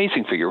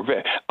amazing figure,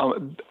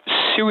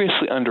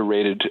 seriously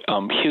underrated.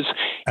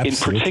 In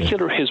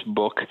particular, his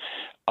book.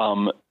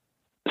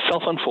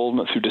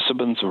 Self-Unfoldment Through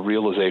Disciplines of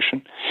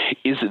Realization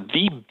is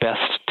the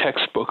best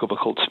textbook of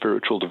occult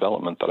spiritual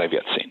development that I've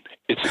yet seen.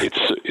 It's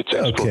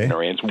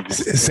extraordinary. Okay.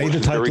 Say the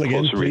title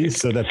again,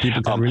 please, so that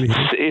people can really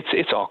hear.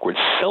 It's awkward.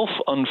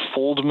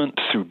 Self-Unfoldment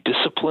Through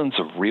Disciplines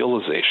of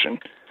Realization.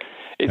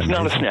 It's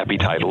not a snappy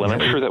title, and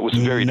I'm sure that was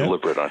very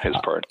deliberate on his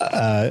part.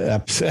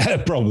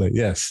 Probably,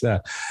 yes.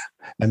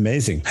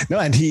 Amazing. No,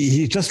 and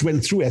he just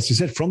went through, as you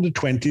said, from the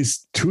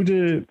 20s to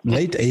the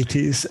late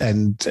 80s,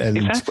 and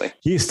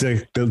he's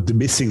the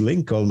missing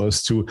link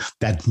almost to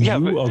that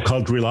new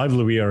occult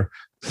revival we are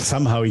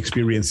somehow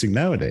experiencing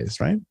nowadays,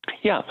 right?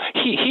 Yeah,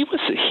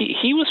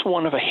 he was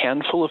one of a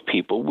handful of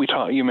people.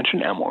 You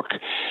mentioned Amorc,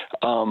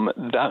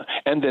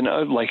 and then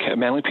like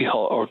Manly P.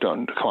 Hall,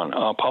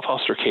 Paul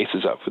Foster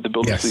cases up for the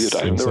Builders of the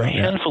Diadem. There were a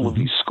handful of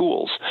these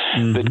schools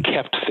that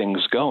kept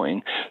things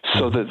going,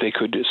 so that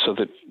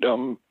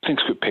things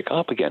could pick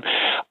up again.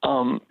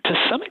 To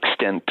some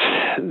extent,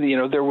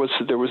 there was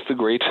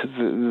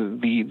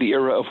the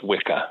era of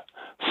Wicca.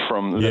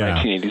 From the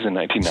 1980s and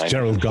 1990s,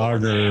 Gerald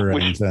Gardner,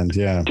 which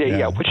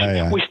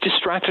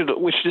distracted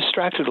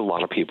a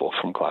lot of people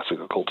from classic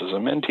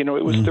occultism, and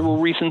there were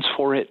reasons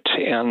for it,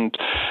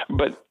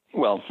 but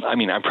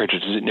I'm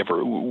prejudiced.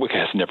 Wicca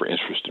has never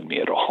interested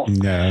me at all.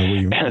 But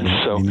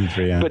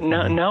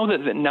now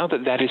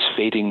that is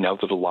fading, now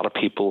that a lot of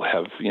people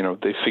have,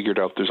 they figured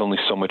out there's only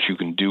so much you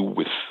can do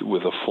with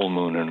a full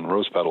moon and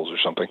rose petals or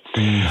something.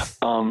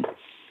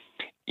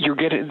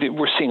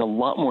 We're seeing a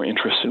lot more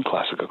interest in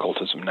classic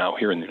occultism now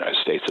here in the United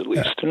States, at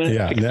least.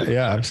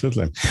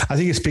 Absolutely. I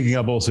think it's picking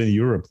up also in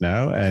Europe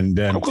now. And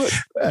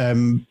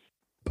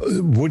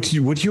would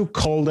you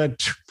call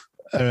that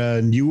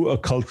a new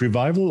occult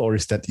revival, or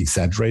is that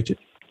exaggerated?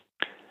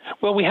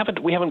 Well, we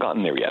haven't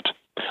gotten there yet.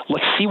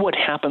 Let's see what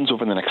happens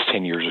over the next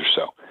 10 years or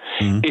so.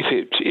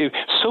 If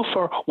so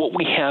far, what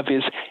we have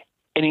is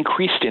an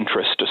increased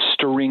interest, a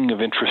stirring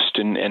of interest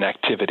and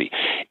activity.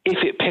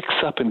 If it picks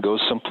up and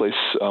goes someplace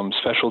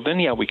special, then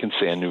we can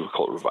say a new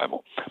occult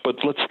revival. But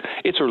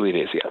it's early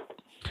days yet.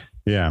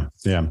 Yeah.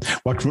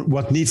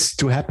 What needs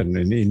to happen?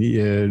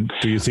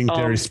 Do you think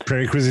there is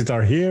prerequisites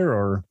are here,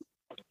 or?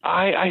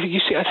 I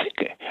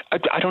think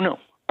I don't know.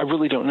 I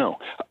really don't know.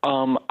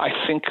 I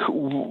think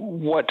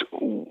what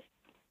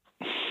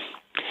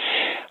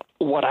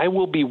I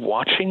will be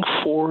watching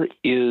for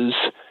is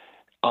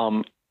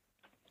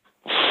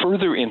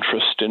further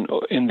interest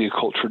in the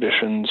occult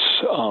traditions,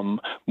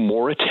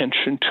 more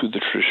attention to the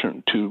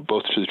tradition,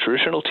 both to the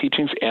traditional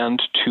teachings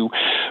and to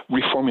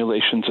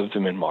reformulations of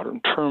them in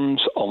modern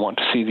terms. I want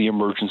to see the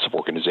emergence of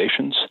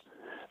organizations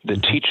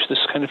that teach this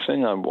kind of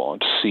thing. I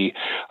want to see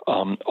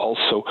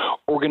also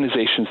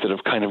organizations that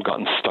have kind of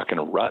gotten stuck in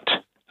a rut.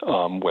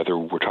 Whether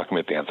we're talking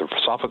about the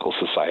Anthroposophical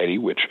Society,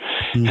 which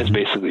has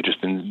basically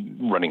just been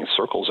running in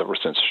circles ever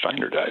since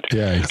Steiner died.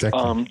 Yeah,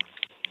 exactly.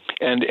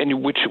 And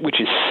which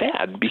is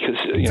sad, because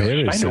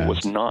Steiner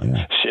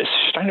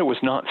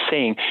was not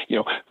saying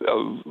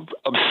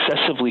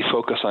obsessively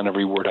focus on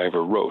every word I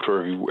ever wrote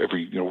or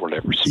every word I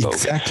ever spoke.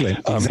 Exactly.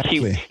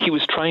 He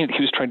was trying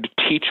to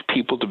teach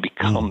people to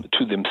become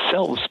to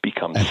themselves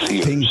become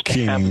seers,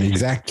 thinking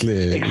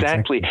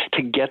exactly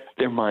to get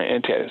their mind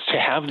and to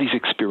have these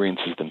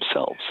experiences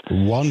themselves.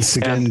 Once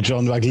again,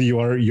 John Michael,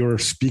 you're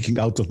speaking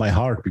out of my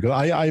heart, because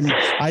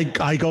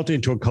I got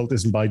into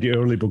occultism by the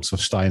early books of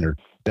Steiner.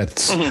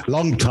 That's a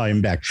long time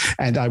back.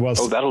 And I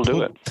was that'll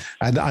do it.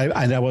 And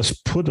I was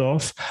put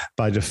off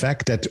by the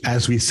fact that,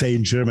 as we say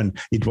in German,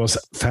 it was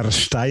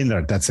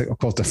versteinert. That's of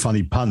course a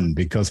funny pun,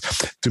 because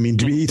to me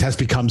it has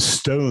become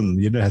stone,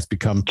 it has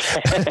become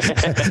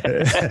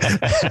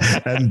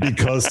and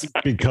because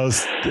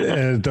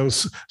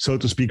those, so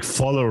to speak,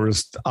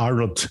 followers are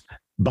not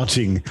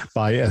budging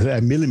by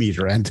a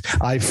millimeter. And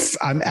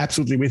I'm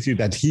absolutely with you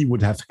that he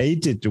would have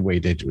hated the way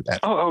they do that.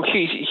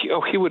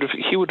 he would have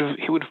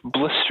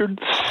blistered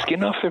the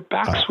skin off their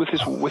backs with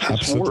his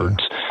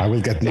words. I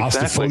will get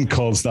nasty phone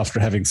calls after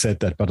having said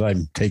that, but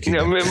I'm taking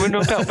it.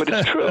 No doubt, but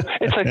it's true.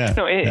 It's like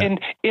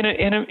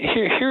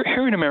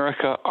here in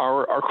America,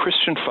 our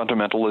Christian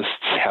fundamentalists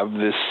have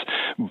this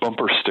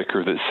bumper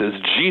sticker that says,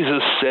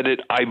 "Jesus said it,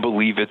 I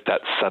believe it,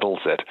 that settles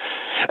it,"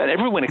 and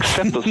everyone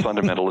except those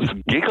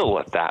fundamentalists giggle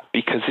at that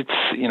because it's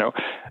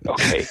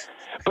okay.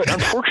 But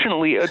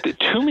unfortunately,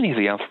 too many of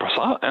the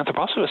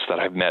anthroposophists that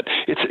I've met,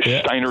 it's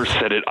Steiner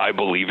said it, I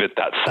believe it,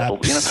 that's settled.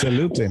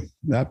 Absolutely.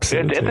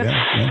 Absolutely. And that's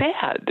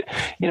sad.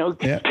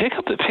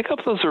 Pick up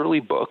those early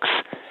books,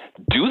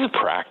 do the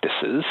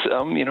practices,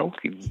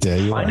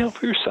 find out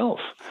for yourself.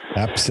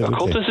 Absolutely.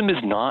 Occultism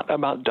is not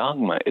about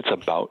dogma. It's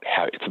about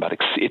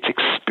it's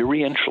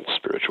experiential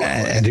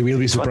spirituality. And you will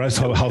be surprised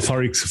how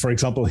far, for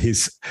example,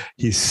 his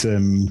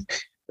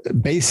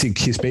basic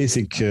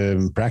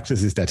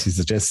practices that he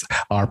suggests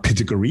are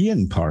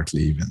Pythagorean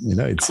partly even,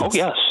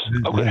 yes.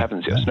 Good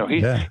heavens, yes. No,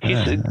 he's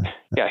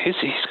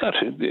got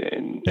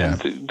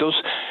those.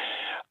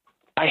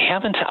 I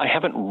haven't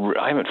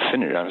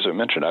finished. As I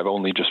mentioned, I've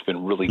only just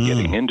been really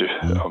getting into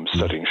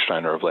studying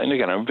Steiner of late. And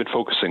again, I've been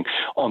focusing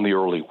on the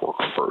early work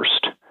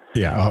first.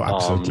 Yeah,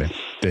 absolutely.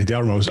 They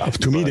are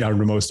they are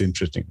the most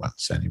interesting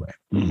ones anyway.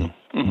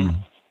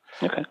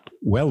 Okay.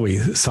 Well,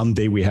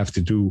 someday we have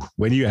to do,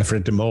 when you have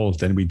read them all,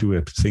 then we do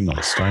a thing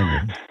on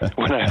Steiner.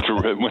 when I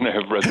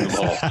have read them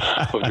all.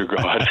 Oh dear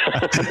God.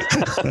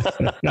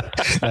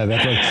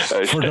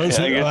 For those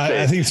who,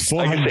 I think it's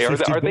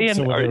 450 are they in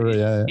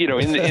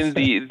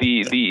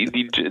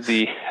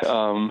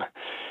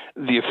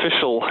the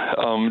official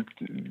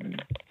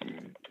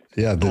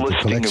the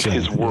listing of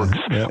his works.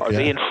 Are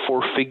they in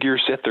four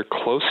figures yet? They're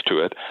close to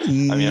it.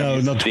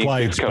 No, not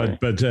quite,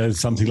 but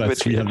something like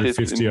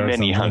 350 or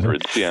many something.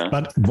 Hundreds, yeah.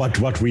 But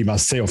what we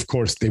must say, of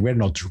course, they were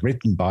not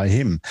written by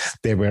him.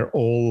 They were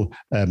all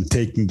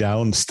taken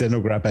down as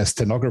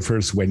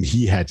stenographers when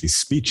he had his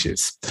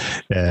speeches.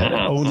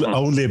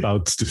 Only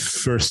about the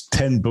first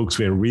 10 books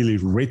were really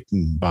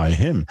written by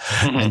him.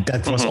 And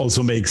that was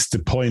also makes the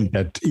point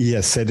that he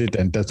has said it,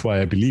 and that's why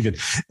I believe it,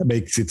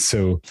 makes it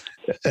so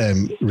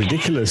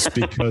ridiculous,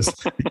 because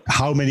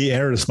how many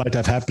errors might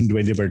have happened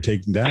when they were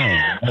taken down?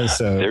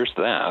 So there's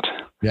that.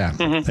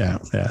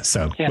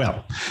 So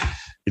well,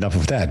 enough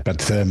of that. But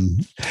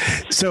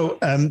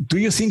do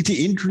you think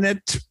the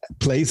internet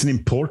plays an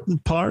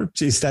important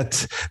part? Is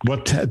that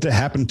what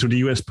happened to the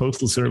U.S.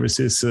 Postal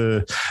Services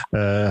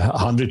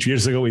 100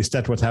 years ago? Is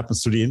that what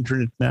happens to the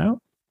internet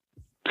now?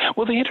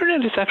 Well, the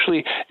internet is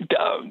actually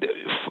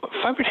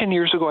 5 or 10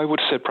 years ago, I would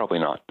have said probably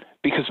not,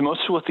 because most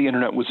of what the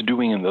internet was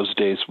doing in those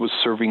days was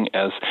serving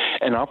as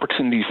an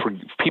opportunity for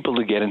people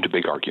to get into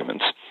big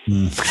arguments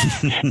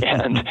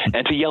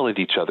and to yell at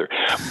each other.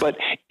 But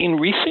in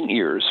recent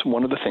years,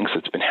 one of the things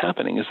that's been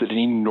happening is that an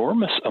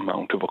enormous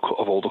amount of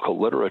old occult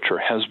literature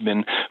has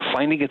been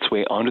finding its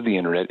way onto the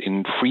internet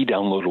in free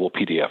downloadable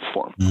PDF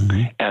form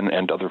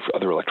and other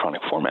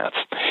electronic formats.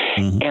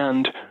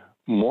 And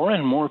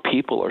more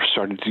people are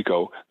starting to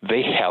go,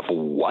 they have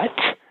what?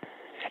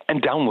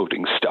 And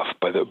downloading stuff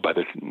by the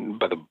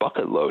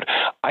bucket load.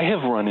 I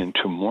have run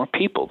into more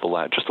people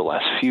just the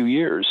last few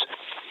years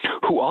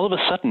who all of a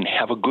sudden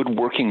have a good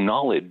working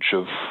knowledge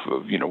of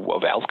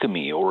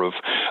alchemy or of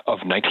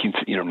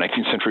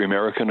 19th century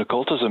American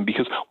occultism,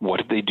 because what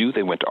did they do?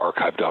 They went to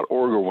archive.org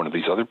or one of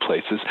these other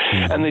places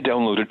and they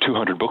downloaded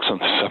 200 books on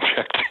the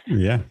subject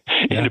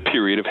in a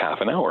period of half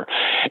an hour.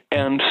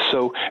 And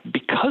so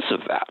because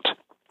of that,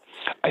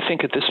 I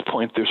think at this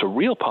point there's a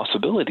real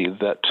possibility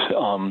that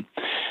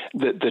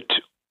that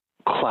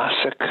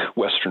classic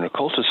Western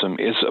occultism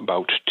is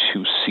about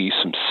to see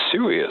some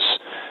serious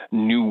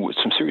new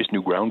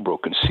ground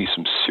broken, see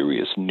some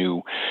serious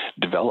new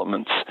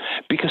developments,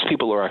 because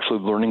people are actually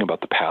learning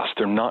about the past.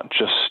 They're not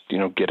just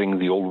getting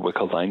the old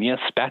Wicca line, yes,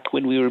 back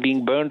when we were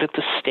being burned at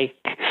the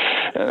stake,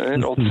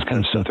 and all this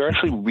kind of stuff. They're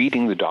actually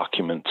reading the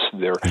documents.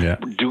 They're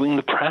doing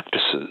the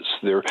practices.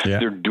 They're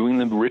doing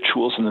the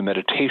rituals and the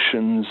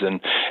meditations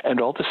and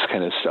all this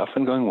kind of stuff,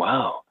 and going,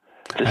 wow.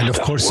 And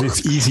of course,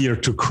 it's easier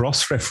to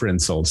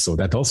cross-reference also.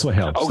 That also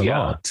helps a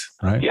lot,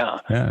 right? Yeah.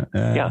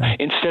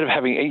 Instead of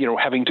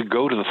having to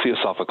go to the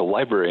Theosophical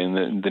Library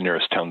in the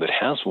nearest town that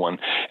has one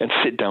and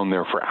sit down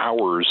there for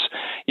hours,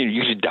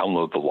 you just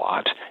download the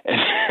lot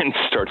and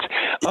starts.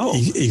 Oh,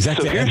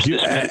 exactly. So here's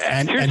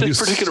this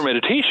particular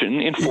meditation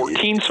in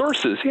 14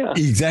 sources. Yeah,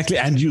 exactly.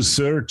 And you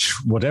search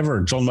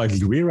whatever John Michael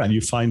Greer, and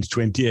you find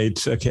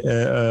 28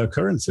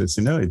 occurrences.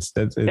 It's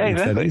that.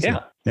 Exactly. Easy.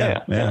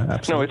 Yeah,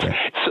 absolutely. No,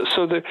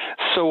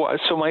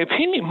 so my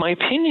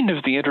opinion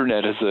of the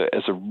internet as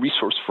a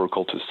resource for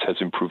occultists has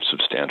improved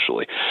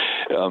substantially.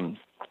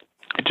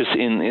 Just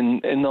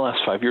in the last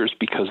 5 years,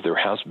 because there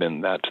has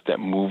been that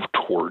move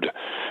toward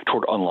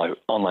online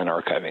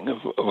archiving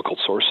of occult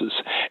sources,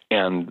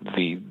 and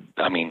the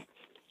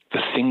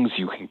things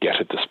you can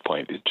get at this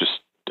point is just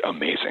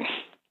amazing.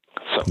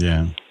 So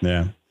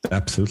yeah,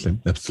 absolutely.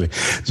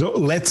 So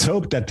let's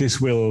hope that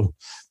this will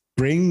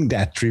bring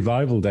that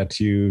revival that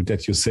you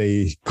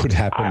say could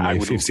happen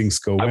if things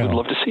go well. I would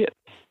love to see it.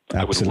 Absolutely.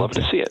 I would love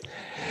to see it.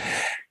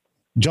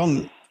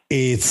 John,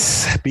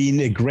 it's been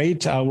a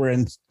great hour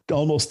and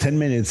almost 10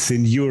 minutes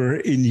in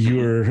your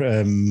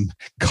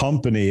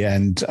company,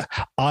 and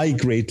I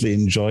greatly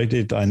enjoyed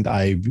it, and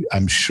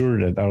I'm sure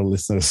that our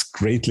listeners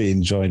greatly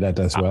enjoyed that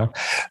as well.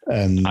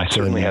 And I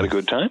certainly had a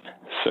good time.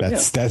 So,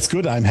 that's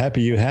good. I'm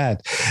happy you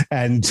had.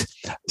 And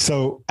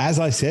so, as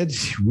I said,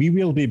 we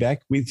will be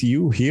back with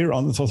you here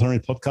on the Thoth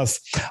Hermes Podcast.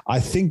 I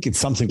think it's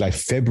something like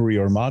February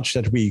or March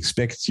that we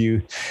expect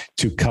you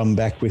to come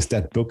back with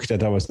that book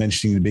that I was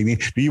mentioning in the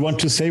beginning. Do you want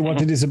to say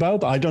what it is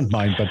about? I don't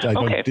mind, but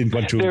I didn't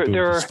want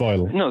to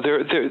spoil. No,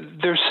 there's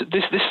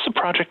this is a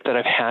project that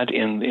I've had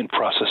in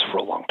process for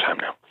a long time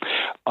now.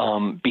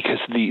 Because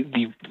the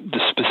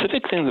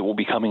specific thing that will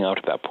be coming out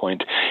at that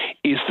point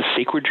is the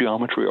Sacred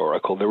Geometry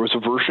Oracle. There was a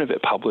version of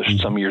it published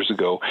some years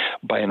ago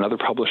by another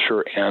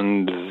publisher,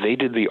 and they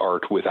did the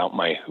art without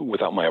my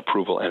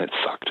approval, and it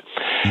sucked.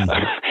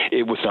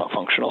 It was not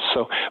functional.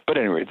 So, but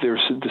anyway,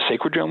 there's the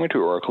Sacred Geometry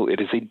Oracle. It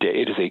is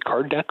a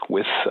card deck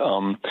with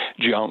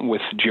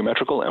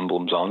geometrical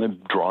emblems on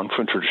them, drawn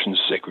from traditions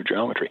of sacred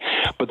geometry.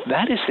 But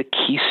that is the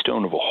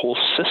keystone of a whole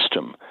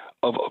system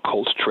of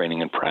occult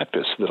training and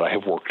practice that I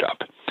have worked up.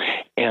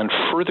 And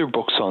further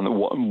books on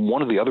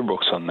one of the other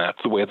books on that,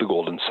 The Way of the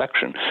Golden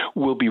Section,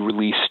 will be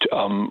released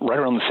right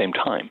around the same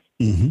time.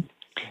 Mm-hmm.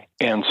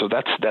 And so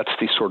that's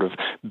the sort of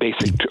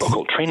basic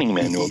occult training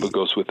manual that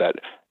goes with that.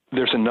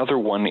 There's another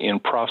one in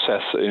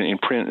process, in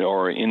print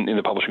or in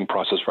the publishing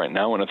process right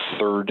now, and a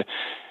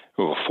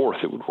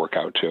fourth it would work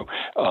out to,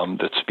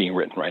 that's being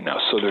written right now.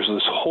 So there's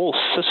this whole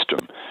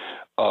system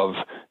of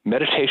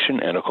meditation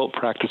and occult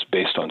practice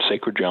based on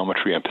sacred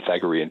geometry and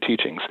Pythagorean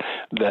teachings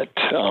that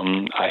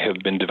I have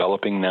been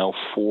developing now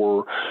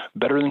for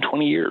better than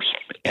 20 years.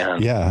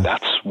 And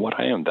that's what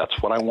I am. That's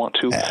what I want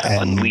to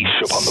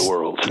unleash upon the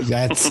world.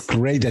 That's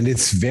great. And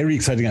it's very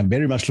exciting. I'm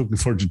very much looking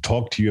forward to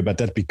talk to you about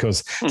that,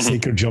 because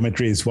sacred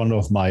geometry is one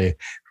of my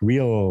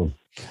real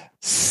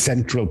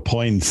central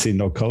points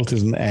in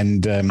occultism,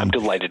 and I'm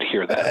delighted to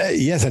hear that.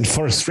 Yes, and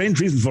for a strange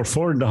reason, for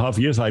 4.5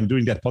 years I'm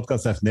doing that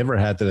podcast, I've never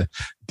had the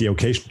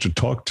occasion to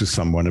talk to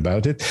someone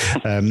about it.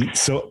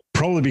 So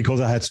probably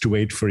because I had to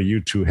wait for you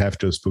to have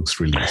those books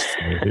released. So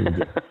here we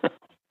go.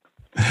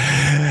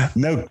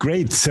 No,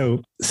 great.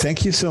 So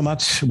thank you so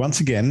much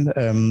once again.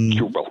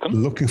 You're welcome.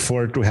 Looking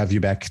forward to have you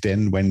back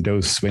then when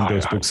those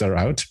books are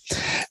out.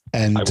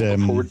 And I will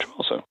look forward to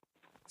also.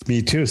 Me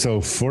too.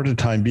 So for the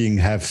time being,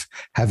 have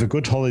a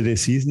good holiday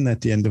season at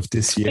the end of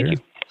this year. Thank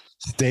you.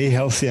 Stay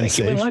healthy and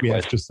safe, we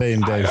have to say.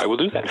 And I will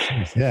do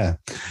that. Yeah.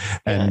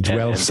 And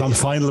some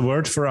final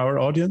word for our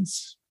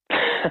audience?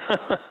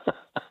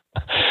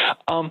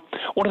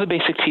 One of the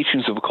basic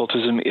teachings of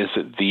occultism is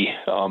that the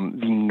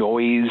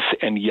noise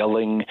and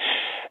yelling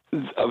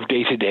of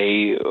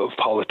day-to-day of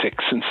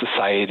politics and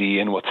society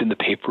and what's in the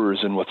papers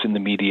and what's in the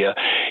media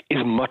is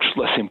much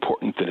less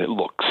important than it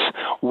looks.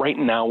 Right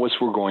now, as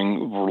we're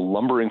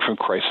lumbering from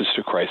crisis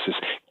to crisis,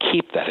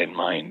 keep that in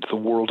mind. The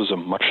world is a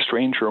much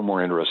stranger and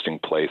more interesting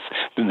place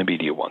than the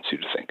media wants you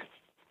to think.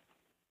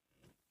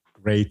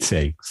 Great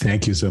say.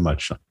 Thank you so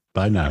much.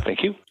 Bye now.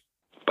 Thank you.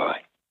 Bye.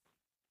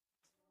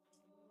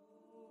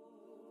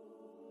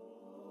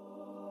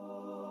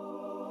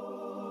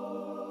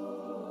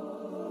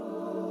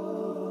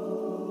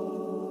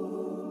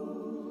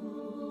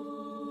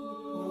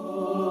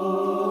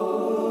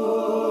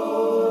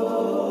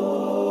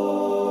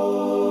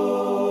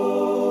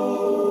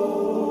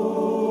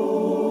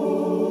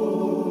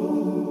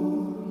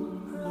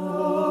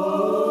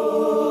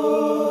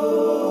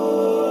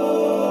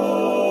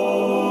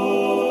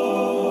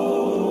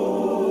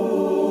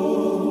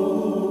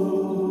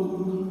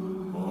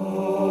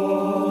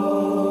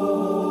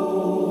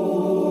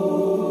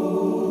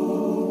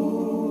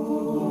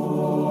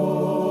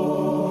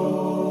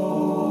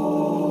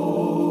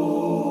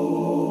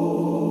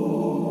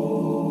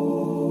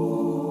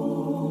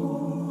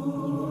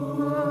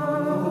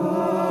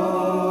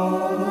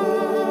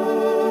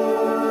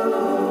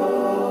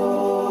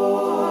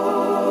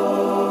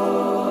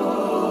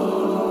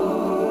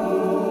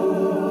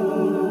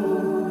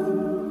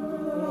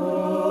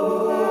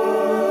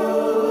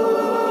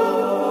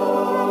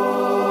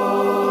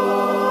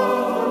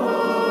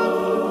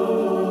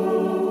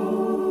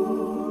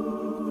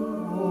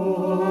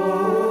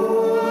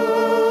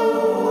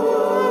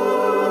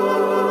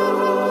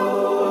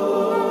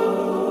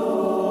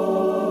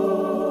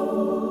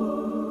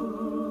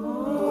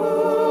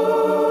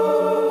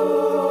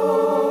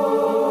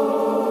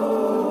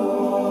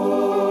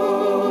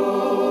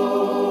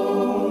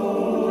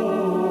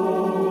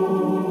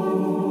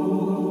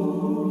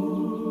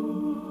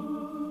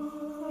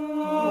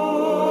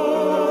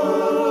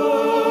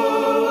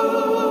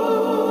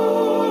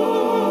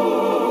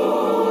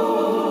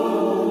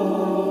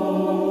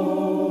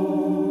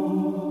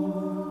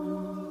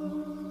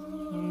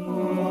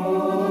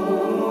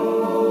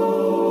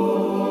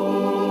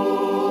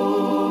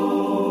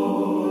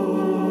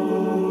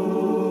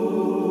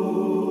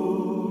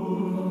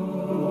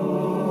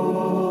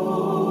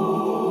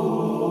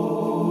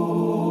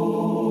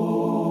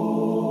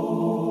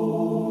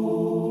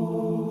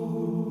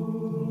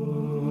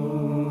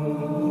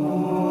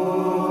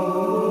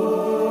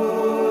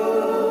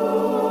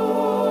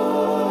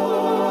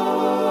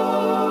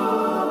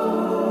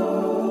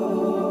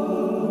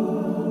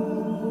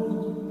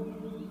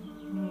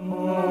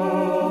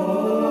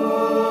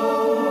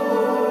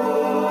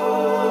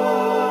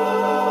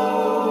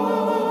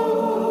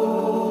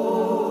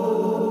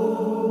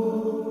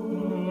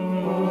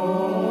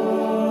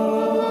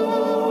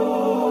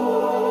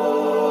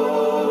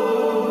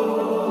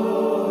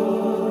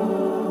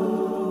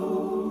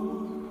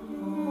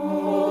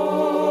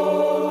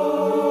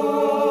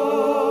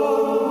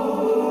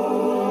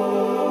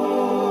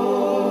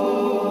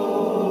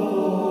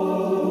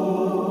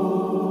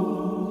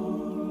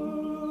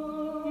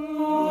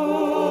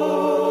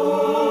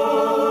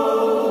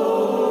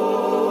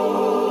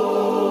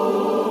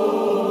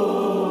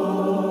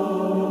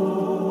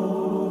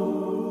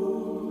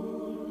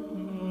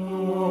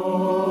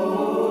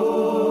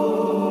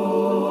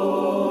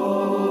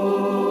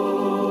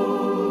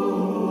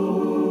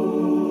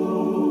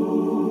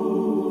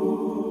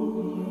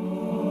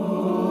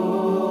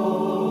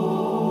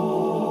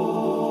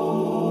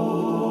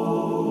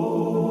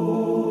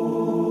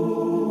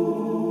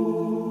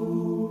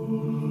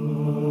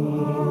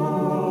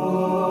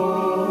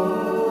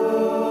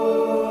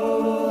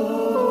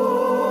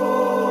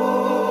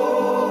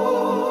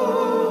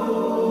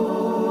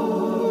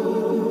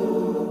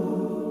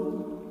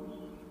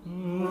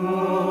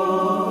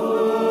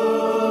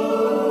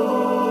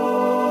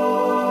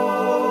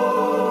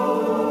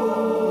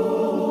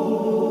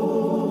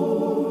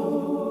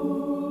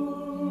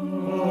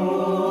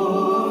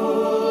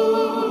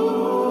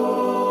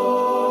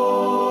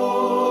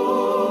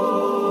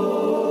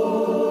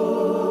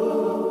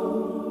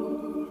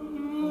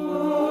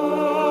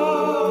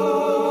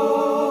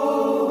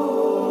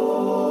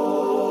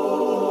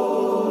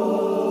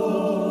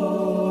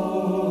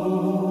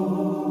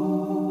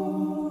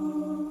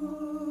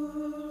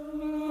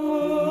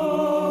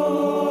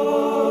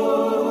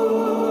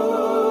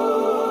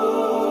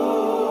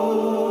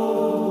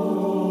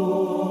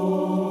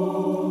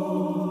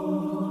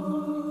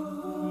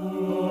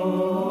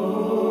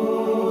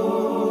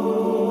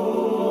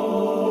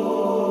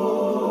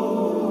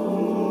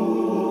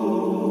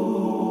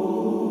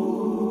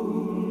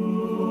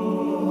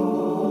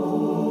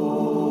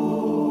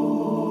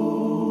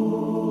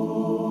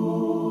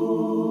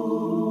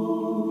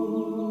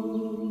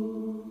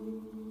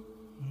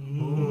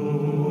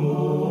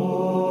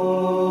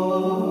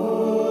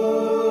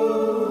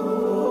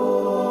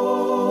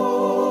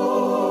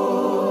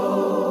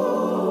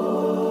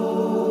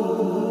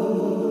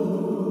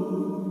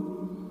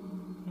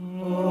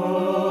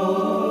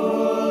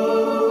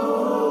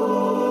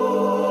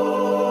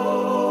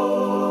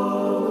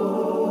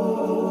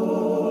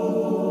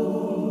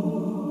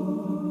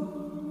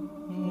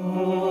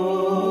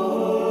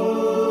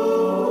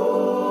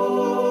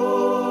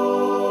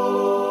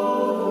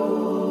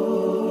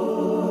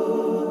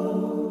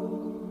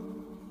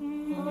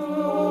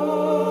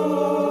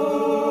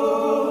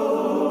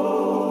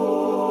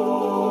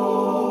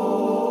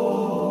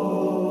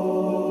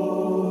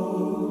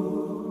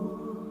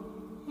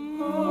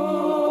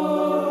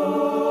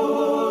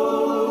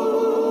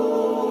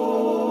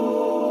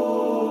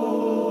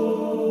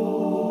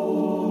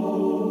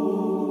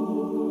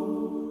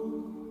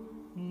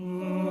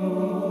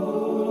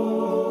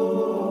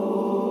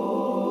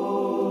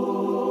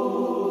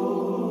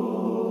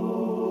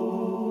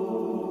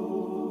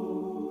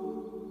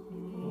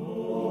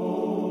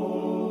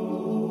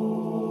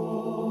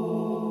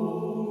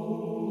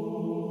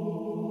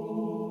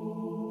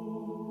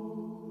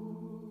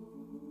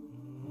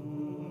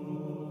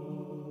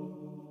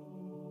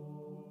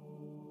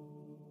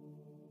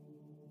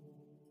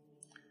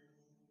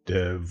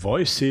 The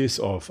Voices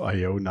of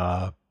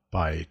Iona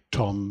by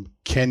Tom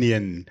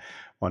Kenyon,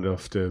 one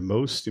of the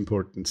most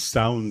important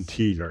sound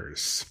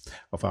healers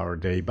of our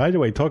day. By the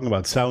way, talking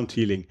about sound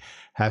healing,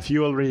 have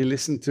you already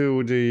listened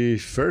to the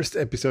first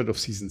episode of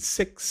season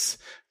 6?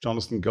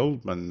 Jonathan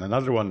Goldman,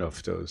 another one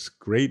of those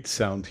great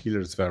sound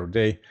healers of our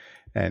day.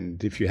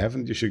 And if you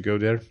haven't, you should go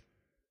there.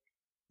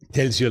 It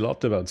tells you a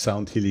lot about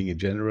sound healing in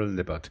general and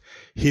about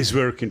his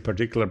work in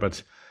particular,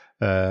 but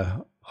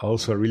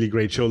also a really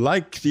great show,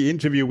 like the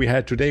interview we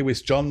had today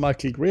with John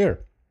Michael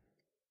Greer.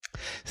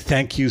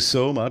 Thank you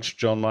so much,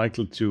 John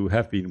Michael, to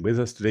have been with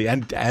us today.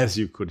 And as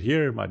you could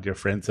hear, my dear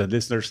friends and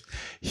listeners,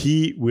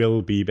 he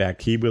will be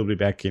back. He will be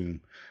back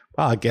in,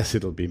 well, I guess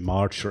it'll be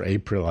March or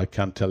April. I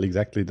can't tell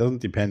exactly. It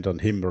doesn't depend on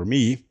him or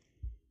me.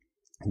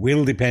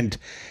 Will depend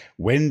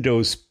when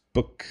those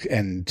book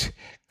and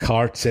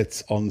card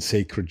sets on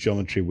sacred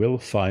geometry will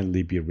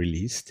finally be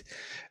released.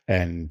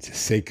 And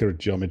sacred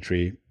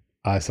geometry,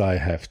 as I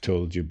have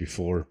told you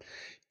before,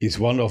 is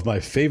one of my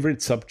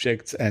favorite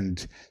subjects,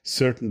 and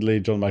certainly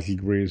John Michael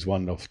Greer is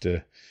one of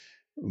the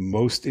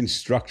most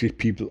instructive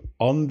people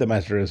on the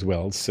matter as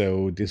well.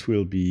 So this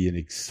will be an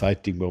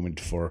exciting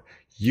moment for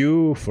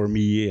you, for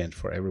me, and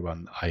for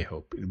everyone, I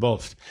hope,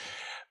 involved.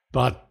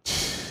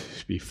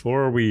 But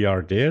before we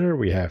are there,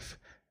 we have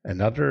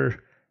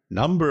another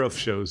number of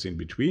shows in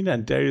between,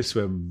 and there is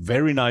a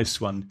very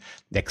nice one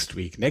next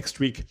week. Next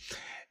week,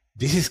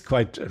 this is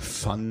quite a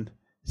fun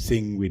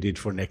thing we did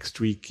for next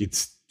week.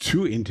 It's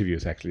 2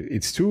 interviews, actually.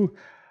 It's 2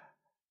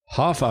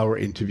 half-hour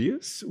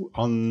interviews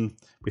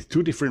with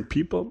 2 different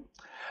people.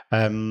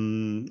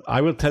 I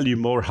will tell you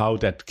more how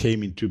that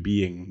came into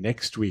being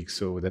next week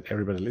so that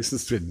everybody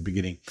listens to it in the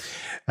beginning.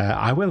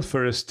 I will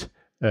first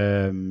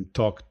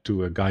talk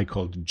to a guy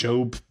called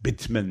Job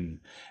Bittman.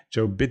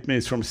 Job Bittman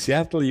is from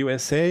Seattle,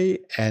 USA,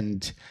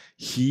 and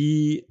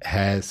he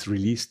has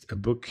released a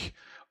book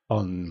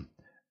on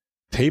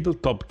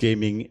tabletop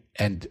gaming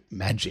and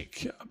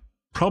magic.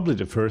 Probably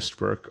the first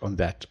work on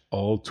that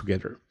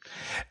altogether.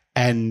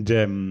 And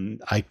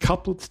I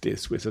coupled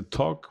this with a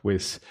talk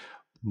with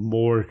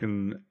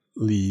Morgan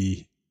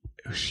Lee.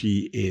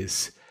 She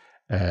is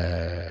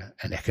an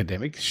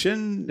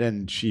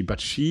academician,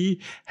 but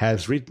she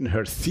has written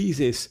her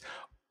thesis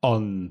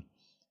on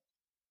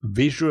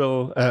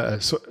virtual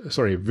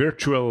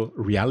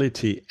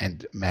reality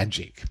and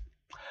magic.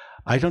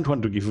 I don't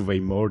want to give away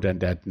more than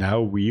that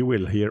now. We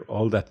will hear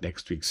all that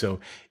next week. So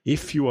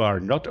if you are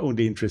not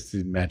only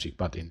interested in magic,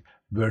 but in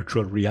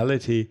virtual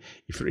reality,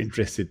 if you're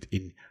interested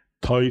in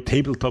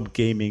tabletop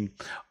gaming,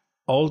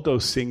 all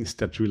those things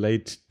that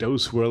relate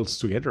those worlds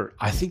together,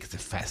 I think it's a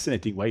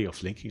fascinating way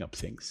of linking up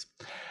things.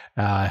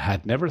 I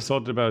had never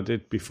thought about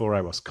it before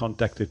I was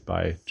contacted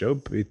by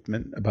Job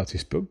Bittman about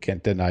his book,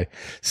 and then I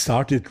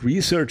started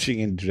researching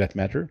into that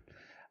matter.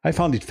 I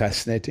found it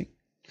fascinating.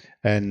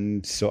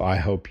 And so I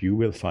hope you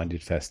will find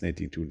it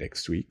fascinating too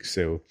next week.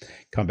 So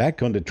come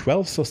back on the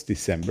 12th of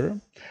December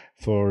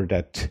for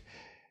that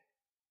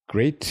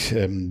great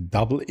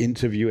double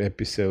interview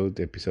episode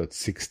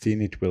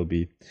 16 it will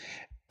be.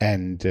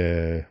 And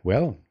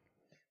well,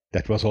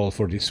 that was all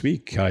for this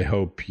week. I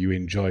hope you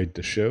enjoyed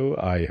the show.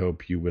 I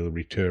hope you will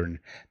return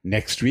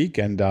next week.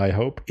 And I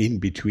hope in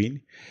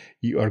between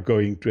you are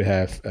going to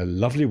have a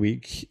lovely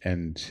week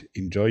and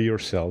enjoy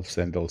yourselves,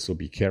 and also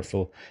be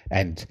careful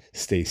and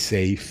stay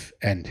safe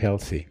and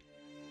healthy.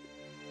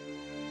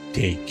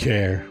 Take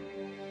care.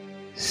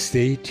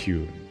 Stay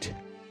tuned.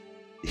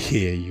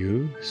 Hear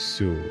you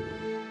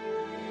soon.